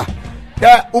and prosper.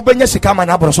 Yeah, Ubenya Sikama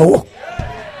Nabroso.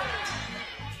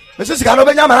 Mrs.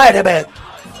 Ganobenya Manai,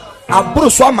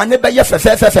 Abruso Manebe,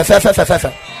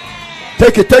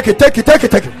 take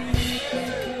it.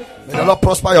 May the Lord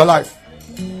prosper your life.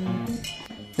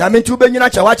 Yamin to Benina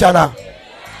Chawachana.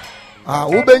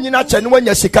 Ubenina Chen when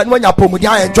you sick and when you put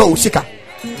Mudia and Joe Sika.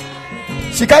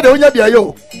 Sika, the Unya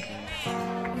Bio.